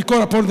 we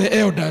call upon the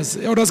elders.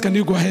 Elders, can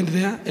you go ahead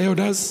there?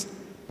 Elders.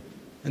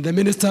 And the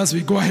ministers,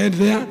 we go ahead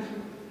there.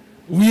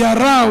 We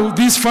allow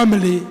this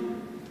family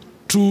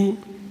to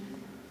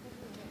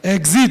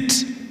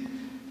exit.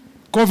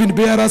 Coffin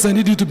bearers, I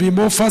need you to be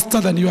more faster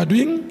than you are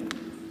doing.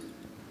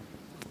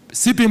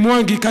 CP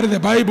Mwangi, carry the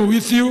Bible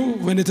with you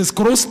when it is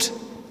crossed.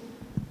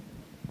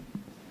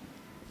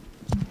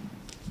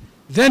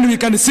 Then we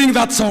can sing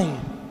that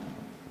song.